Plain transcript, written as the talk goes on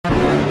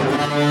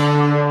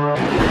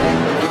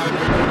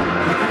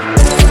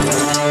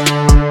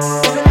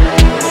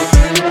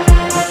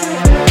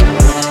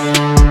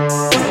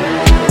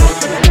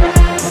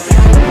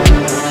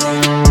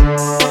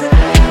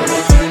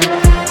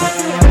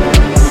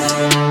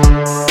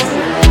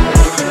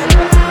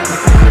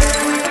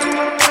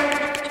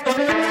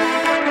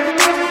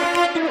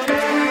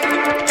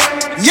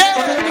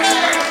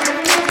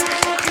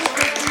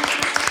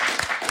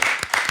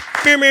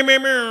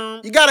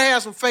You gotta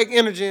have some fake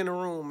energy in the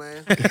room,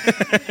 man.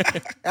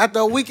 After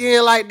a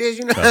weekend like this,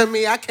 you know what I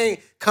mean? I can't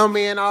come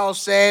in all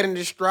sad and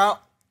distraught.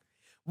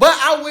 But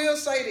I will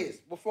say this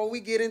before we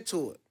get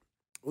into it.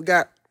 We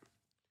got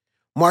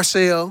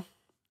Marcel,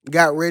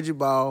 got Reggie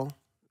Ball,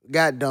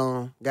 got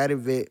Don, got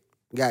Yvette,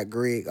 got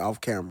Greg off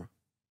camera.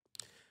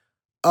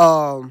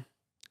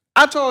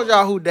 I told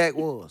y'all who Dak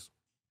was.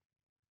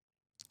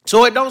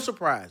 So it don't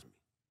surprise me.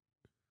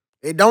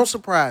 It don't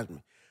surprise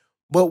me.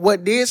 But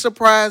what did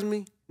surprise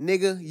me,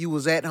 nigga, you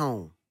was at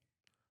home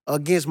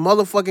against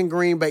motherfucking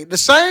Green Bay. The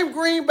same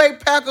Green Bay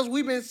Packers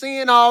we've been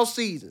seeing all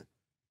season.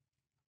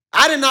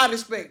 I did not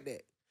expect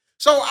that.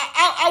 So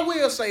I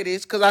will say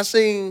this because I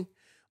seen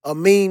a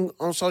meme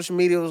on social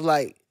media. It was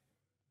like,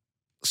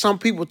 some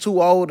people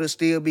too old to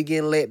still be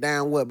getting let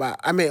down.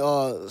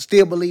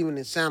 Still believing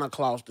in Santa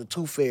Claus, the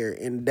Tooth Fairy,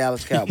 in the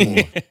Dallas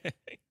Cowboys.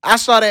 I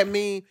saw that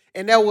meme,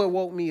 and that what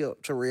woke me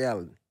up to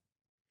reality.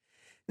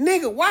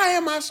 Nigga, why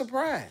am I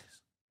surprised?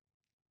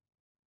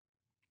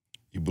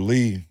 You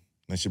believe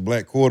that's your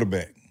black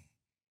quarterback.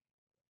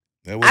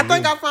 I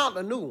think I found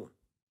a new one.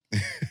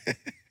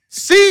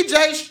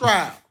 C.J.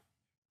 Stroud.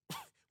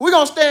 We're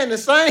going to stay in the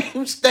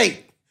same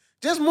state.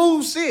 Just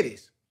move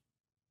cities.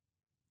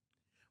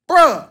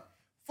 Bruh,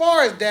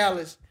 far as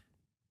Dallas,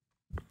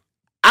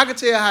 I could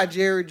tell how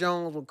Jerry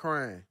Jones was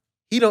crying.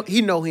 He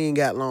know he ain't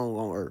got long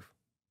on earth.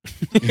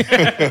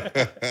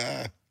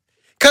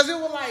 Cause it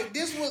was like,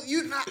 this was,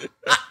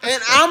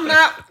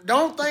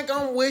 don't think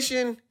I'm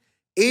wishing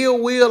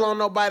ill will on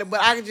nobody,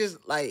 but I could just,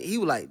 like, he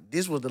was like,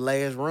 this was the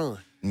last run.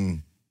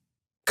 Mm.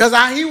 Cause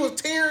he was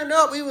tearing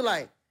up. He was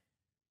like,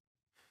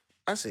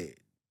 I said,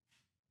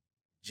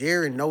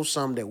 Jerry knows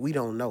something that we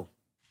don't know.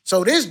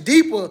 So this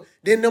deeper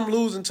than them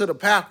losing to the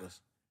Packers.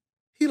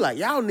 He like,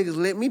 y'all niggas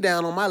let me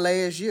down on my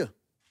last year.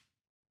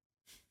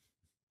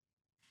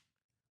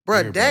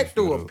 Bruh, Dak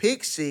threw a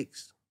pick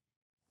six,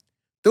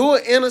 threw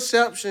an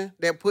interception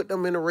that put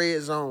them in the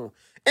red zone.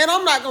 And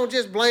I'm not going to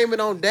just blame it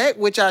on Dak,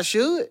 which I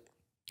should.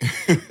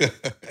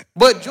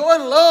 But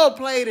Jordan Love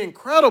played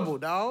incredible,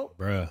 dog.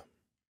 Bruh.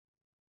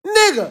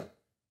 Nigga,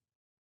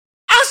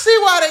 I see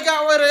why they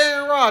got rid of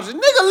Aaron Rodgers.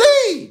 Nigga,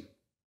 leave.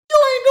 You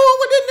ain't doing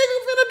what this nigga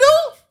finna do.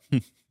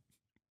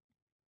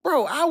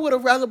 Bro, I would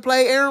have rather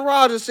played Aaron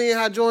Rodgers seeing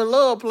how Jordan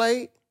Love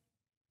played.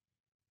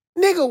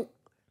 Nigga.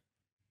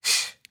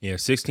 Yeah,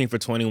 16 for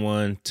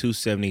 21,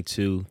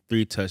 272,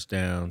 3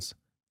 touchdowns,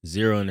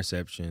 0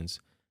 interceptions,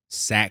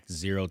 sacked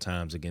 0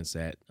 times against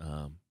that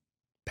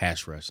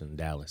pass rush in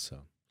Dallas. So,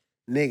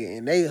 nigga,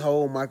 and they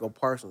hold Michael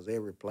Parsons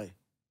every play.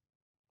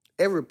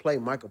 Every play,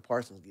 Michael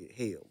Parsons get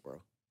held,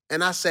 bro.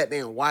 And I sat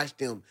there and watched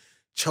them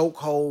choke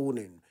hold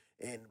and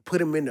put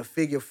him in the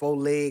figure 4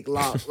 leg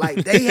lock.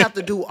 Like, they have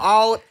to do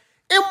all.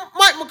 And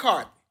Mike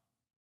McCarthy.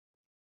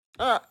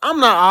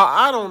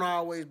 I don't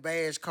always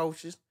bash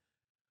coaches.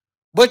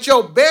 But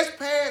your best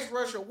pass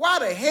rusher, why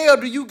the hell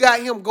do you got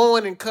him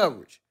going in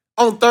coverage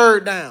on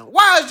 3rd down?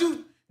 Why is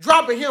you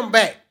dropping him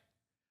back?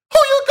 Who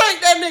you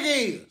think that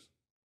nigga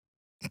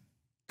is?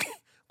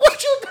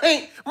 What you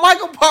think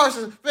Michael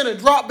Parsons finna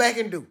drop back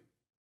and do?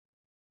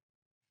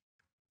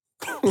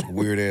 It's a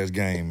weird-ass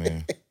game,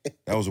 man.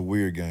 That was a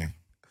weird game.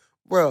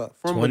 Bro,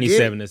 from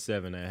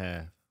 27-7 at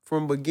half.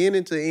 From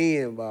beginning to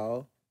end,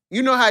 ball.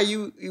 You know how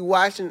you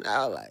watching?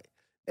 I was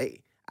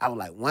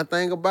like, one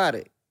thing about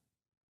it,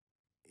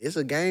 it's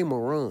a game of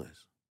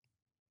runs.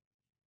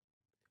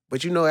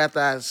 But you know, after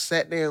I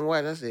sat there and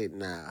watched, I said,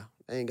 nah,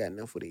 I ain't got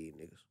nothing for these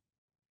niggas.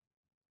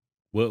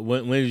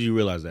 When did you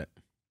realize that?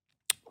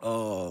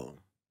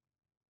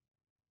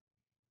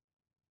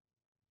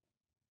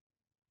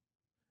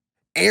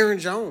 Aaron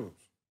Jones.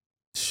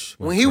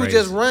 When he was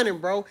just running,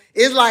 bro.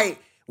 It's like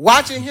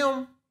watching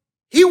him,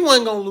 he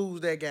wasn't going to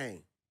lose that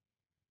game.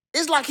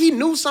 It's like he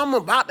knew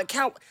something about the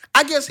Cowboys.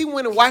 I guess he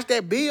went and watched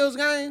that Bills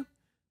game.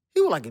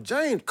 He was like, if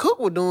James Cook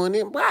was doing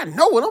it, but I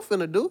know what I'm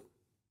finna do.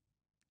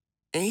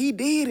 And he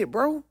did it,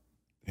 bro.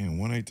 Damn,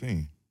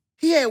 118.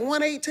 He had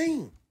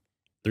 118.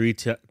 3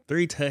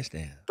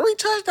 touchdowns. 3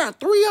 touchdowns,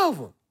 3 of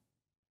them.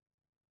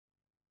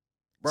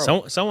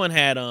 Bro. Someone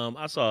had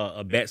I saw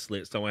a bet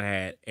slip. Someone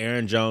had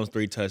Aaron Jones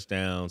 3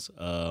 touchdowns,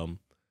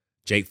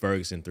 Jake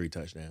Ferguson 3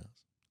 touchdowns.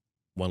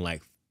 One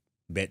like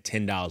bet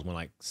 $10, won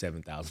like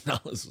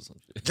 $7,000 or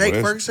something. Jake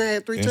Ferguson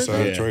had 3 touchdowns.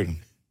 Insider trading.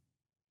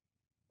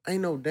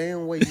 Ain't no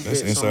damn way you bet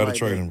something insider like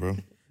trading, that. bro.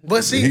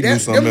 But see, he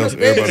that's do something else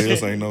everybody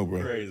else ain't know,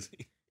 bro.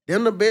 Crazy.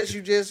 Them the bets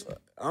you just,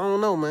 I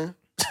don't know, man.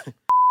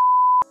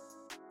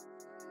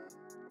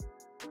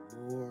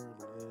 More or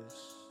less.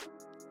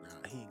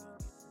 Nah, he ain't gonna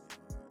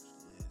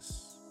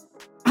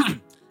get less.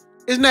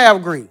 It's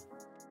Navv Greene.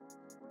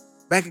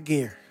 Back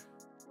again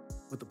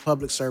with the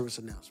public service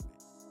announcement.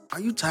 Are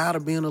you tired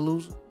of being a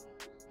loser?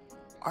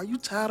 Are you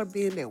tired of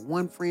being that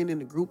one friend in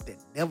the group that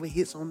never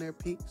hits on their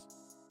picks?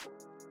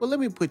 Well, let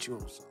me put you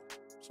on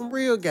some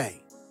real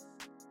game.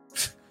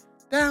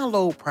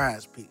 Download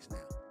Prize Picks now.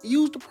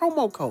 Use the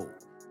promo code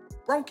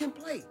Broken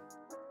Play.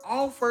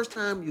 All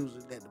first-time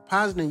users that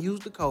deposit and use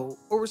the code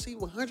will receive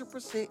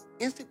 100%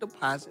 instant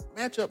deposit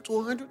match up to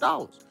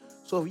 $100.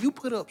 So if you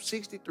put up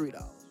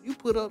 $63, you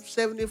put up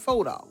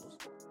 $74,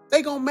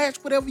 they gonna match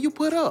whatever you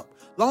put up,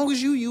 long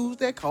as you use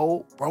that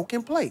code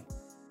Broken Play.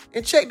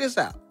 And check this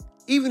out.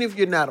 Even if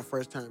you're not a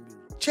first-time user,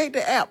 check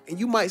the app and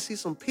you might see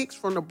some pics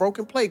from the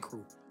Broken Play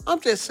crew. I'm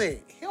just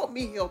saying, help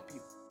me help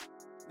you.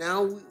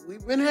 Now,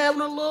 we've been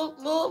having a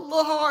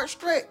little hard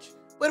stretch.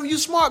 But if you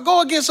smart,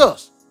 go against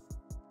us.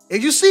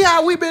 If you see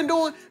how we've been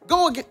doing,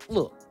 go against...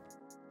 Look,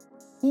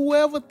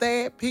 whoever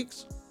Thad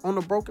picks on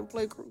the Broken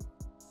Play crew,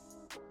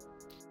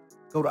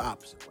 go the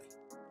opposite way.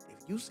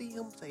 If you see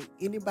him say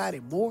anybody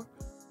more or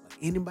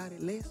anybody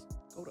less,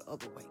 go the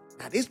other way.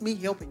 Now, this me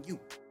helping you.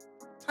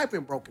 Type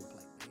in Broken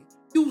Play, man.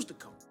 Use the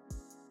code.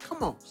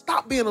 Come on,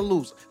 stop being a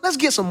loser. Let's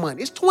get some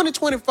money. It's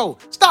 2024.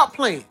 Stop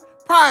playing.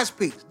 Prize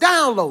Picks.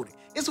 Download it.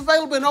 It's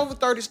available in over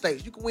 30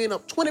 states. You can win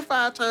up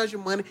 25 times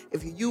your money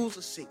if you use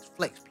a 6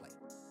 flex play.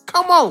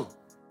 Come on.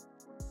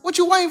 What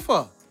you waiting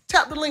for?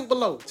 Tap the link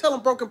below. Tell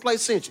them Broken Play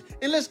sent you.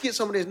 And let's get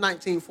some of this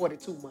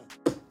 1942 money.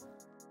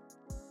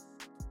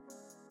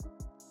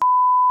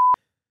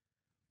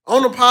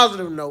 On a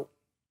positive note,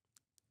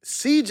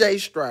 CJ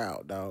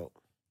Stroud, dog.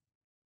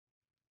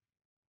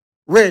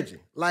 Reggie,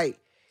 like...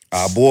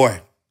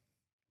 Boy.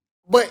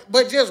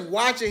 But just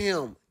watching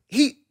him,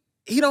 he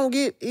don't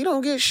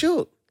get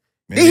shook.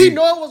 Man, Did he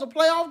know it was a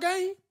playoff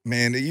game?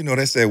 Man, you know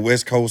that's that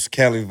West Coast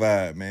Cali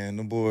vibe, man.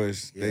 Them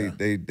boys, Yeah.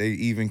 they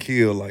even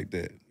kill like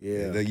that.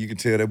 Yeah. You can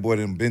tell that boy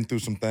done been through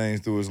some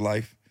things through his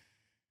life.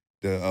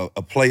 A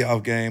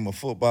playoff game, a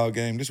football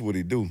game, this is what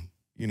he do.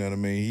 You know what I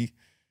mean?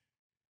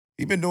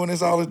 He been doing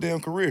this all his damn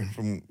career,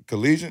 from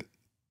collegiate,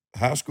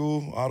 high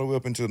school, all the way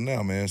up until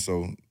now, man.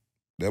 So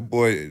that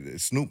boy,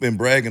 Snoop been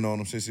bragging on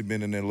him since he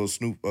been in that little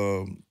Snoop,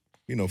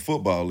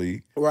 football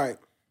league. Right.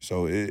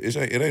 So it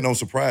ain't no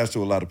surprise to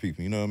a lot of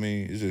people. You know what I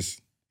mean? It's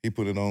just he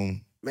put it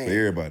on for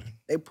everybody.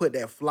 They put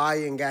that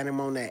flyer and got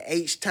him on that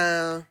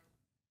H-Time.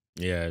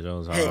 Yeah,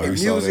 Jones. Had the you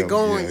saw music that.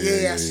 going.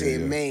 Yeah, I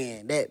said, yeah.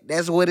 man,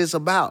 that's what it's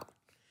about.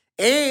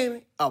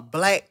 And a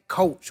black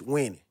coach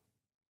winning.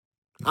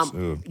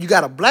 You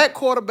got a black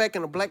quarterback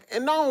and a black,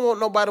 and I don't want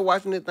nobody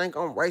watching this think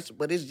I'm racist,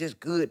 but it's just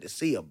good to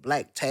see a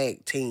black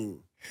tag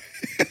team.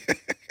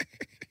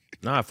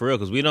 Nah, for real,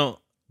 because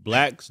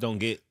blacks don't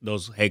get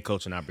those head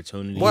coaching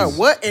opportunities. Boy,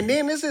 what? And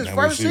then this is Now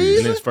first we see it. In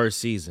season his first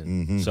season.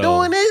 Mm-hmm. So,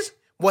 doing this.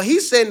 Well,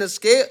 he's setting the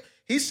scale.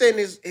 He's setting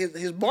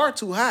his bar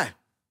too high.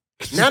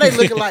 Now they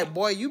looking like,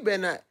 boy, you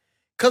better not.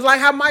 Cause like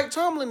how Mike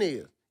Tomlin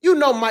is. You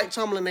know Mike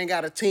Tomlin ain't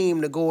got a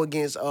team to go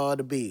against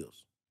the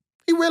Bills.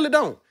 He really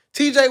don't.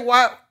 TJ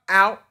Watt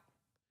out.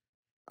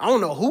 I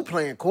don't know who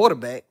playing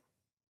quarterback.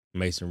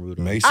 Mason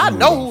Rudolph. I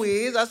know who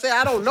he is. I said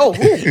I don't know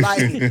who.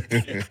 Like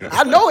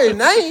I know his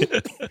name.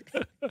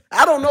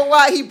 I don't know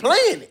why he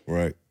playing it.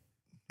 Right.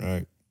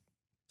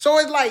 So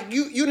it's like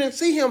you didn't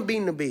see him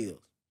beating the Bills.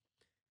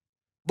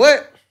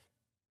 But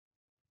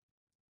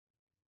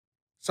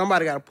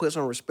somebody got to put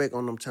some respect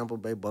on them Tampa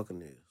Bay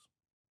Buccaneers.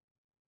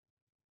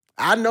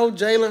 I know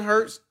Jalen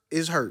Hurts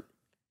is hurt.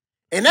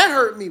 And that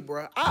hurt me,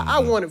 bro. I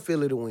wanted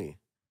Philly to win.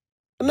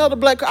 Another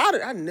black...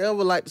 I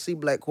never like to see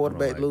black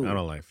quarterback lose. I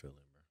don't like Philly,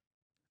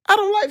 bro. I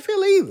don't like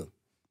Philly either.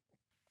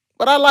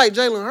 But I like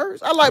Jalen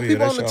Hurts. I like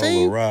people on the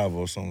team.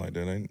 Rival or something like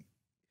that, ain't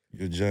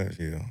your judge?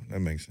 Yeah, that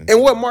makes sense.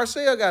 And what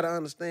Marcel got to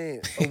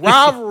understand, a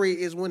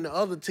rivalry is when the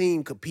other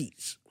team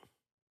competes.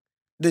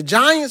 The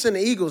Giants and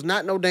the Eagles,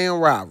 not no damn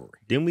rivalry.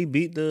 Didn't we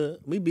beat them?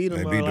 They beat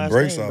the last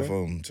brakes game, off of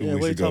bro? them 2 Yeah,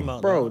 what weeks you ago. talking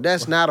about? Bro,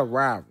 that's not a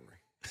rivalry.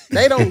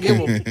 They don't give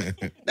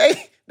a...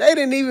 They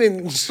didn't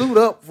even suit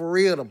up for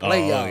real to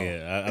play y'all. Oh,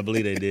 yeah. I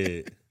believe they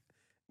did.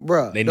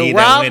 Bro, They the need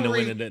that win to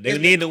rivalry win the. They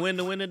need to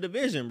win the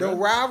division, bro. The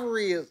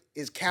rivalry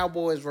is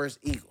Cowboys versus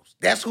Eagles.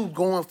 That's who's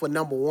going for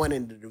number one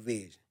in the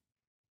division.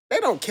 They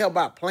don't care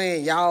about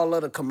playing y'all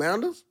other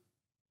Commanders.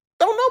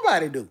 Don't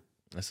nobody do.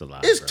 That's a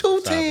lot. It's bro.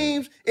 two Stop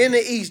teams in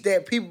the East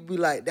that people be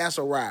like, that's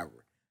a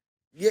rivalry.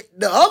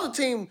 The other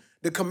team,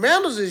 the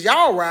Commanders, is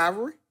y'all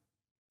rivalry.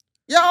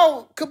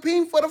 Y'all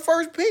competing for the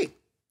first pick.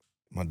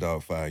 My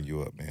dog fired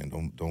you up, man.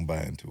 Don't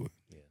buy into it.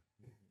 Yeah.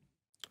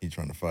 He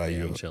trying to fire Yeah,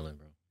 you I'm up. chilling,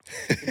 bro.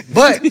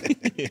 But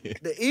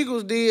the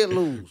Eagles did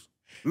lose.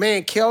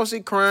 Man,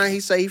 Kelsey crying.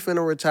 He say he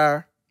finna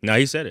retire. No,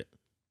 he said it.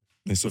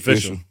 It's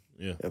official.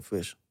 Yeah.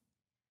 Official.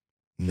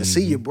 Mhm. To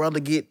see your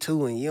brother get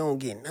two and you don't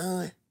get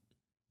none.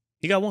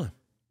 He got one.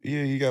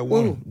 Yeah, you got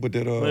one Ooh. with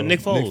that With Nick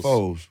Foles. Nick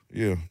Foles.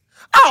 Yeah.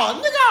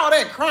 Oh, nigga, all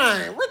that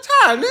crying.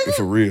 Retire, nigga.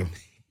 For real.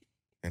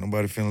 Ain't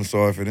nobody feeling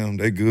sorry for them.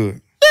 They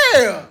good.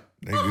 Yeah.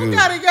 They I good.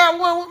 forgot he got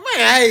one with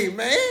man. Hey,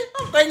 man.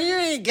 I'm thinking you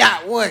ain't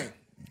got one.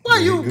 Well,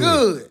 Yeah, you he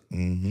good.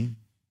 Mm-hmm.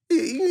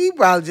 He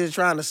probably just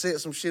trying to set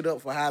some shit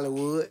up for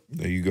Hollywood.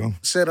 There you go.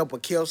 Set up a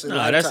Kelsey Nah,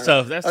 Lifetime. that's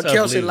tough. That's a tough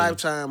Kelsey leaving.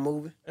 Lifetime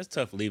movie. That's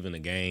tough leaving a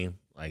game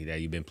like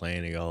that you've been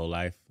playing in your whole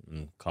life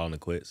and calling it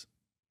quits.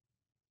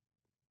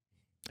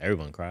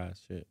 Everyone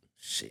cries.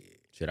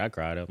 Shit, I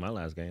cried up my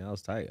last game. I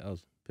was tight. I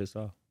was pissed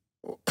off.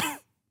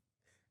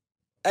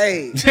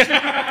 Hey.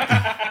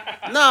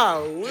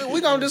 No, we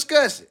going to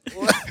discuss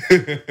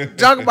it.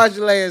 Talk about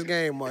your last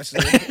game,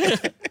 Marcel.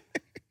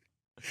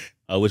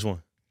 Oh, which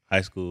one?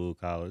 High school,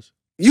 college?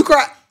 You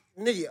cry.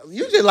 Nigga,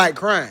 you just like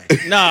crying.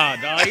 Nah,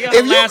 dog. You If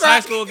you last cry- high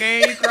school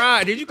game, you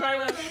cried. Did you cry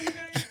last high school game?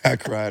 I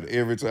cried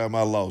every time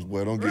I lost,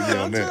 boy. Don't get Bro, me on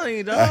I'm that. telling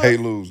you, dog. I hate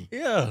losing.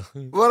 Yeah.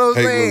 What I'm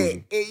Hate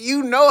saying,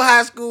 you know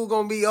high school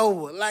gonna be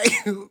over. Like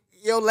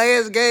your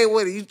last game,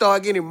 what you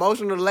start getting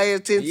emotional the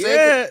last 10 seconds.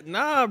 Yeah,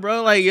 nah,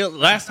 bro. Like your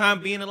last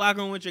time being in the locker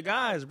room with your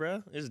guys,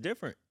 bro, it's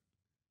different.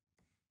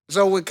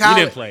 So with You college,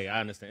 didn't play.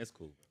 I understand. It's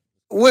cool.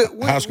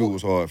 High school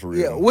was hard for real.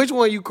 Yeah, though, which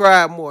one you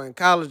cried more in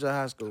college or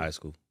high school? High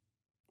school.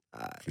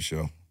 for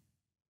sure.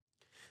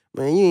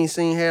 Man, you ain't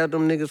seen half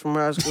them niggas from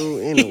high school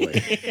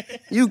anyway.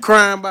 You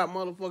crying about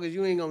motherfuckers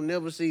you ain't gonna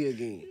never see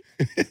again.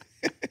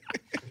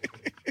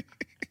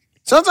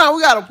 Sometimes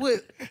we gotta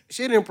put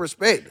shit in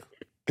perspective.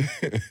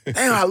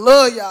 Damn, I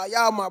love y'all.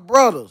 Y'all my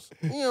brothers.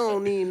 You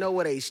don't even know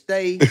where they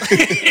stay,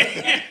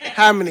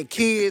 how many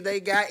kids they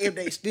got, if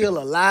they still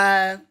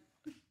alive.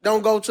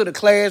 Don't go to the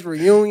class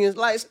reunions.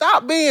 Like,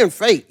 stop being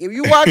fake. If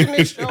you watching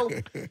this show,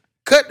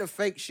 cut the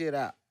fake shit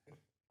out.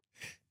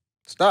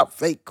 Stop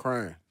fake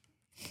crying.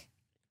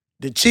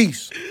 The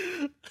Chiefs.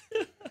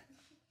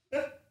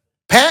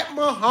 Pat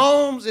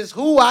Mahomes is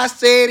who I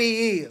said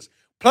he is.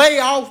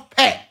 Playoff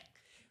Pat.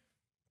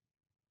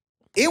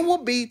 It will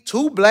be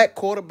two black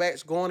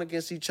quarterbacks going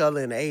against each other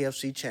in the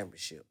AFC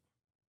Championship.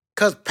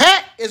 Because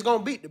Pat is going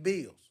to beat the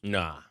Bills.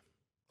 Nah,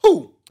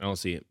 Who? I don't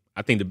see it.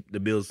 I think the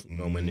Bills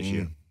gonna win this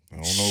year. I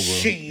don't know, bro.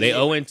 Shit. They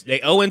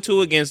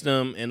 0-2 against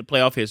them in the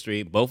playoff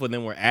history. Both of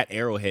them were at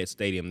Arrowhead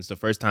Stadium. It's the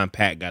first time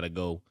Pat got to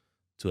go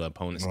to an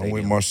opponent's I'm with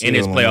stadium Marcel in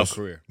his on playoff this.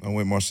 career. I'm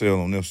with Marcel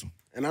on this one.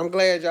 And I'm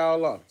glad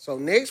y'all are. So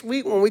next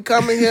week when we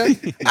come in here,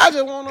 I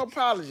just want to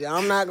apologize.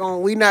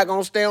 We not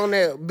gonna stay on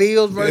that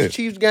Bills versus Yeah.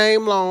 Chiefs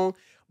game long.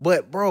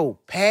 But bro,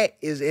 Pat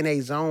is in a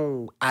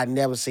zone I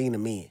never seen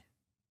him in.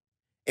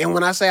 And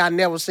when I say I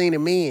never seen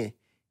him in,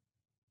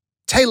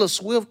 Taylor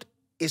Swift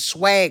is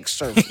swag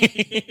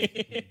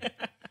surfing.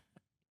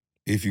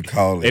 If you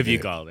call it. If you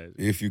that. call it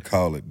If you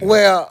call it. that.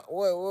 Well,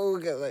 what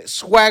we got? Like,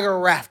 swagger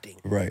rafting.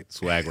 Right.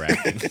 swag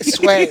rapping.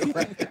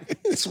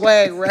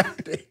 Swag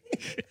rafting.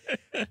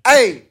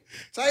 Hey,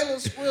 Taylor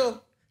Swift.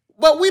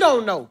 But we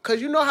don't know. Because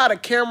you know how the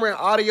camera and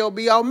audio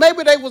be off.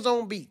 Maybe they was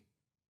on beat.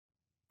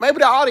 Maybe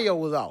the audio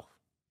was off.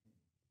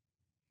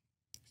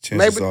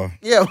 Chances Maybe, are.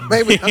 yeah,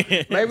 maybe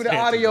the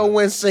audio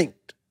went synced.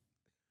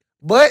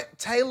 But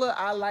Taylor,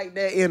 I like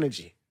that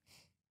energy.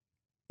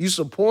 You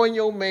supporting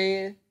your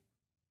man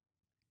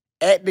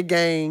at the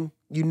game,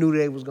 you knew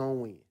they was gonna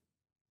win.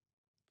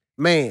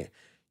 Man,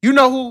 you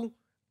know who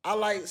I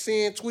like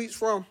seeing tweets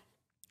from?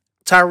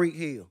 Tyreek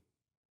Hill.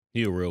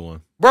 You a real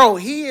one. Bro,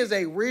 he is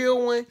a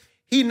real one.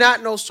 He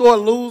not no sore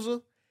loser.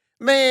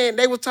 Man,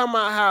 they was talking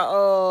about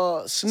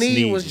how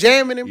Sneed was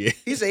jamming him. Yeah.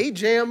 He said he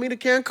jammed me to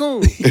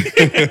Cancun.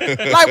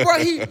 Like, bro,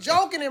 he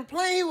joking and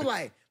playing. He was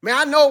like, man,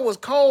 I know it was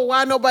cold.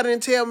 Why nobody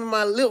didn't tell me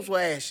my lips were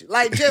ashy?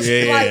 Like, just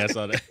Yeah, like I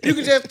saw that. you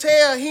could just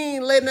tell he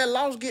ain't letting that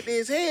loss get to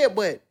his head,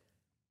 but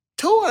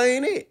Tua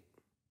ain't it.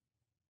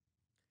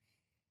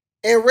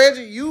 And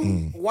Reggie,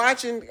 you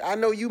watching, I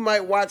know you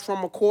might watch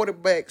from a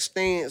quarterback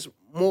stance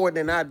more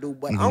than I do,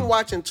 but I'm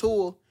watching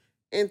Tua,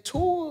 and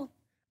Tua,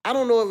 I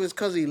don't know if it's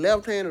because he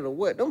left-handed or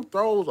what. Them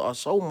throws are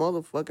so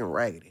motherfucking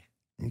raggedy.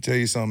 Let me tell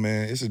you something,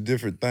 man. It's a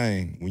different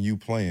thing when you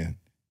playing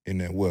in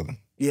that weather.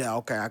 Yeah,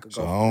 okay, I could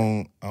So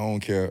go. I don't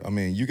care. I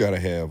mean, you gotta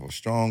have a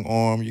strong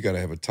arm, you gotta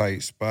have a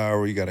tight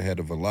spiral, you gotta have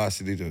the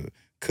velocity to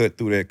cut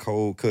through that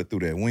cold, cut through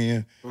that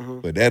wind.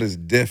 But that is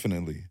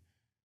definitely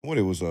what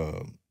it was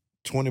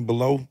 20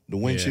 below. The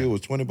wind chill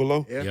was 20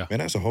 below. Yeah. Man,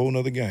 that's a whole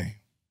nother game.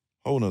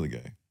 Whole nother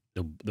game.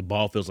 The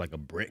ball feels like a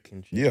brick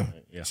and shit. Yeah.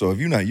 Yeah. So if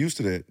you're not used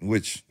to that,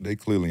 which they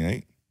clearly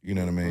ain't, you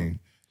know what I mean?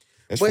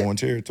 That's But- foreign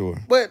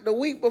territory. But the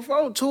week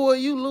before Tua,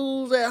 you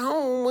lose at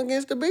home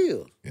against the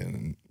Bills.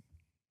 And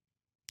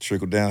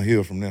trickle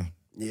downhill from there.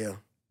 Yeah.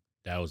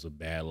 That was a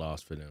bad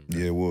loss for them. Bro.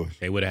 Yeah, it was.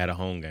 They would have had a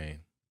home game.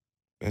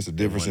 That's the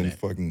difference won in that.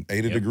 fucking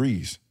 80 Yep.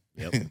 degrees.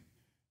 Yep.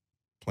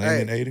 Playing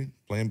Hey. in 80,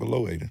 playing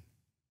below 80.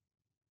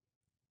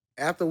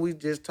 After we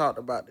just talked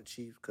about the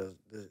Chiefs, because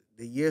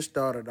the year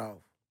started off,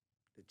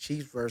 the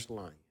Chiefs versus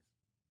Lions.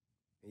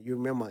 And you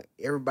remember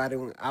everybody,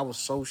 I was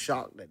so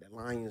shocked that the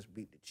Lions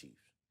beat the Chiefs.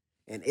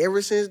 And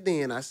ever since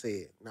then, I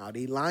said, nah,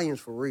 these Lions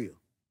for real.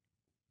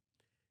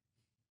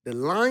 The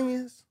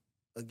Lions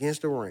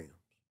against the Rams.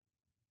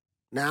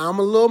 Now, I'm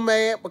a little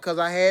mad because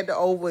I had the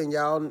over and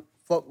y'all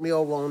fucked me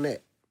over on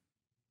that.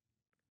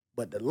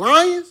 But the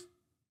Lions,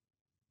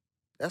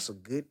 that's a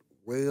good,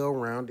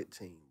 well-rounded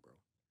team, bro.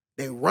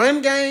 They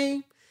run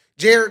game.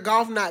 Jared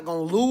Goff not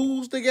going to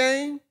lose the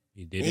game.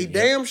 He did He it.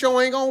 damn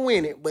sure ain't going to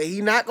win it, but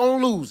he not going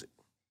to lose it.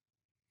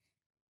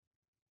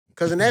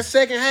 Because in that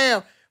second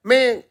half,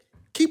 man,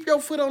 keep your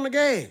foot on the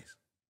gas.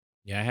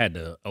 Yeah, I had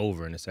the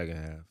over in the second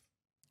half.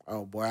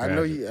 Oh, boy, I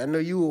know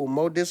you were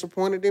more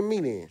disappointed than me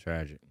then.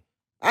 Tragic.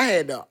 I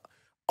had the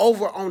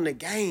over on the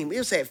game. It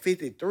was at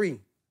 53.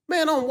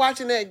 Man, I'm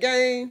watching that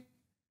game.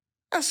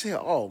 I said,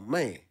 oh,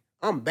 man,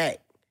 I'm back.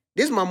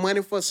 This is my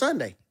money for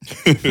Sunday.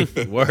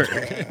 Word.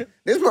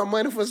 This is my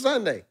money for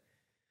Sunday.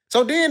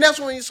 So then that's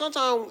when you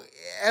sometimes,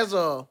 as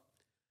a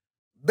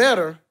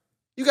better,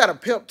 You got to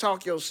pep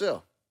talk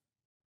yourself.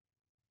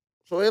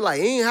 So it's like,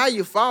 it ain't how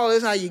you fall,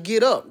 it's how you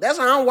get up. That's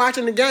how I'm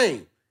watching the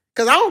game.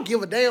 Because I don't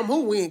give a damn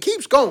who win.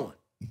 Keep scoring.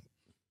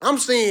 I'm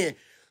seeing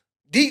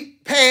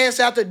deep pass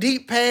after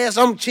deep pass.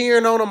 I'm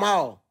cheering on them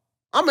all.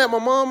 I'm at my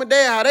mom and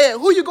dad house.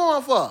 Who you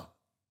going for?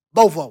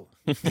 Both of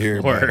them.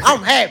 Everybody.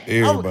 I'm happy.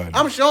 Everybody.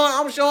 I'm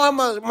showing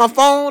my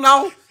phone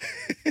off.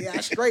 Yeah,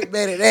 I straight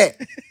bet at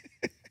that.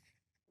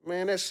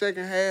 Man, that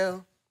second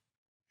half.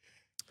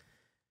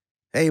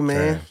 Hey,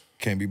 man. Trash.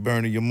 Can't be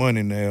burning your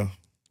money now.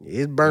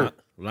 It's burnt.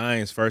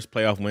 Lions' first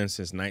playoff win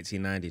since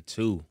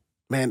 1992.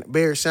 Man,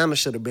 Barry Sanders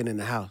should have been in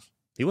the house.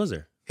 He was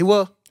there. He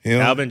was. Him,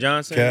 Calvin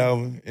Johnson.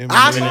 Calvin.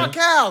 I saw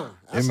Calvin.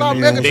 I saw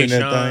Eminem Big in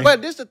that Megatron. thing.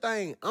 But this the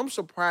thing. I'm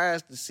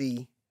surprised to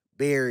see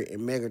Barry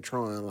and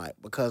Megatron, like,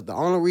 because the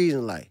only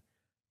reason, like,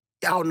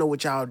 y'all know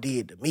what y'all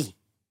did to me.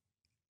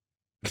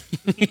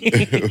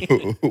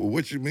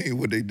 What you mean?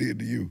 What they did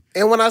to you?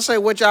 And when I say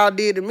what y'all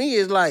did to me,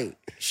 is like,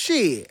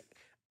 shit.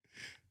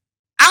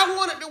 I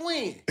wanted to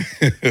win.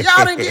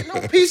 Y'all didn't get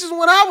no pieces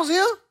when I was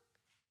here.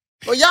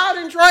 But y'all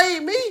didn't trade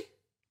me.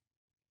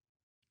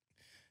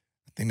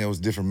 I think that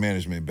was different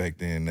management back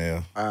then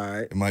now. All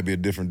right. It might be a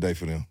different day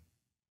for them.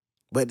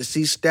 But to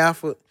see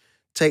Stafford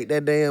take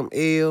that damn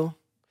L,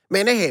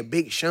 man, they had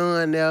Big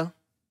Sean there.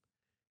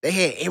 They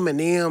had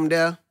Eminem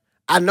there.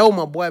 I know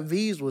my boy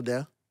V's was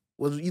there.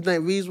 You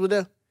think V's was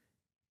there?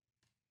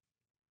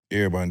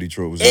 Everybody in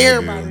Detroit was in there,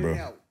 Everybody in bro.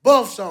 there.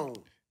 Buff song.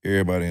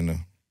 Everybody in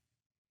there.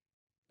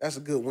 That's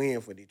a good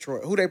win for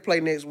Detroit. Who they play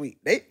next week?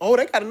 They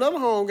got another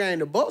home game.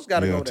 The Bucks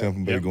got to Yeah, go there.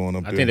 Tampa Bay going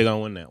up I there. think they're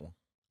gonna win that one.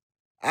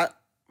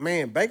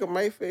 Man, Baker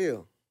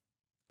Mayfield.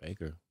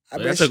 Baker.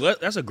 I've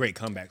That's a great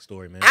comeback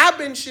story, man. I've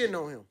been shitting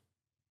on him.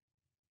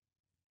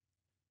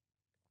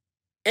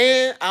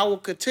 And I will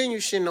continue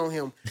shitting on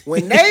him.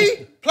 When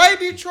they play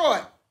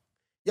Detroit,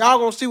 y'all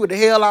gonna see what the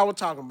hell I was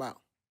talking about.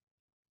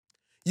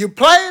 You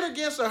played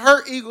against a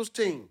hurt Eagles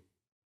team.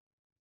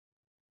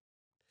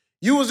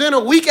 You was in a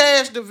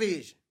weak-ass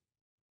division.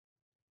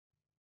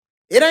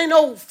 It ain't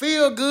no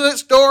feel-good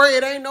story.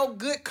 It ain't no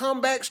good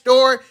comeback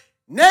story.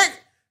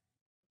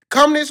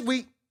 Come this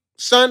week,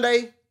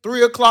 Sunday,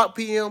 3 o'clock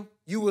p.m.,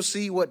 you will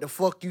see what the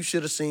fuck you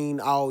should have seen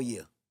all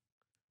year.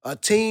 A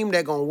team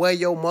that gonna wear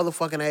your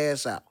motherfucking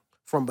ass out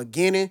from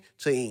beginning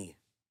to end.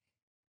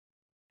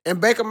 And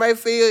Baker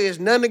Mayfield is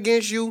nothing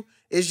against you.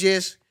 It's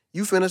just,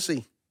 you finna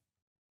see.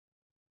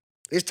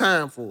 It's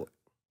time for it.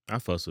 I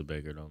fuss with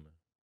Baker though, man.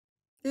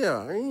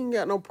 Yeah, I ain't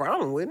got no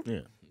problem with it.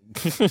 Yeah.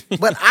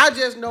 But I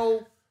just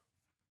know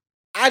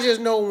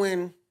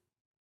when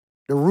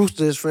the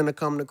rooster is finna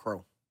come to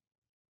crow.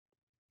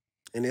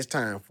 And it's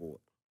time for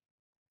it.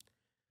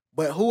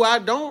 But who I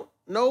don't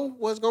know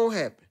what's gonna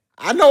happen.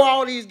 I know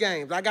all these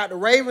games. I got the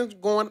Ravens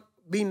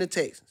beating the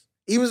Texans.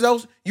 Even though,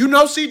 you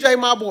know CJ,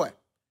 my boy.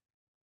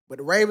 But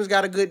the Ravens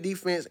got a good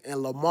defense,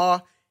 and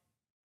Lamar,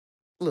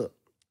 look,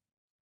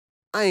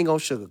 I ain't gonna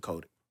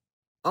sugarcoat it.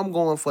 I'm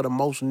going for the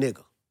most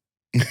nigga.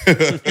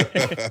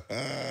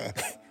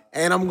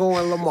 And I'm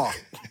going Lamar.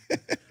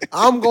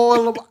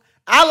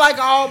 I like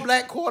all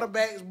black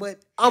quarterbacks, but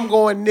I'm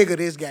going nigga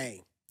this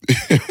game.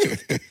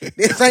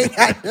 This ain't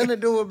got nothing to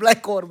do with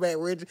black quarterback,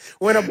 Richard.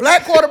 When a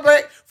black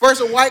quarterback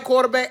versus a white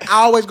quarterback,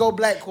 I always go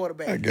black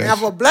quarterback. Now,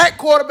 if a black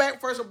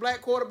quarterback versus a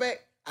black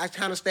quarterback, I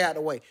kind of stay out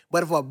the way.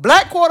 But if a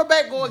black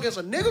quarterback go against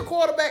a nigga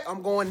quarterback,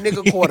 I'm going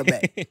nigga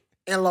quarterback.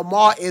 And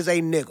Lamar is a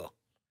nigga.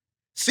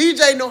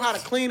 CJ know how to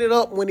clean it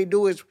up when he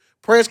do his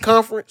press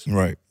conference.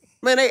 Right.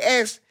 Man, they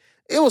asked,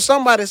 it was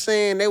somebody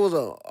saying there was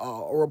a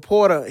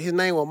reporter, his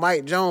name was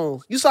Mike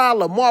Jones. You saw how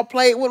Lamar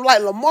played with,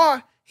 like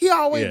Lamar, he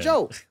always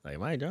jokes. Like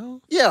Mike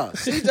Jones? Yeah,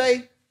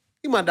 CJ,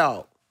 he my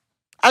dog.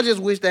 I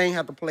just wish they ain't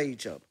have to play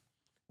each other.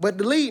 But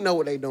the league know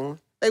what they doing.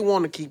 They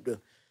want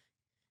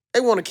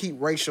to keep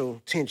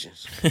racial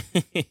tensions.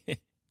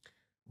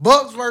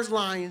 Bucks versus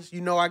Lions,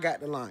 you know I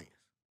got the Lions.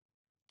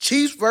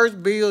 Chiefs versus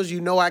Bills,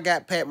 you know I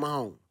got Pat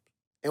Mahomes.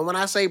 And when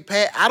I say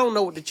Pat, I don't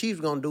know what the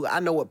Chiefs gonna do. I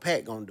know what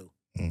Pat gonna do.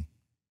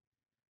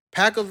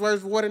 Packers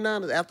versus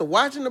 49ers. After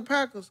watching the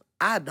Packers,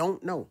 I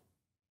don't know.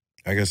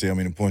 I gotta see how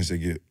many points they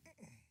get.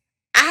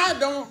 I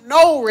don't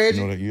know, Reggie.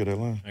 You know that you hear that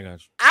line? I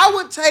got you. I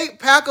would take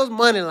Packers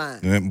money line.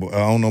 I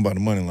don't know about the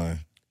money line.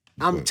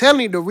 I'm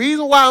telling you, the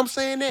reason why I'm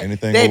saying that,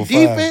 Anything that over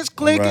defense 5,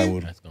 I'm riding clicking,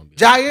 with 'em. That's gonna be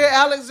Jair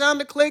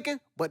Alexander clicking,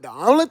 but the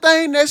only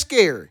thing that's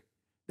scary,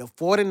 the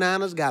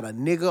 49ers got a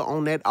nigga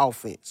on that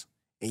offense.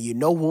 And you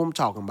know who I'm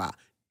talking about.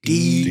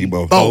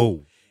 Debo.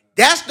 Oh.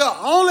 That's the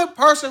only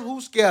person who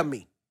scared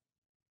me.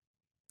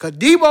 Because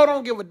Debo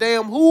don't give a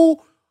damn who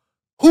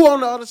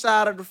on the other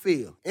side of the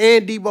field.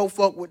 And Debo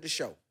fuck with the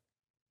show.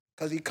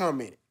 Because he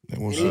commented.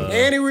 And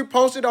he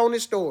reposted on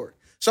his story.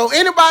 So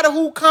anybody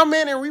who come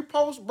in and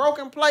repost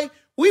broken play,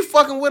 we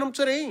fucking with them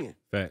to the end.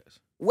 Facts.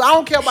 Well, I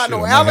don't care about Shit, no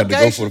I might have to go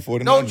allegations, for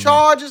the no 49ers,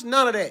 charges,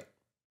 none of that.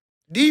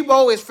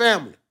 Debo is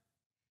family.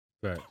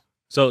 Facts.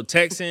 So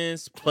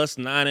Texans plus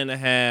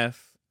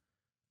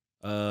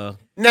 9.5.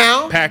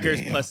 Now,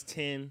 Packers plus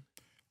 10.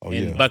 Oh,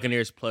 and yeah.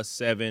 Buccaneers plus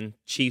 7.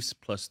 Chiefs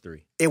plus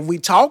 3. if we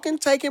talking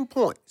taking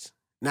points,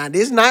 now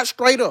this not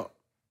straight up.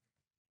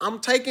 I'm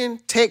taking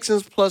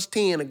Texans plus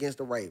 10 against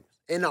the Ravens.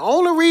 And the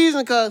only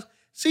reason, because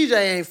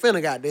CJ ain't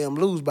finna goddamn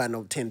lose by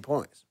no 10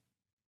 points.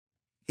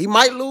 He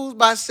might lose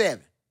by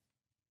 7.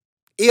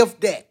 If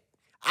that.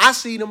 I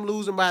see them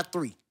losing by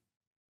 3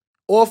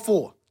 or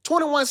 4.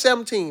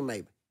 21-17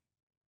 maybe.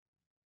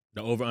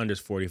 The over-under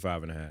is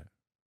 45.5.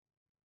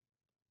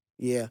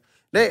 Yeah.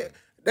 They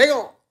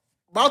gonna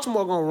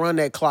Baltimore gonna run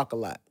that clock a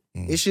lot.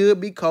 It should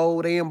be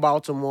cold. They in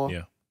Baltimore.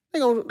 Yeah. They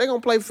gonna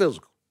play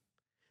physical.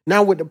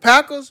 Now with the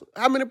Packers,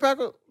 how many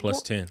Packers?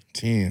 Plus 10.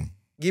 10.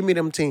 Give me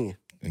them 10.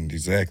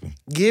 Exactly.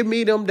 Give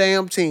me them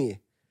damn 10.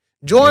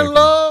 Jordan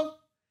Love,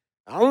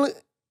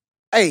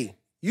 hey,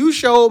 you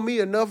showed me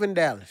enough in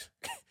Dallas.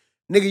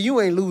 Nigga,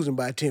 you ain't losing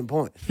by 10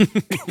 points.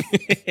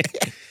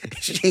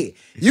 Shit.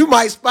 You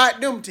might spot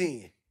them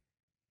 10.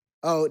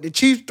 Oh, the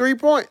Chiefs 3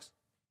 points.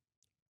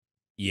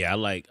 Yeah, I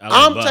like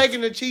I'm Buff.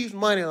 taking the Chiefs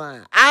money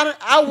line.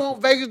 I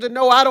want Vegas to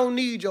know I don't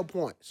need your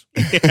points.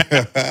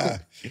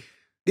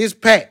 This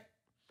pack.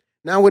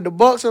 Now with the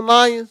Bucks and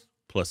Lions,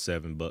 Plus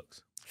 $7.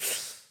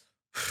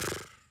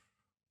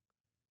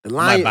 the Might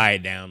Lions. buy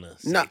it down to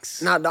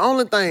 6. Now the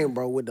only thing,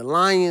 bro, with the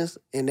Lions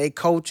and they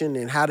coaching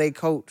and how they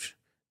coach,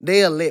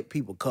 they'll let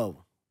people cover.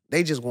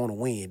 They just want to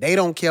win. They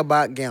don't care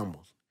about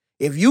gambles.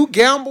 If you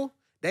gamble,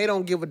 they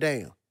don't give a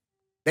damn.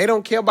 They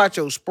don't care about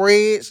your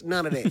spreads,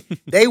 none of that.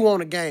 They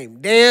want a game.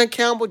 Dan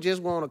Campbell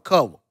just want to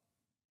cover.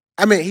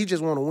 I mean, he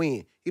just want to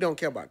win. He don't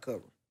care about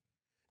covering.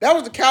 That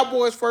was the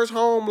Cowboys' first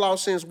home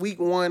loss since week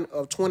 1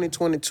 of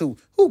 2022.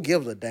 Who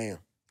gives a damn?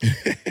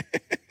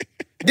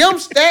 Them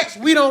stats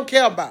we don't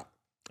care about.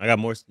 I got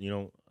more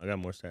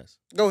stats.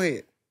 Go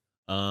ahead.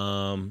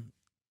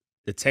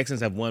 The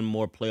Texans have won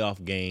more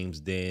playoff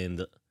games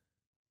than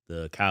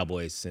the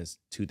Cowboys since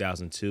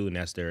 2002, and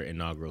that's their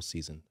inaugural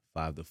season,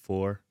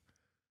 5-4.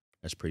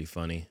 That's pretty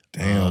funny.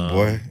 Damn,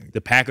 boy.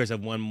 The Packers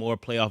have won more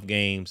playoff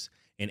games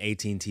in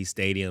AT&T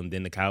Stadium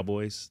than the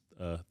Cowboys,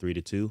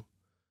 3-2. I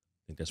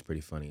think that's pretty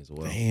funny as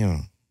well.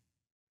 Damn.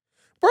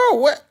 Bro,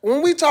 what?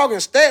 When we talking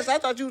stats, I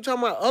thought you were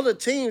talking about other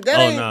teams. That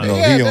ain't. no. No,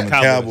 yeah, he on the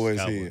Cowboys.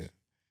 Cowboys here.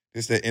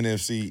 It's that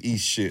NFC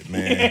East shit,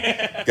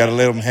 man. Got to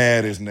let them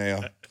have this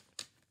now.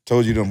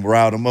 Told you to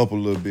rile them up a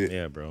little bit.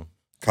 Yeah, bro.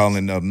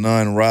 Calling up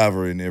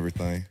non-rivalry and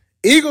everything.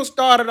 Eagles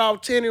started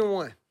off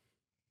 10-1.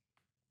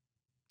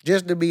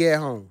 Just to be at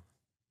home.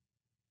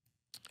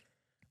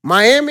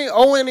 Miami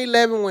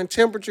 0-11 when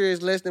temperature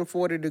is less than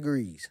 40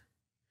 degrees.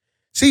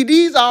 See,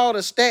 these are all the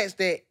stats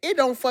that it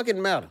don't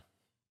fucking matter.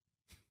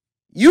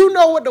 You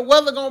know what the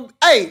weather gonna be.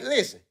 Hey,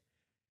 listen.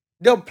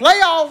 The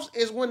playoffs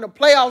is when the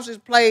playoffs is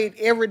played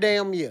every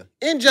damn year.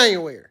 In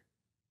January.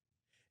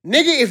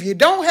 Nigga, if you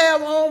don't have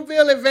home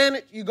field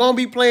advantage, you're gonna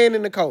be playing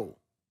in the cold.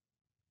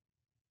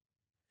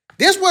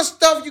 This was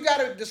stuff you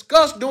gotta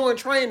discuss during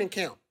training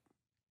camp.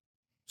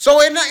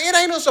 So it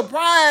ain't a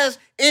surprise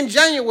in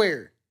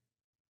January.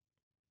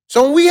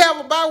 So when we have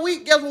a bye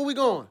week, guess where we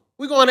going?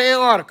 We going to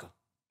Antarctica.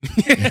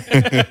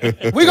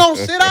 We gonna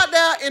sit out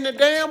there in the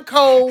damn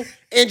cold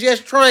and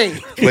just train.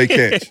 Play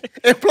catch.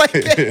 And play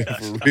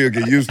catch. For real,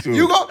 get used to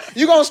it.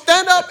 You gonna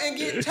stand up and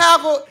get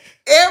tackled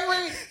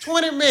every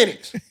 20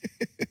 minutes.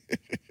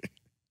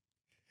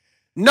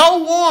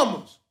 No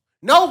warmers,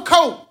 no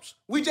coats.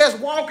 We just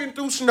walking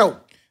through snow.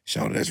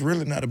 Sean, that's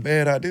really not a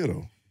bad idea,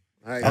 though.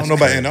 Right. I don't know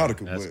about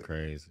Antarctica, That's but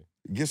crazy.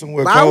 get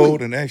somewhere Bye cold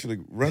week. and actually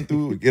run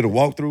through, get a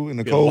walkthrough in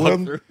the Get a cold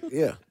walkthrough. weather.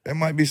 Yeah. That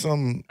might be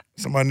something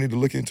somebody need to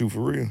look into for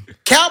real.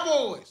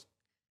 Cowboys,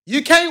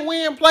 you can't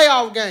win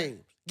playoff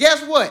games.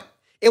 Guess what?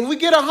 If we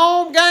get a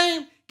home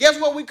game, guess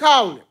what we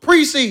calling it?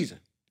 Preseason.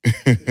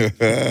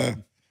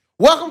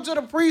 Welcome to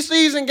the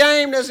preseason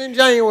game that's in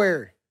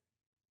January.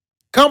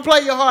 Come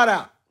play your heart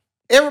out.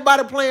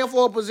 Everybody playing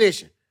for a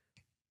position.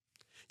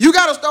 You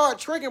got to start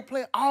tricking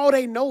play. All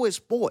they know is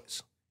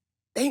sports.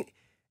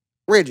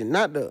 Reggie,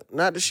 not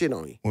the shit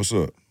on you. What's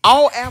up?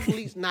 All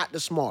athletes not the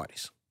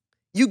smartest.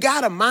 You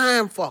got to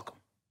mind fuck them.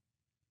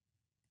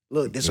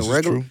 Look, this This a is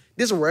regular. true.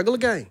 This a regular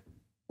game.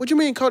 What you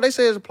mean, coach? They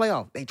say it's a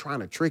playoff. They trying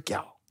to trick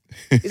y'all.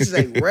 This is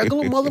a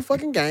regular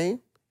motherfucking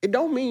game. It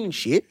don't mean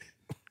shit.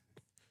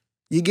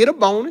 You get a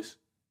bonus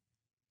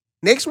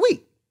next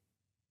week.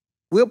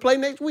 We'll play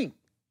next week.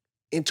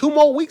 In 2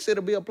 more weeks,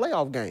 it'll be a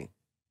playoff game.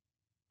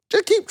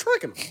 Just keep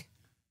tricking them.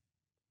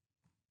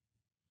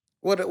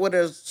 What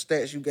are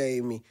stats you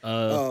gave me?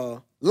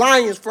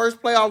 Lions first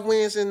playoff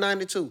win since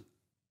 92.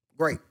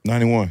 Great.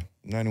 91.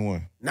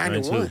 91. I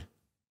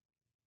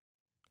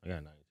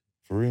got 90.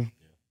 For real?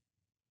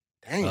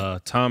 Damn.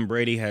 Tom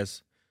Brady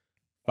has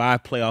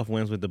 5 playoff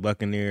wins with the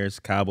Buccaneers.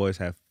 Cowboys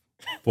have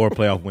 4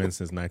 playoff wins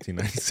since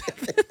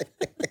 1997.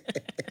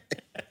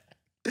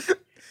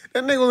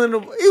 That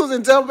nigga was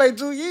in Tampa Bay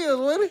 2 years,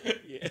 wasn't he?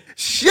 Yeah.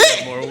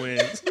 Shit. More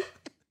wins.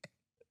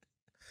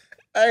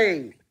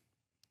 Hey,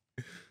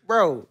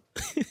 bro,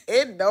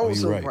 it don't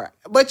you right. surprise.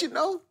 But you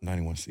know,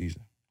 91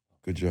 season.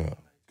 Good job.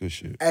 Good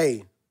shit.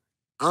 hey,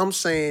 I'm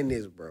saying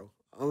this, bro.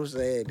 I'm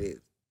saying this.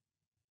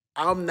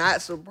 I'm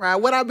not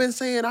surprised. What I've been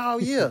saying all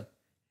year.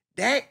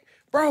 Dak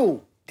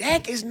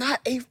is not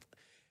a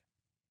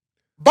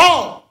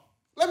ball.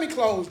 Let me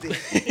close this.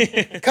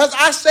 Because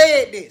I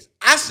said this.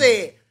 I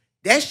said,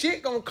 that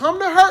shit gonna come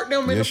to hurt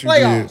them in the Yes, you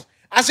playoffs. did.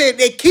 I said,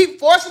 they keep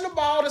forcing the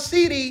ball to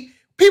CD.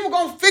 People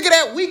gonna figure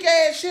that weak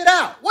ass shit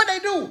out. What they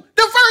do?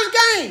 The first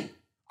game.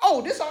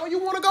 Oh, this all you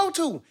want to go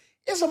to.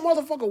 It's a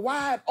motherfucker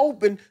wide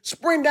open,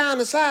 sprint down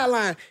the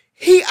sideline.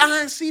 He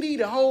eyeing CD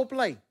the whole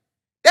play.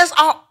 That's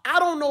all. I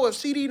don't know if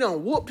CD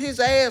done whooped his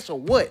ass or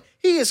what.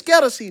 He is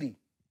scared of CD.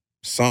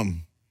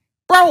 Something.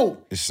 Bro,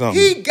 It's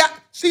something.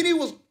 CD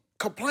was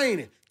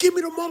complaining. Give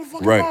me the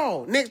motherfucking Right.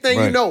 ball. Next thing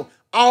you Right. know,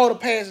 all the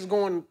passes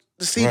going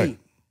to CD. Right.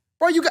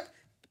 Bro,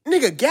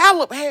 nigga,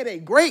 Gallup had a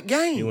great He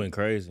game. went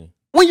crazy.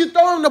 When you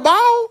throw him the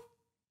ball,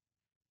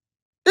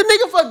 the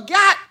nigga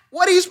forgot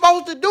what he's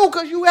supposed to do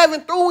because you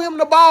haven't threw him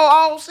the ball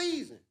all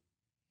season.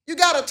 You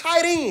got a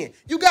tight end.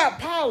 You got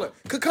Pollard.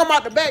 Could come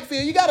out the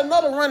backfield. You got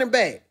another running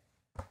back.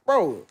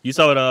 Bro, You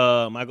saw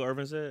what Michael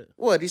Irvin said?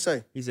 what'd he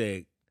say? He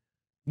said,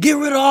 "Get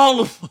rid of all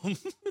of them."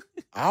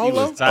 All He of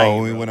was them? tight,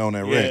 Oh, he bro. went on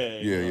that Yeah,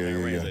 rant. he Yeah, went on yeah, that yeah,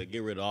 rant. yeah. He said,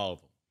 "Get rid of all of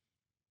them."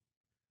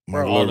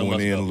 Mark Bro, Lurgan all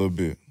went of us in a go. little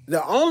bit.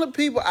 The only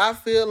people I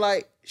feel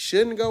like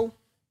shouldn't go,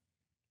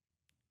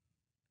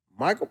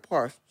 Michael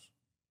Parsons,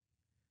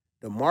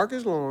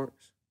 DeMarcus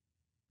Lawrence,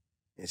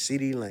 and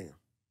CD Lamb.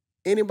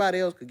 Anybody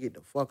else could get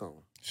the fuck on.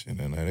 Shit,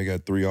 now they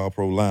got 3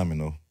 All-Pro linemen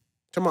though.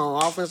 Come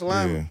on, offensive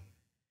lineman.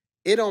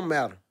 Yeah. It don't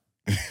matter.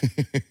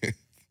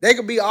 They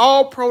could be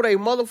all pro they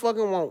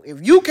motherfucking want.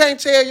 If you can't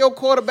tell your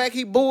quarterback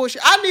he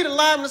bullshit, I need a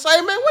lineman to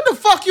say, man, what the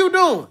fuck you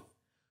doing?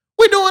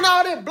 We doing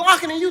all that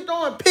blocking and you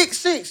throwing pick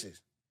sixes.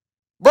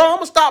 Bro, I'm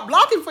gonna stop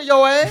blocking for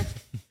your ass.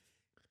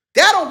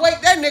 That'll wake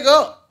that nigga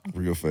up.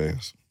 Real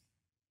fast.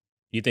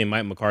 You think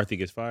Mike McCarthy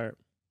gets fired?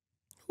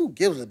 Who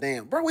gives a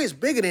damn? Bro, it's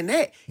bigger than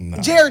that.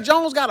 Nah. Jerry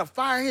Jones gotta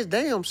fire his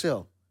damn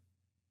self.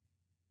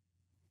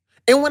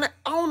 And when I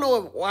don't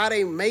know why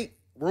they make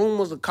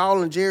rumors of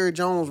calling Jerry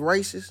Jones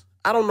racist.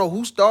 I don't know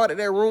who started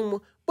that rumor,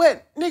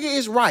 but nigga,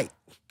 it's right.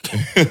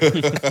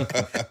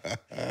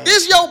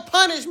 It's your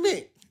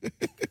punishment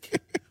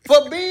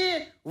for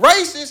being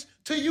racist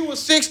till you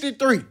was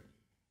 63.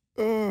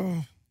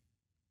 Pull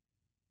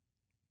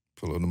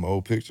up them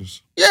old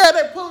pictures. Yeah,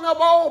 they pulling up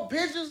old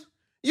pictures.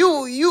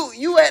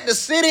 You at the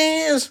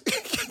sit-ins,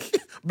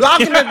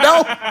 blocking the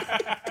door,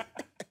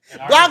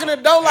 blocking the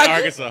door like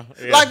Arkansas,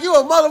 yeah. like you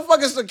a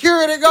motherfucking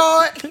security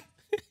guard.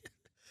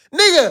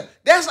 Nigga,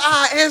 that's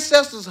our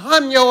ancestors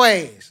hunting your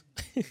ass.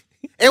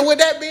 And with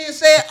that being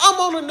said, I'm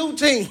on a new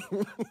team.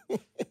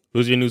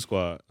 Who's your new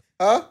squad?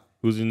 Huh?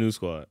 Who's your new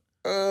squad?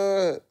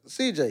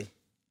 CJ.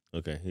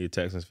 Okay, he a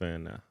Texans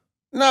fan now.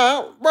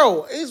 Nah,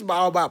 bro, it's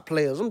all about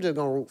players. I'm just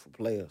gonna root for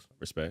players.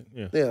 Respect.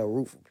 Yeah. Yeah,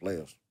 root for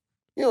players.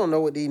 You don't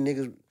know what these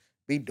niggas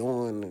be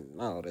doing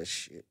and all that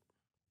shit.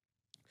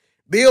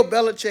 Bill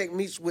Belichick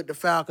meets with the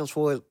Falcons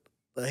for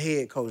the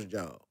head coach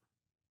job.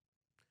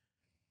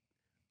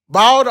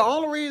 Ball, the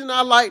only reason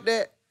I like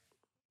that,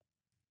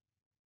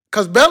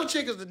 because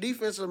Belichick is the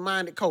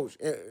defensive-minded coach.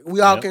 We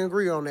all Yep. can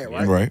agree on that,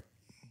 right? Right.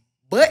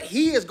 But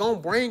he is going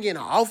to bring in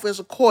an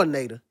offensive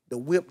coordinator to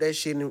whip that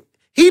shit in.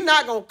 He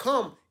not going to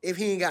come if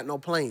he ain't got no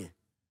plan.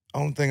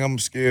 Only thing I'm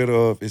scared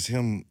of is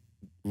him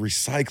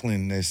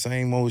recycling that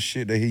same old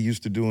shit that he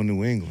used to do in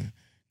New England.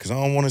 Because I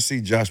don't want to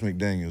see Josh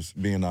McDaniels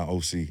being our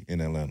OC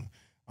in Atlanta.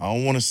 I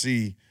don't want to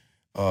see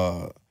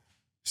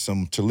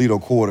some Toledo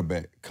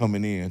quarterback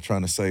coming in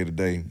trying to save the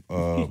day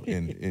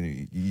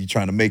and you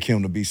trying to make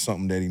him to be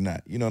something that he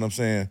not. You know what I'm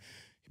saying?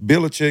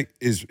 Belichick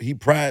he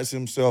prides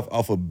himself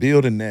off of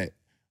building that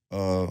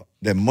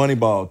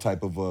Moneyball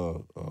type of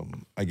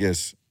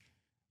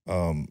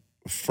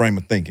frame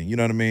of thinking. You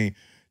know what I mean?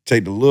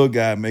 Take the little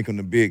guy, make him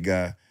the big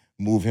guy,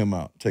 move him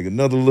out. Take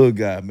another little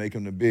guy, make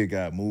him the big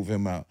guy, move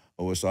him out.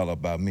 Oh, it's all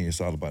about me.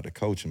 It's all about the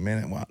coaching.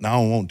 Man, I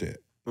don't want that.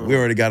 We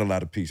already got a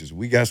lot of pieces.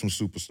 We got some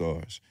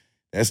superstars.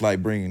 That's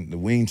like bringing the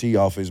Wing T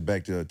office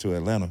back to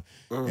Atlanta.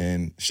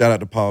 And shout out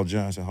to Paul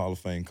Johnson, Hall of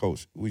Fame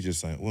coach. We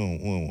just saying, we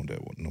don't want that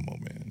no more,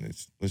 man.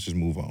 Let's just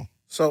move on.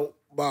 So,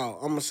 Ball,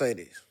 I'm going to say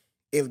this.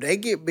 If they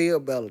get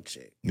Bill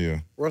Belichick,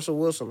 Yeah. Russell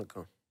Wilson will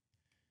come.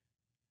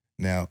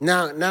 Now,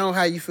 Now,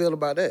 how you feel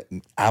about that?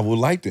 I would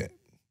like that.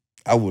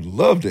 I would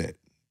love that.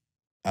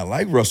 I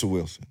like Russell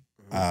Wilson.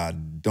 I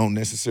don't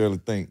necessarily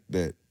think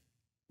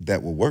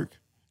that will work.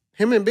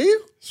 Him and Bill?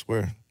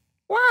 Swear.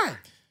 Why?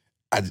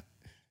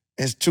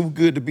 It's too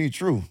good to be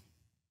true.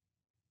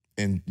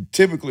 And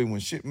typically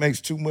when shit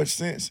makes too much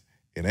sense,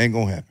 it ain't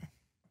gonna happen.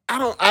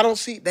 I don't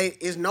see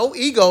it's no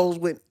egos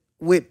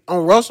with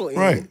on Russell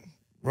end.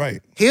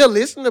 Right. He'll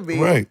listen to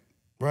Bill.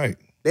 Right.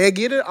 They'll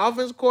get an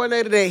offensive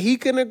coordinator that he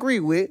can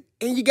agree with,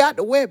 and you got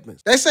the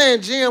weapons. They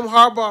saying Jim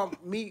Harbaugh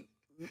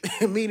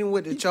meeting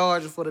with the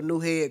Chargers for the new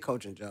head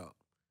coaching job.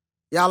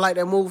 Y'all like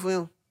that move for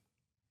him?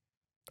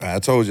 I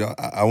told you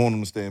I want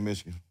him to stay in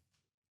Michigan.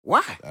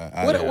 Why?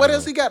 What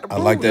else he got to prove?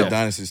 I like that though?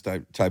 dynasty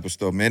type of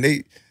stuff, man.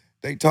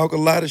 They talk a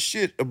lot of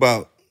shit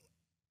about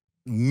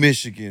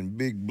Michigan,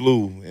 Big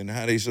Blue, and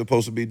how they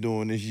supposed to be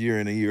doing this year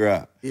in and year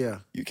out. Yeah.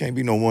 You can't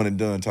be no one and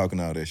done talking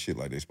all that shit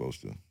like they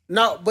supposed to.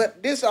 No,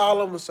 but this is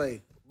all I'm gonna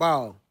say.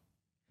 Ball.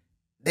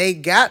 They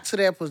got to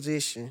that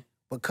position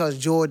because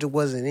Georgia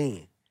wasn't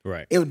in.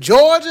 Right. If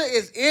Georgia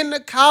is in the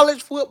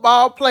college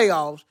football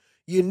playoffs,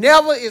 you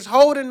never is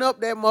holding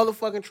up that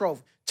motherfucking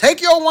trophy.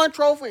 Take your one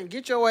trophy and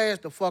get your ass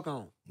the fuck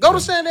on. Go to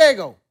San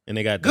Diego. And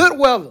they got good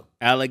weather.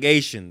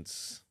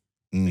 Allegations.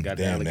 They got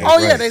the allegations. Oh,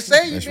 yeah, they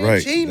say you That's been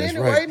right. cheating That's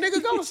anyway. right.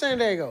 Nigga, go to San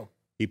Diego.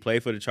 He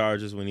played for the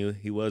Chargers when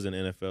he was in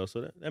the NFL,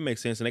 so that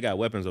makes sense. And they got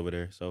weapons over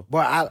there. So,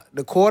 But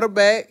the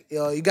quarterback,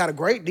 you got a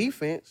great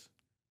defense.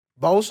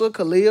 Bosa,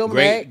 Khalil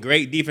Mack.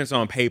 Great defense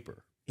on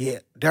paper. Yeah,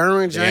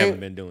 Derwin James. They haven't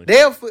been doing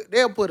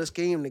They'll put a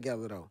scheme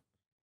together, though.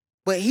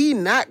 But he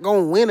not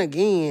going to win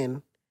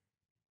again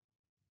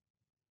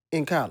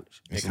in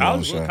college. It's And a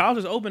long shot. college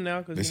is open now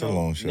because It's a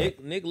long shot.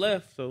 Nick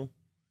left, so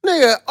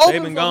Nigga,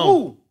 open been for gone.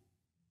 who?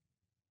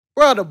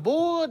 Bro, the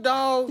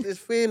Bulldogs is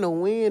finna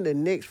win the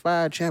next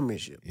 5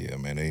 championships. Yeah,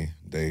 man,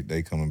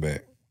 they coming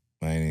back.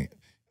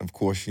 Of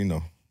course,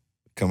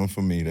 coming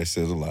from me, that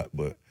says a lot,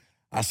 but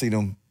I see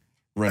them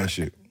running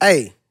shit.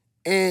 Hey,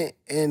 and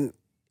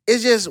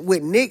it's just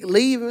with Nick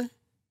leaving,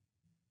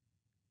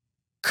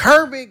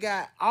 Kirby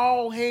got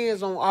all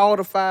hands on all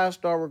the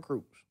 5-star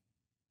recruits.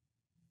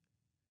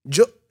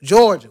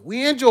 Georgia,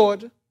 we in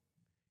Georgia.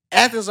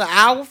 Athens an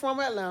hour from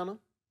Atlanta.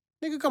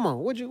 Nigga, come on,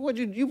 what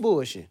you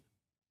bullshit?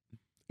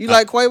 You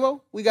like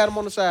Quavo? We got him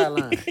on the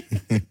sideline.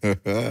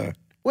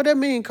 What that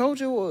mean, coach?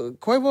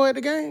 Quavo at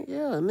the game?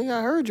 Yeah, nigga,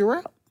 I heard you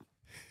rap.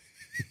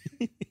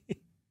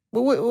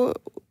 But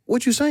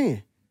what you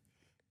saying?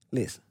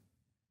 Listen,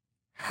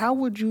 how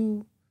would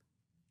you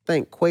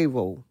think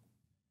Quavo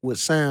would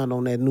sound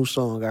on that new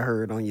song I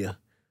heard on your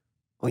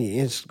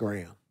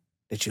Instagram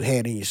that you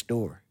had in your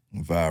story?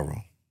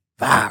 Viral.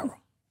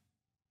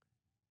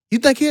 You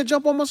think he'll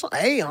jump on my song?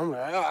 Hey,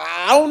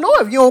 I don't know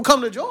if you don't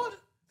come to Georgia.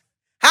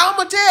 How I'm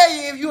gonna tell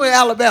you if you in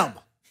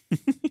Alabama?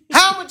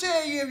 How I'm gonna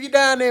tell you if you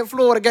down there in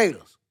Florida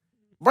Gators?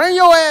 Bring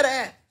your ass to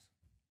Athens.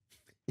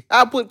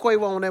 I'll put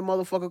Quavo on that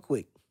motherfucker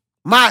quick.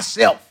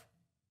 Myself.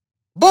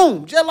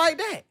 Boom, just like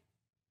that.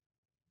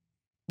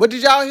 But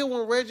did y'all hear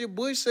when Reggie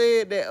Bush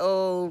said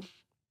that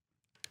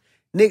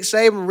Nick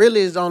Saban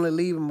really is only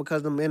leaving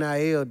because of them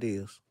NIL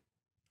deals?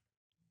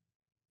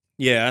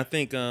 yeah, I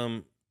think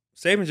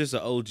Saban's just an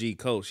OG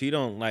coach. He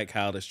don't like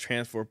how this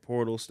transfer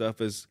portal stuff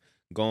is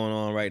going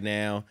on right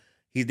now.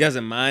 He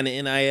doesn't mind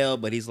the NIL,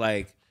 but he's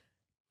like,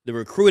 the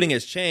recruiting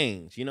has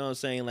changed. You know what I'm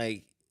saying?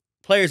 Like,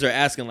 players are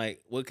asking,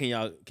 like, what can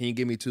you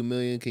give me $2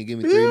 million? Can you give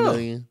me $3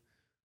 million?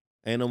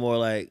 Ain't no more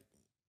like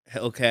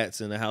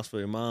Hellcats in the house for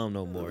your mom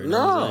no more. You know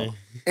what I'm saying?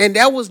 And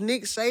that was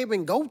Nick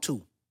Saban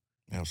go-to.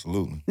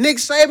 Absolutely. Nick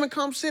Saban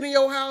come sit in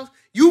your house.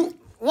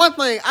 One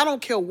thing, I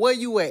don't care where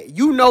you at.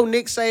 You know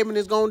Nick Saban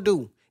is going to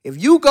do. If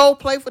you go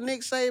play for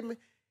Nick Saban,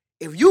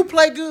 if you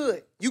play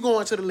good, you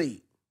going to the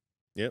league.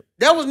 Yep.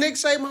 That was Nick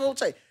Saban's whole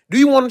take. Do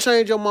you want to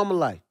change your mama's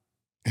life?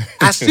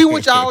 I see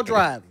what y'all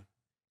driving.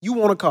 You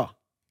want a car.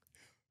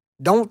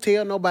 Don't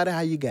tell nobody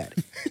how you got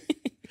it.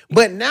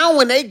 But now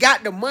when they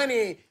got the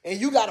money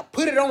and you got to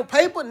put it on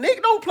paper,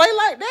 Nick don't play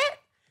like that.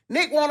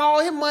 Nick want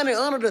all his money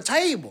under the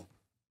table.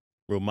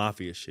 Real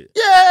mafia shit.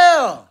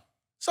 Yeah.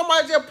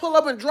 Somebody just pull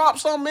up and drop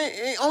something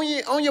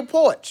on your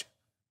porch.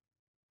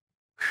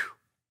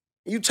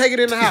 Whew. You take it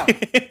in the house.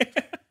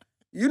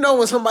 You know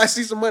when somebody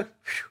sees some money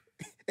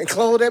and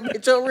close that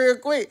bitch up real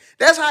quick.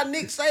 That's how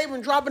Nick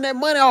Saban dropping that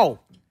money off.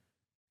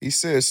 He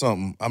said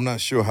something. I'm not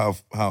sure how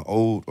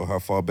old or how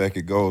far back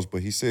it goes,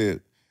 but he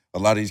said a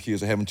lot of these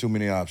kids are having too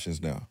many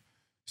options now.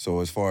 So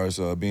as far as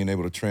being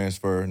able to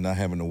transfer, not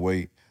having to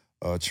wait,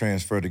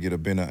 transfer to get a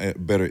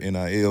better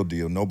NIL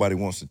deal, nobody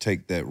wants to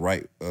take that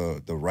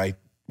the right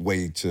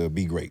way to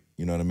be great.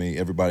 You know what I mean?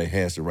 Everybody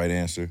has the right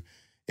answer.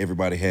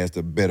 Everybody has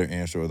the better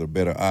answer or the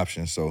better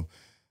option. So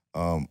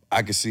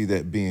I could see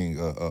that being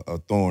a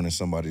thorn in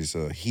somebody's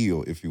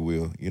heel, if you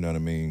will. You know what I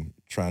mean?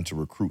 Trying to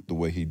recruit the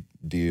way he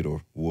did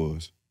or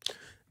was.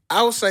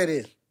 I would say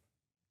this.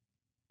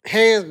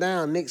 Hands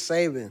down, Nick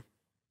Saban,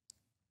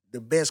 the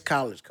best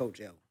college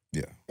coach ever.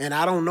 Yeah. And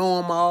I don't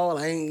know them all.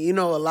 I ain't,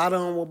 a lot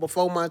of them were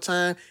before my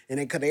time. And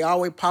then cause they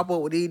always pop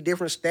up with these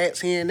different stats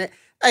here and there.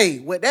 Hey,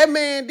 what that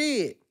man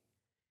did,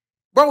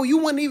 bro, you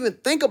wouldn't even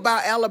think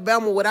about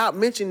Alabama without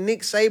mentioning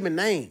Nick Saban's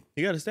name.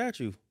 He got a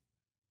statue.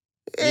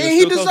 And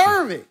he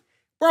deserved it.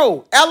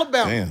 Bro,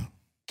 Alabama. Damn.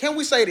 Can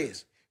we say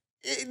this?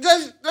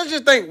 Let's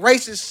just think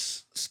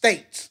racist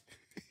states.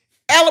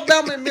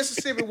 Alabama and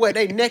Mississippi, what?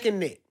 They neck and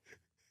neck.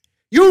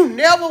 You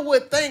never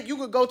would think you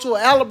could go to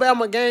an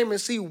Alabama game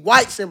and see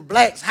whites and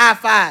blacks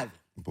high-fiving.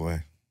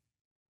 Boy.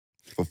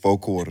 For 4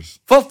 quarters.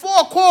 For 4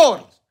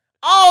 quarters.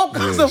 All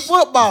kinds of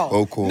football.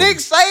 4 quarters. Nick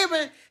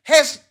Saban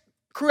has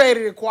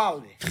created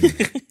equality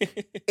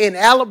in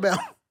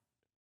Alabama.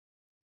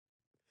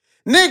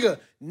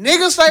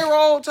 Niggas say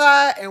roll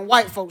tide and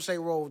white folks say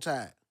roll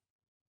tide.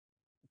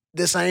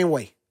 The same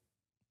way.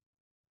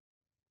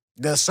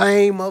 The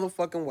same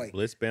motherfucking way.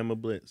 Blitz, Bama,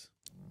 Blitz.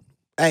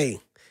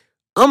 Hey,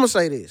 I'm going to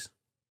say this.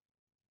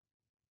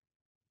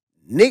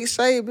 Nick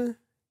Saban,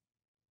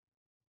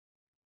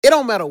 it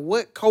don't matter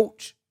what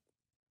coach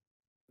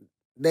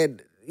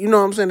that, you know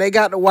what I'm saying, they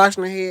got the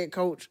Washington head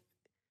coach.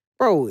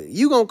 Bro,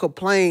 you gonna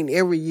complain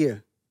every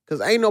year because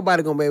ain't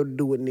nobody gonna be able to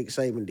do what Nick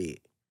Saban did.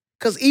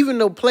 Because even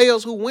the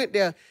players who went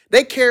there,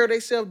 they carry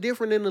themselves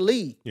different in the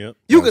league. Yep.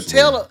 You could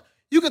tell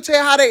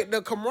how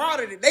the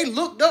camaraderie, they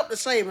looked up to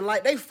Saban,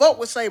 like they fuck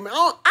with Saban.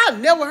 I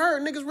never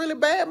heard niggas really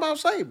bad about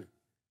Saban.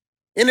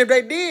 And if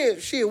they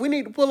did, shit, we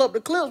need to pull up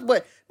the clips,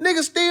 but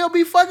niggas still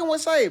be fucking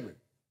with Saban.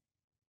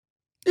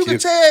 You can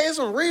tell it's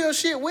some real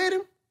shit with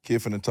him. Kid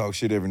finna talk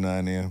shit every now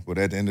and then, but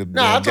at the end of the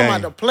Nah, I'm game, talking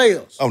about the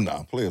players. Oh,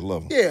 nah, players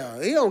love him.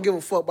 Yeah, he don't give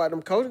a fuck about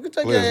them coaches. You can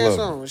take Players your ass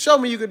love on. Show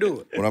me you can do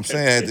it. What I'm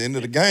saying, at the end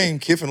of the game,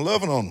 Kiffin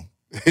loving on him.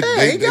 Yeah,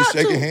 they he got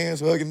shaking to. hands,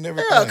 hugging and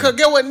everything. Yeah, because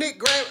get what Nick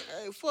grabbed.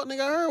 Hey, fuck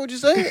nigga, I heard what you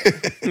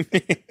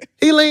said.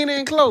 He leaned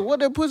in close. What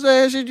that pussy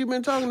ass shit you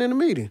been talking in the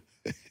meeting?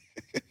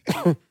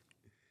 How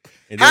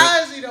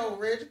is he though,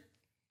 Reggie?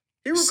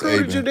 He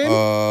recruited you, didn't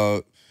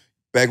he?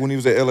 Back when he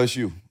was at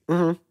LSU.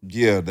 Mm-hmm.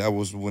 Yeah, that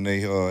was when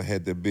they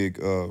had that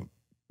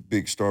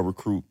big star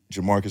recruit,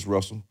 Jamarcus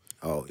Russell.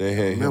 Oh, they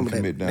had him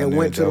commit down there. They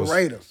went to the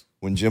Raiders.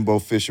 When Jimbo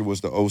Fisher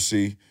was the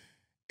OC.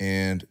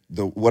 And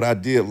what I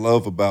did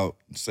love about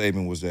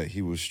Saban was that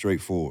he was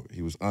straightforward.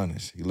 He was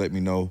honest. He let me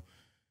know,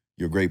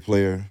 you're a great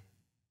player.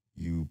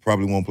 You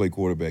probably won't play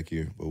quarterback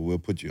here, but we'll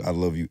put you, I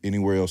love you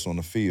anywhere else on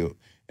the field.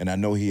 And I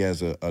know he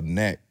has a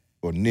knack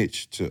or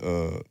niche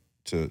to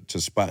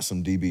spot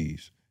some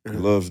DBs. He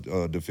loves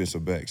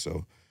defensive backs.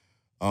 So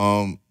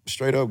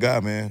straight up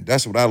guy, man.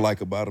 That's what I like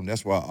about him.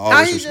 That's why I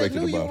always respected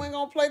about him. How he just knew you ain't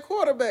gonna play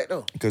quarterback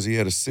though? Because he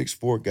had a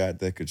 6'4" guy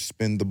that could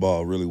spin the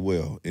ball really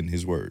well, in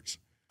his words.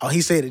 Oh,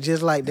 he said it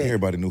just like that.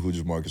 Everybody knew who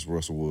Jamarcus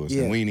Russell was.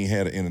 Yeah. And we ain't even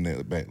had an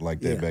internet back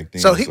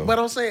then. So but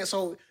I'm saying,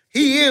 so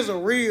he is a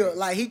real,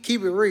 like he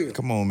keep it real.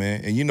 Come on,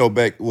 man. And you know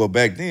back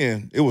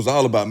then, it was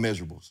all about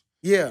measurables.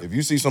 Yeah. If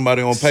you see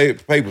somebody on paper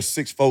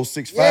 6'4",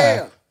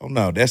 6'5", oh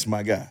no, that's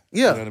my guy.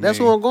 Yeah, you know that's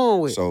what I'm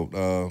going with. So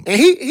and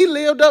he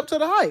lived up to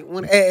the hype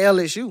when at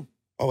LSU.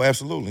 Oh,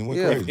 absolutely. He went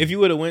crazy. If you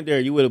would have went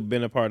there, you would have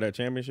been a part of that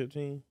championship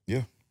team?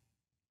 Yeah.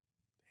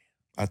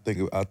 I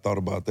thought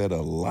about that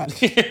a lot.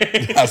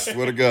 I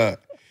swear to God.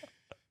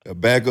 A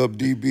backup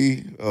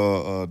DB,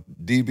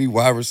 DB,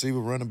 wide receiver,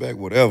 running back,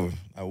 whatever.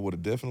 I would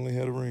have definitely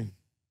had a ring.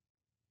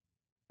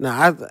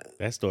 Nah,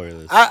 that story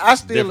is I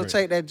still will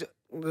take that.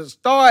 The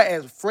start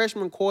as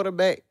freshman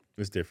quarterback.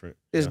 It's different.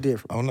 It's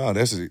different. Oh no,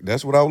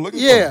 that's what I was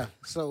looking for. Yeah.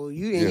 So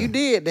you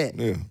did that.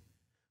 Yeah.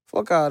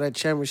 Fuck all that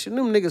championship.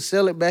 Them niggas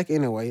sell it back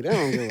anyway. They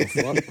don't give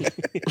a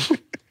fuck.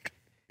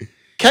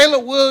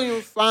 Caleb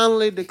Williams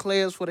finally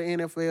declares for the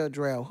NFL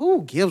draft.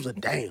 Who gives a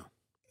damn?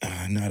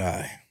 Not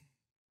I.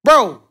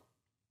 Bro.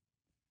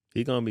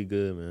 He gonna be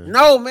good, man.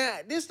 No,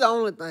 man. This is the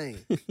only thing.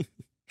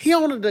 He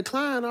on a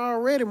decline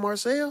already,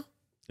 Marcel.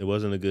 It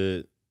wasn't a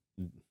good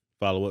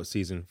follow-up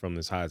season from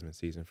this Heisman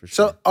season, for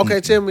sure. So, okay,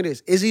 tell me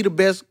this. Is he the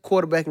best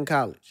quarterback in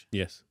college?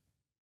 Yes.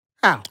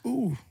 How?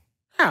 Ooh.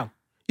 How?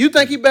 You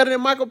think he better than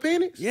Michael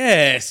Penix?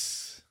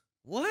 Yes.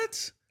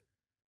 What?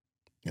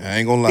 I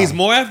ain't gonna lie. He's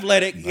more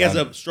athletic. He has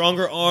a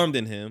stronger arm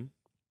than him.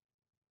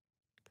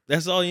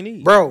 That's all you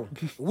need. Bro,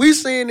 we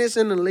seeing this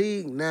in the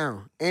league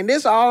now. And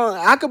this all,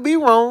 I could be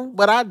wrong,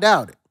 but I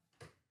doubt it.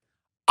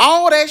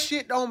 All that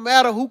shit don't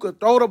matter who could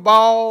throw the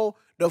ball,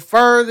 the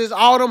furthest,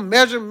 all them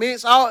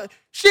measurements, all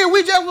shit,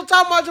 we just was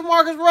talking about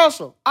Jamarcus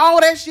Russell. All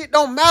that shit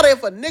don't matter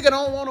if a nigga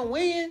don't want to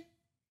win.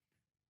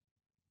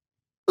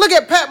 Look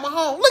at Pat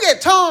Mahomes. Look at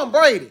Tom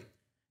Brady.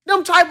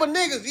 Them type of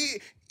niggas.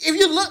 If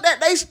you looked at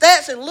their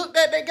stats and looked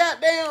at their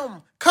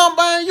goddamn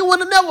combine, you would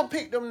have never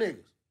picked them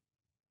niggas.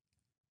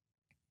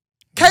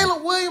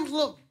 Caleb Williams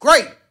looked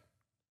great.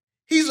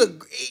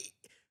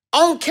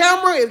 On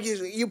camera,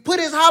 if you put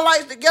his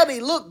highlights together, he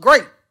looked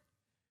great.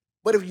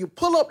 But if you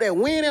pull up that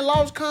win and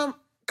loss column,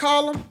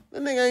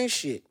 that nigga ain't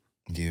shit.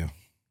 Yeah.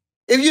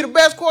 If you the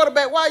best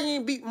quarterback, why you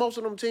ain't beat most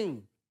of them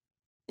teams?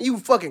 You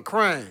fucking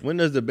crying. When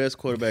does the best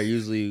quarterback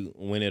usually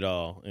win it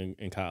all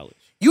in college?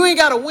 You ain't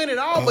got to win it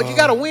all, but you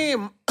got to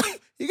win.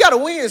 You got to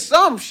win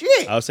some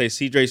shit. I would say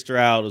C.J.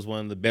 Stroud is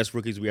one of the best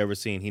rookies we ever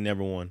seen. He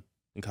never won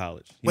in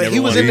college. But he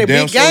was won. in the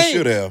big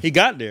game. He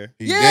got there.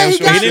 He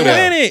didn't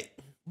win it.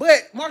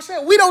 But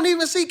Marcel, we don't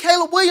even see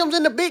Caleb Williams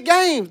in the big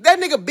games. That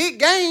nigga big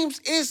games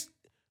is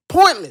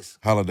pointless.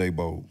 Holiday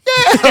Bowl.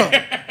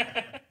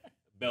 Yeah.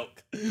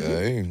 Belk.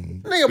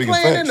 Nigga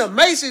playing in the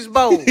Macy's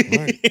Bowl.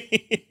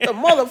 The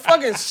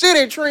motherfucking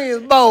City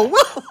Trends Bowl.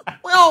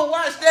 We don't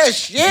watch that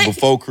shit.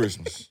 Before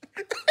Christmas.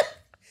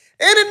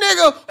 Any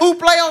nigga who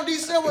play on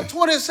December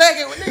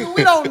 22nd, nigga,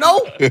 we don't know.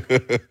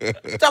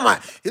 Talking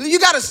about, you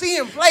got to see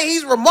him play.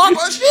 He's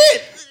remarkable.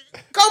 Shit.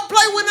 Come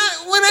play when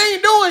I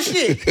ain't doing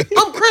shit.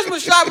 I'm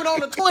Christmas shopping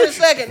on the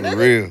 22nd, nigga. For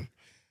real.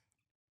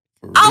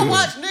 I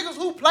watch niggas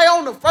who play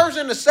on the 1st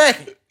and the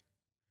 2nd.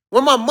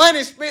 When my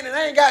money's spent and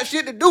I ain't got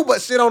shit to do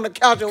but sit on the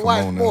couch and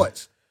watch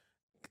sports.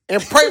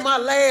 And pray my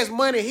last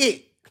money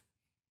hit.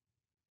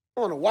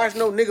 I want to watch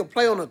no nigga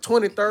play on the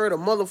 23rd of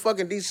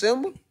motherfucking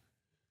December.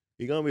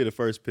 He gonna be the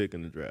first pick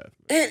in the draft.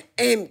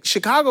 And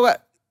Chicago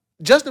got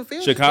Justin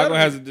Fields. Chicago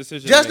has a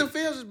decision. Justin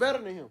Fields is better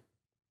than him.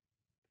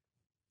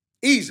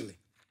 Easily.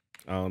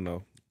 I don't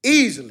know.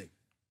 Easily.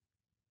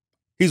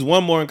 He's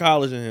one more in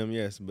college than him,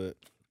 yes, but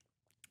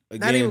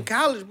again, Not even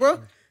college, bro.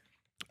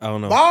 I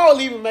don't know. Ball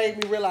even made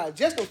me realize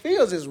Justin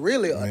Fields is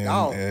really a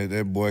dog.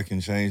 That boy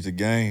can change the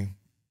game.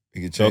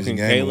 He can change the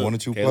game in 1 or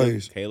 2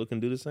 plays. Caleb can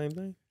do the same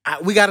thing.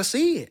 We got to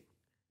see it.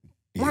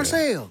 Yeah.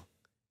 Marcel.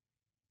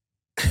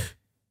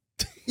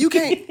 You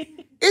can't.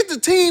 It's the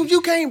teams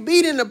you can't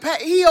beat in the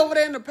Pac. He over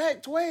there in the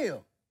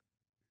Pac-12.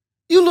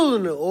 You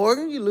losing to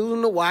Oregon. You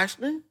losing to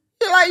Washington.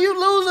 You're like you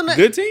losing to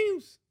Good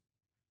teams.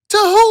 To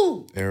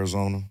who?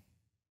 Arizona.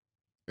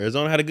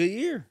 Arizona had a good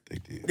year. They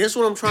did. This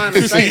what I'm trying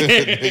to say.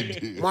 They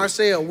did.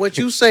 Marcel, what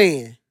you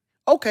saying?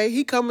 Okay,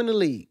 he come in the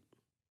league.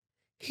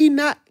 He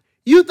not.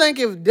 You think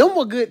if them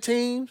were good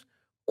teams,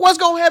 what's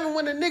gonna happen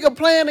when the nigga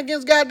playing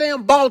against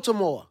goddamn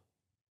Baltimore?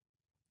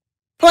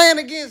 Playing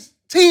against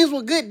teams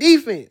with good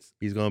defense.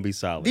 He's gonna be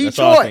solid. Detroit. That's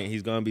all I think.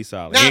 He's gonna be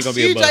solid. He Now ain't gonna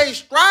be a CJ bust.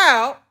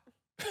 Stroud,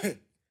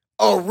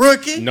 a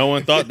rookie. No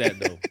one thought that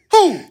though.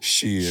 Who?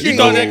 Shit. You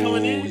thought that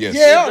coming in? Yes.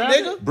 Yeah,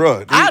 nigga.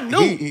 Bruh, I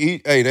knew.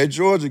 Hey, that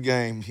Georgia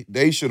game,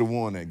 they should have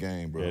won that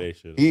game, bro. Yeah, they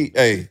should.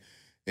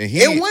 And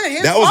It wasn't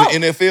his that was fault.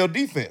 an NFL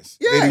defense.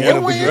 Yeah, They didn't it win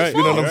up wasn't against- his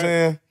You know what fault. I'm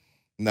saying?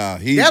 Nah,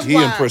 he That's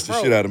why, impressed the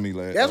bro, shit out of me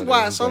last. That's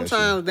why last year.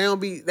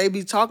 sometimes they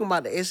be talking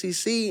about the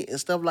SEC and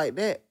stuff like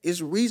that. It's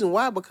the reason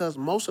why, because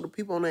most of the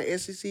people on that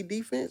SEC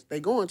defense, they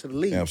go into the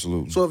league.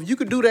 Absolutely. So if you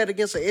could do that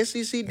against an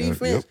SEC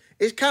defense,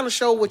 yep. it kind of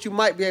show what you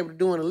might be able to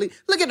do in the league.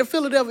 Look at the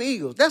Philadelphia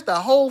Eagles. That's the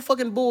whole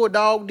fucking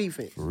Bulldog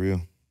defense. For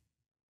real.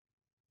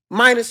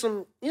 Minus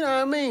some, you know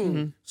what I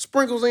mean,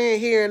 sprinkles in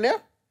here and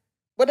there.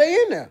 But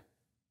they in there.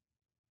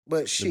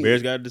 But shit. The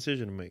Bears got a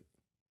decision to make.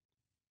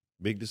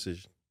 Big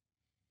decision.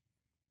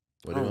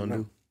 What they I don't gonna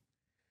know. do?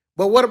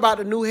 But what about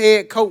the new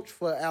head coach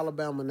for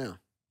Alabama now?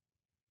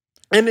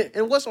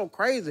 And what's so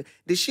crazy,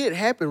 this shit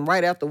happened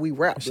right after we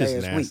wrapped That's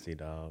last just week. nasty,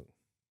 dog.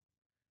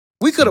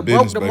 We could have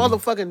broke Business, the baby.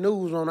 motherfucking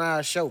news on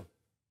our show.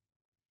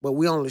 But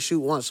we only shoot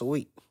once a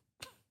week.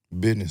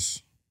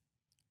 Business.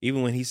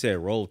 Even when he said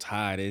roll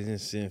tide, it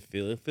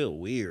didn't feel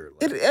weird.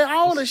 Like,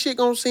 All this shit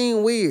gonna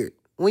seem weird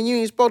when you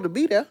ain't supposed to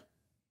be there.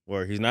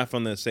 where he's not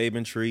from the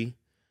Saban tree.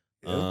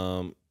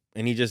 Yeah.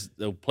 And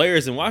the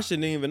players in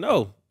Washington didn't even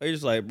know. They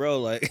just like,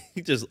 bro, like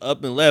he just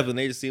up and left and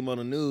they just see him on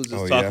the news just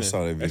Oh, yeah, talking. I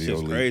saw that video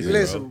shit's leak, crazy. yeah.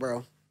 Listen,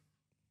 bro.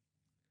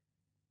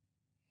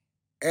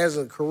 As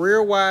a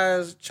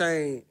career-wise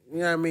change, you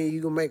know what I mean?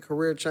 You can make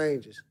career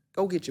changes.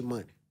 Go get your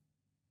money.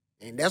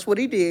 And that's what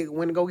he did.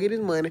 Went to go get his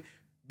money.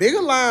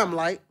 Bigger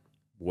limelight.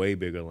 Way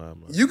bigger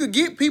limelight. You could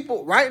get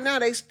people right now.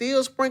 They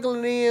still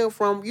sprinkling in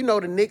from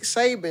the Nick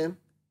Saban.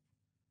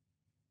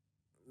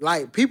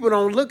 Like people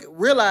don't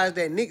realize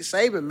that Nick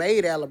Saban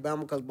made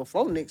Alabama, because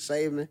before Nick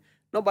Saban,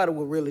 nobody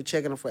was really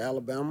checking him for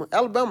Alabama.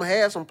 Alabama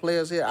had some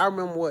players here. I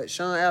remember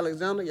Sean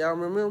Alexander. Y'all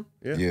remember him?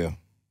 Yeah.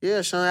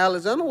 Yeah, Sean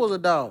Alexander was a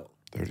dog.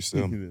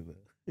 37.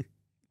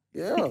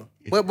 Yeah,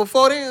 but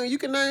before then, you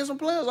can name some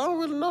players. I don't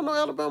really know no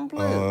Alabama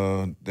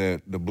players.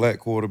 The black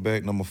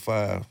quarterback, number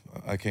 5,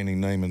 I can't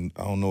even name him.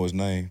 I don't know his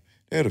name.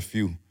 They had a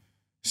few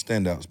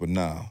standouts, but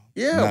not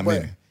but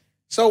many.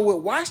 So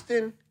with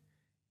Washington,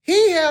 he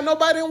ain't had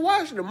nobody in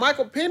Washington.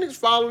 Michael Penix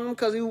followed him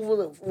because he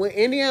was with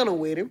Indiana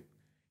with him.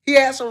 He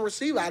had some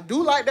receiver. I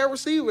do like that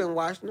receiver in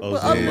Washington. Oh,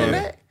 but yeah. other than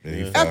that, Yeah,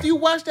 he after fine. you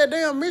watch that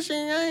damn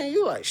Michigan game,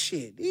 you like,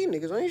 shit, these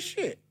niggas ain't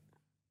shit.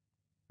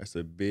 That's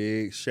a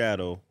big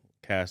shadow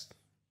cast.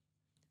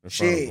 In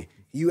front of Shit,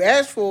 you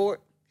asked for it.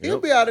 He'll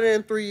Yep. be out of there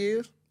in 3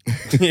 years.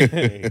 him.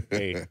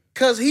 Hey,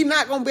 Because he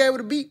not going to be able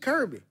to beat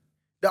Kirby.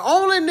 The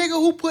only nigga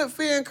who put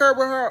fear in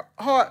Kirby's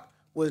heart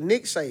was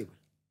Nick Saban.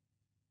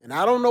 And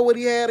I don't know what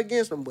he had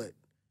against him, but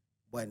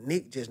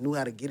Nick just knew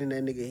how to get in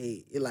that nigga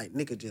head. It like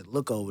Nick could just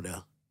look over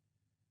there.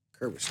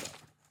 Kirby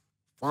stuff.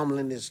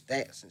 Fumbling his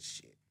stats and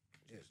shit.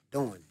 Just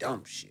doing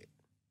dumb shit.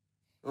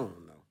 I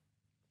don't know.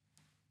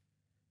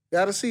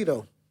 Gotta see,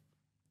 though.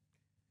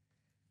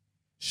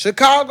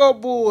 Chicago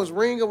Bulls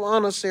Ring of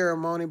Honor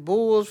ceremony.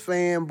 Bulls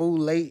fan boo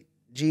late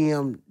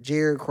GM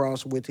Jerry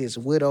Cross with his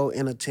widow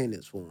in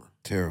attendance for him.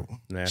 Terrible.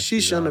 nasty,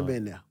 She shouldn't have dog.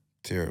 been there.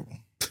 Terrible.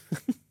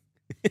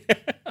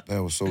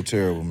 That was so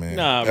terrible, man.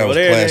 Nah, That bro, was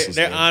they're classless,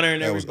 they're man. honoring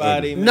That was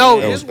everybody. ugly. man. No,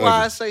 That this was is why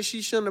ugly. I say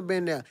she shouldn't have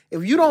been there.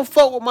 If you don't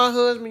fuck with my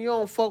husband, you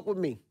don't fuck with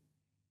me.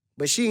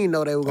 But she didn't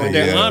know they were going to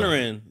They're do Yeah.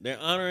 honoring. They're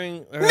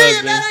honoring her Nigga,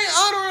 husband. that ain't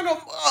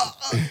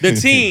honoring them.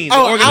 The team, the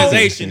Oh, I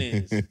organization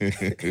is.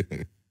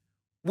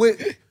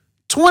 With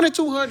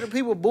 2,200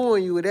 people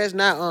booing you, that's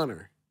not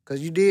honoring.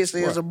 Because you did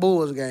say it's a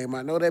Bulls game.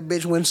 I know that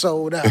bitch went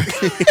sold out.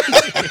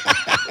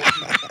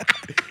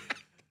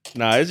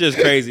 Nah, it's just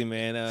crazy,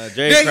 man.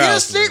 Jay Then hear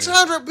Krause, man.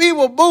 600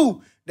 people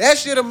boo. That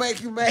shit'll make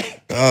you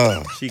mad.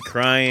 She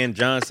crying.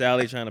 John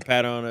Sally trying to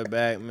pat her on her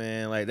back,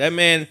 man. Like that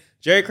man,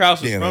 Jerry Krause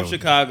was Yeah, from that was-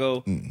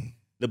 Chicago.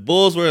 The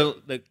Bulls were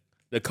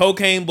the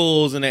cocaine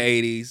Bulls in the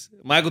 80s.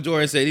 Michael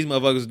Jordan said these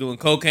motherfuckers was doing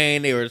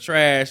cocaine. They were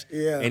trash.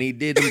 Yeah. And he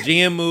did them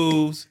GM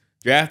moves,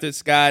 drafted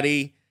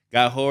Scotty,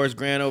 got Horace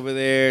Grant over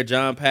there,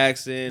 John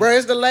Paxson. Bro,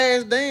 it's the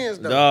last dance,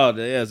 though. Dog,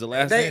 yeah, it's the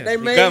last They- dance. they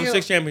He made got him him-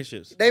 6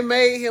 championships. They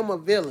made him a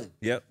villain.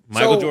 Yep.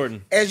 Michael So,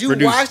 Jordan. As you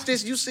produced. watch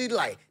this, you see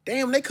like,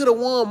 damn, they could have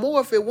won more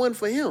if it wasn't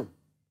for him.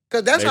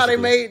 Because that's how they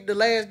Basically. made The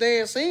Last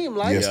Dance seem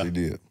like. Yes, Yeah. they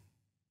did.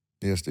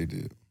 Yes, they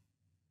did.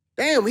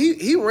 Damn,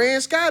 he ran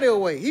Scotty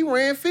away. He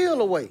ran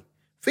Phil away.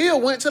 Phil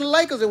went to the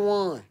Lakers and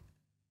won.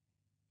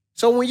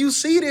 So when you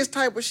see this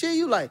type of shit,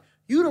 you like,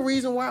 you the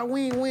reason why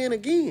we ain't win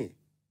again.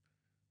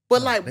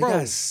 But like, They bro,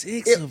 got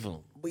 6 if- of them.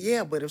 but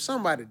yeah, but if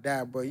somebody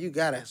died, bro, you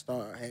gotta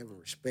start having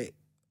respect.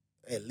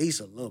 At least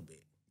a little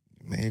bit.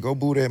 Man, go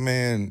boo that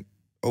man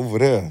over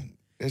there.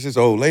 That's just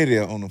old lady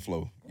out on the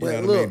floor. You But know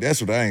what I look- mean? That's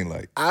what I ain't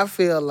like. I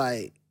feel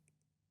like,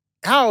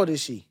 how old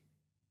is she?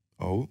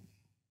 Oh.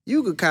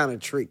 You could kind of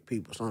trick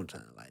people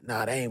sometimes. Like,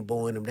 nah, they ain't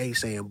booing them. They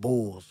saying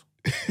bulls.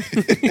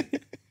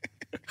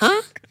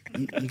 Huh?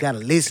 You gotta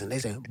listen. They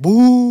saying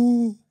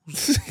boo.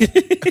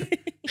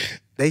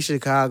 They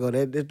Chicago.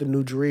 That's the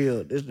new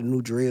drill. This the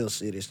new drill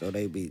city. So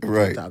they be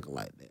Right. talking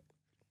like that.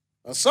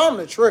 Or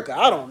something to trick her.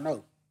 I don't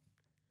know.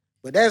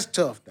 But that's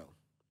tough though.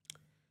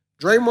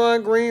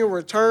 Draymond Green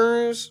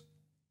returns,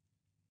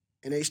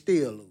 and they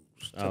still lose.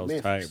 I to was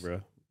Memphis. tight,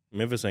 bro.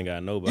 Memphis ain't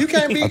got nobody. You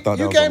can't be. I thought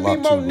that You was a can't be lot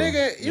more too, bro.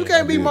 nigga. You Yeah,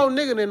 can't I be did. more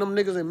nigga than them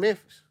niggas in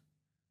Memphis.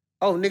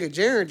 Oh, nigga,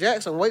 Jaren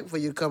Jackson waiting for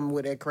you to come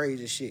with that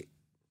crazy shit.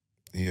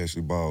 He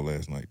actually balled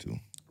last night, too.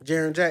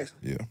 Jaren Jackson.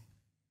 Yeah.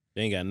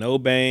 They ain't got no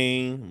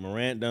Bane.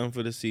 Morant done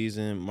for the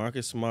season.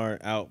 Marcus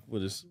Smart out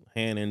with his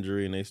hand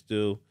injury, and they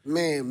still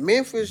Man,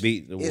 Memphis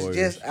beat the is Warriors.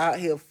 just out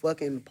here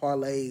fucking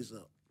parlays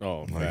up.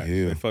 Oh, Like facts.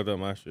 hell. They fucked up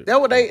my shit. That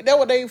what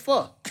they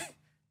for.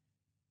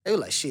 They were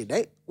like, shit,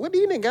 what do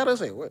you nigga gotta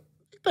say? What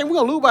you think we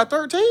gonna lose by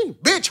 13?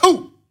 Bitch,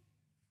 who?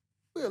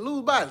 We gonna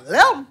lose by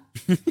 11.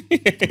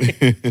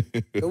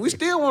 But we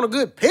still want a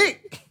good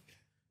pick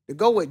to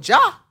go with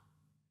Ja.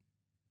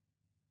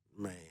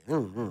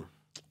 Man,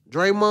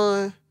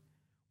 Draymond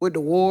with the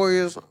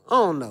Warriors, I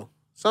don't know.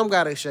 Some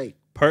gotta shake.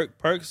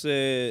 Perk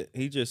said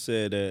he just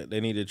said that they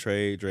need to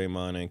trade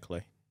Draymond and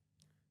Clay.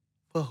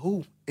 For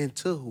who and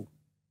to who?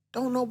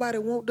 Don't nobody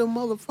want them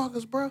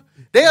motherfuckers, bro.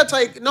 They'll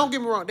take, don't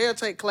get me wrong, they'll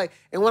take Clay.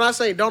 And when I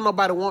say don't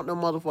nobody want them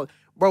motherfuckers,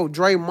 bro,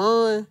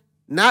 Draymond,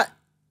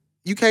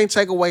 you can't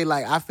take away,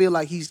 like, I feel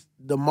like he's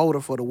the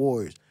motor for the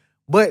Warriors.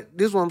 But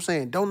this is what I'm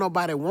saying. Don't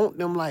nobody want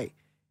them, like,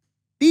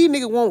 these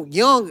niggas want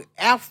young,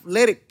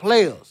 athletic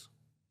players.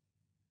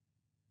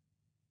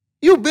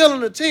 You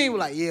building a team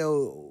like, yeah,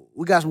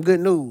 we got some good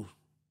news.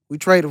 We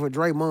traded for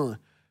Draymond.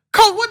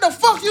 Coach, what the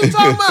fuck you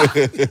talking about?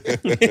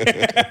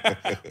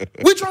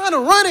 We trying to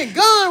run and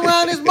gun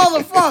around this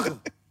motherfucker.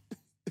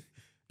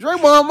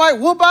 Draymond might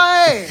whoop our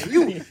ass.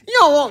 You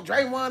don't want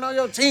Draymond on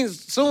your team as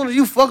soon as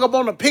you fuck up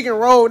on the pick and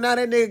roll. Now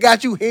that nigga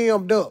got you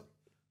hemmed up.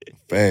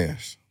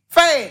 Fast.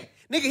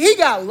 Nigga, he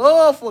got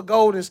love for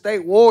Golden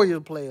State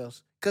Warriors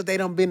players because they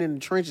done been in the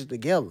trenches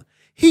together.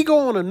 He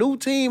go on a new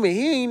team and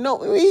he ain't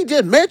know. He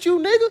just met you,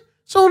 nigga.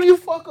 Soon as you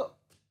fuck up.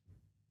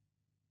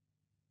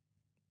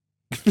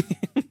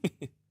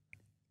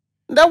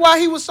 That's why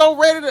he was so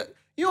ready to.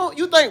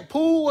 You think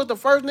Poole was the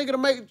first nigga to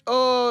make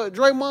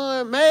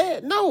Draymond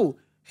mad? No.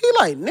 He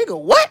like, nigga,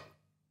 what?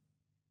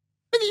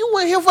 Nigga, you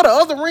went here for the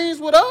other rings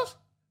with us?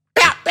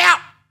 Bow, bow.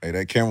 Hey,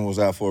 that camera was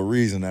out for a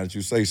reason now that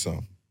you say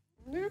something.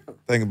 Yeah.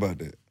 Think about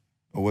that.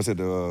 Or was it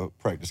the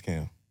practice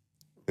cam?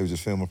 They was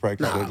just filming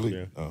practice Nah. that week?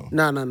 Yeah. Oh,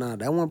 Nah.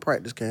 That wasn't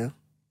practice cam.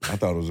 I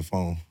thought it was a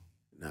phone.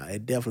 Nah,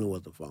 it definitely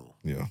was the phone.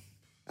 Yeah.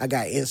 I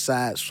got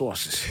inside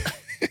sources.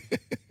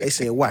 They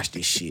said, watch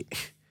this shit.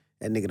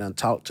 That nigga done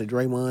talked to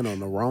Draymond on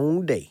the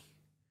wrong day.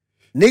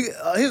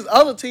 Nigga, his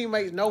other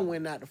teammates know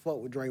when not to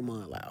fuck with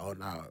Draymond. Like, oh,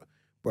 no.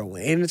 Bro,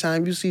 when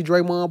anytime you see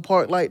Draymond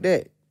park like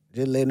that,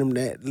 just let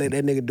that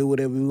nigga do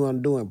whatever he want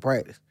to do in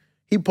practice.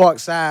 He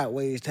parked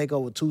sideways, take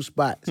over 2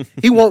 spots.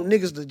 He want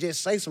niggas to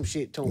just say some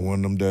shit to him. One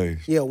of them days.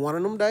 Yeah, one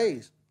of them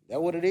days.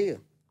 That's what it is.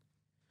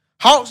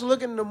 Hawks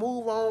looking to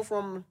move on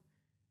from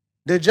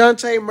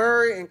DeJounte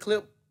Murray and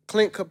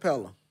Clint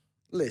Capella.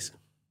 Listen,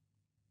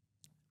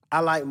 I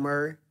like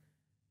Murray.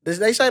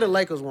 They say the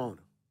Lakers want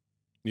him.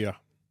 Yeah.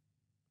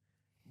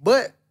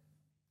 But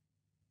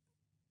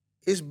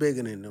it's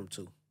bigger than them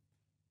two.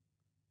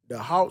 The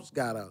Hawks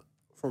got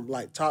from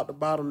like top to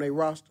bottom they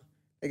roster,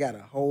 they got a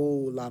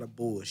whole lot of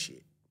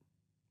bullshit.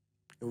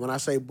 And when I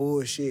say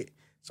bullshit,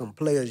 some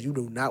players you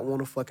do not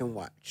want to fucking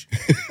watch.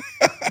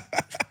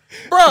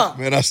 Bruh.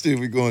 Man, I still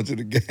be going to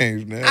the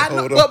games, man. I know,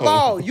 Hold but on.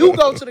 ball, you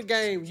go to the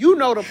game, you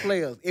know the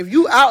players. If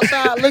you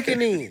outside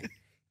looking in,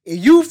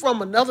 if you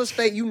from another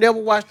state, you never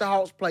watched the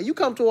Hawks play, you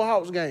come to a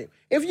Hawks game.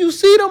 If you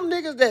see them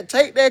niggas that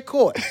take that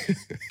court,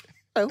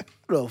 like, what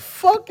the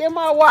fuck am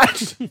I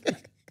watching?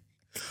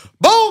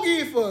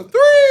 Bogey for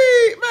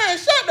 3. Man,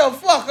 shut the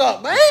fuck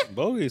up, man.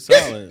 Bogey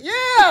solid.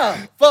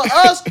 Yeah, for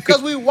us,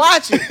 because we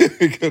watching.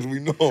 Because we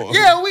know him.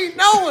 Yeah, we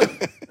know it.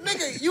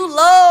 Nigga, you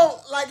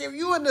love, like if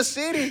you in the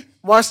city,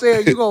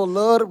 Marcel, you gonna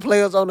love the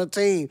players on the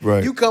team.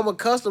 Right. You come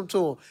accustomed to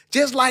them.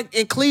 Just like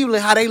in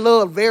Cleveland, how they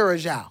love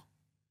Verajao.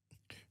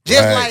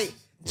 Just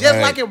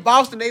Right. like in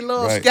Boston, they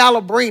love Right.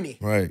 Scalabrini.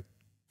 Right.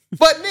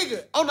 But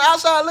nigga, on the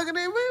outside looking at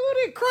me, man, what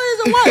that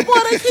crazy white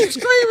boy they keep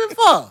screaming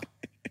for?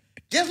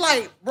 Just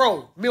like,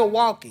 bro,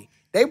 Milwaukee,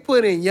 they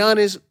put in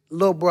Giannis'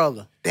 little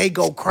brother. They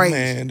go crazy.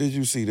 Man, did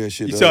you see that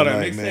shit You the saw other that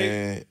night, mixtape?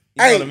 man?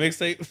 You Hey. know the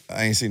mixtape?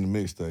 I ain't seen the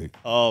mixtape.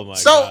 Oh my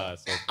So God.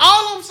 So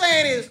all I'm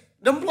saying is,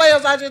 them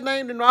players I just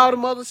named in all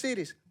them other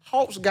cities,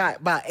 Hawks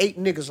got about 8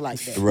 niggas like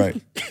that.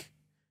 Right.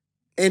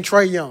 And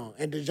Trae Young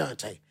and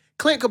DeJounte.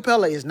 Clint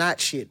Capella is not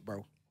shit,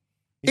 bro.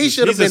 He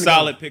should have he's been a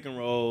solid pick and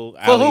roll. For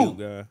who? alley-oop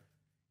guy.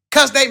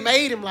 Because they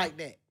made him like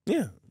that.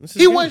 Yeah.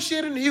 He wasn't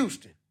shit in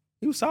Houston.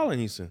 He was solid in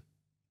Houston.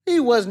 He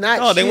was not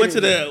No, they shit went to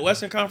in the Houston.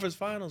 Western Conference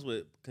Finals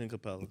with Clint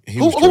Capella.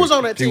 Who was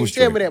on that team?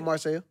 Tell me that,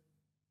 Marcel.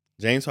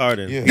 James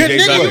Harden. Yeah. The PJ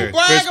nigga Tucker, you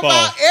brag Chris Paul.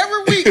 about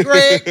every week,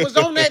 Greg, was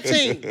on that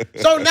team.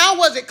 So now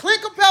was it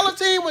Clint Capella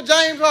team or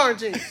James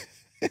Harden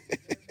team?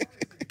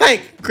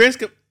 Thank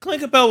you.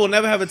 Clint Capella will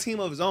never have a team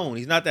of his own.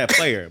 He's not that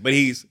player, but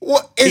he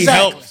Exactly.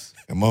 helps.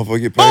 That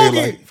motherfucker get paid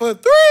Bogey like for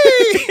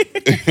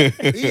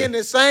 3. He in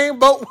the same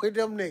boat with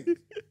them niggas.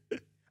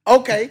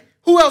 Okay.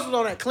 Who else was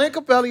on that? Clint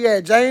Capella. You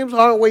had James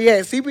Harden. Well, you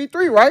had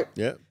CP3, right?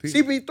 Yeah.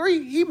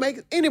 CP3, he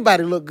makes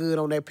anybody look good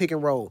on that pick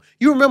and roll.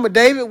 You remember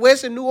David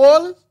West in New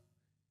Orleans?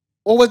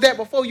 Or was that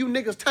before you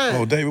niggas' time?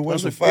 Oh, David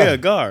West was Yeah, fire.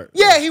 guard.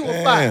 Yeah, he was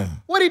Damn. fire.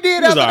 What he did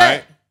He was after all that?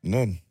 right.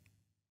 Nothing.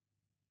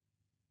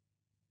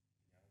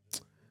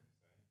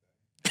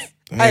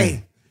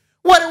 Hey,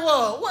 what it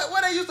was?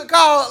 What they used to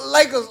call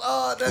Lakers?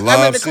 The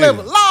Lob Clippers.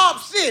 City. Lob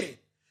City.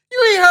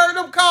 You ain't heard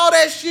them call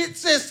that shit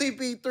since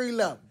CP3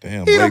 left.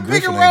 Damn, He the Blake pick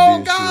Griffin and ain't roll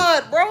did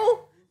god,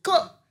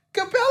 bro.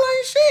 Capella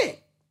ain't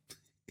shit.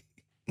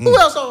 Who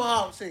else on the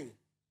Hawks team?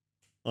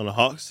 On the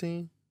Hawks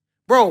team?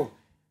 Bro,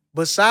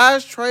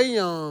 besides Trae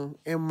Young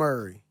and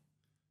Murray,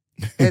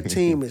 that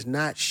team is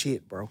not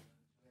shit, bro.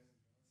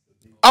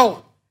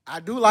 Oh, I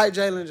do like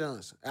Jalen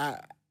Johnson. I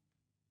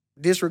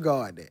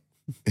disregard that.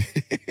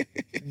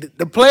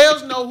 The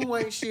players know who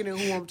ain't shit and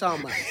who I'm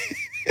talking about.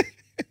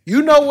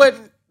 You know what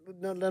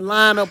the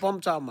lineup I'm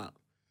talking about.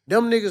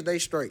 Them niggas, they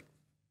straight.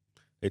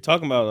 They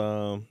talking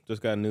about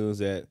just got news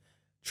that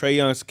Trae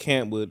Young's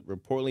camp would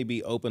reportedly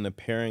be open to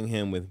pairing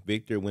him with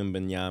Victor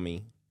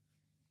Wembanyama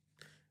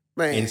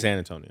Man, in San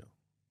Antonio.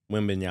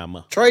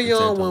 Wembanyama. Trae in San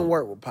Young Antonio. won't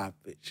work with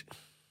Popovich.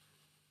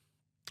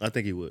 I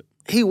think he would.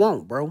 He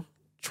won't, bro.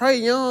 Trae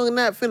Young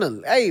not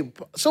finna. Hey,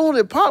 soon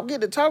as Pop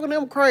get to talking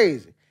them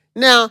crazy.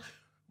 Now,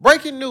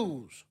 breaking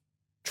news.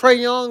 Trae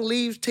Young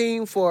leaves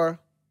team for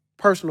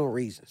personal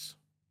reasons.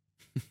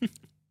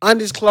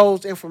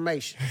 Undisclosed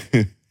information.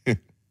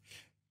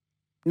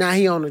 Now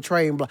he on the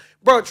trading block.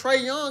 Bro,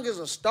 Trae Young is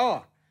a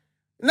star.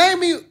 Name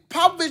me,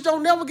 Popovich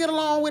don't never get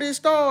along with his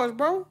stars,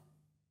 bro.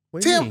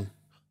 What do you Tim mean?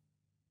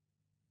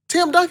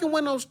 Tim Duncan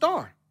wasn't no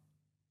star.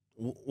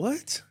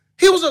 What?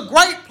 He was a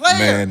great player.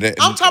 Man,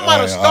 I'm talking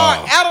about a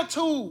star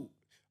attitude.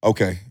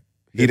 Okay.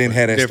 He didn't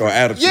have that star Different.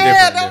 attitude. Yeah,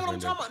 different, that's what I'm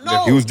different, talking about.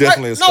 No, He was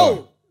definitely a star.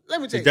 No,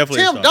 let me tell He's you.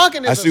 definitely a Tim star.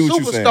 Duncan I is see a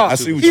what you're saying. superstar. I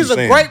see what He's you're a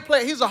saying. great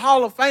player. He's a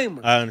Hall of Famer.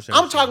 I understand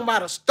I'm what you're talking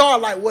about a star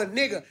like what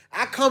nigga.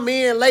 I come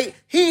in late.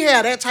 He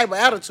had that type of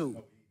attitude.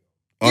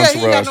 Yeah, he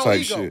ain't Entourage got no type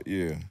ego. shit.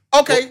 Yeah.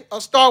 Okay,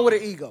 a star with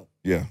an ego.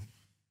 Yeah.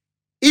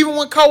 Even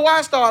when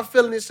Kawhi started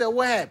feeling himself,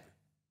 what happened?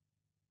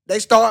 They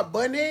start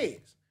butting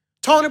heads.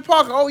 Tony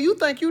Parker, oh, you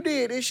think you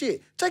did this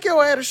shit? Take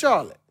your ass to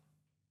Charlotte.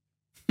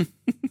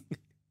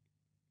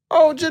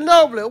 Oh,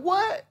 Ginobili,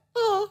 what?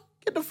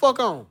 Get the fuck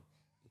on.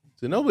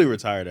 So nobody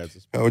retired as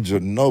a Hell,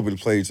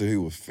 Ginobili played till he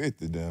was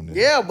 50 down there.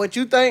 Yeah, but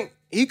you think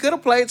he could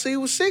have played till he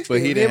was 60.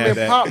 But he and didn't him have and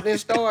that. Pop didn't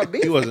start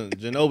beefing. He wasn't.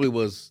 Ginobili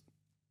was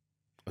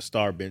a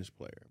star bench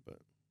player, but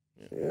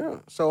Yeah,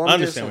 so I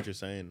understand what you're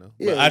saying though.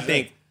 Yeah, but I exactly.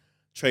 think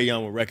Trae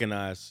Young will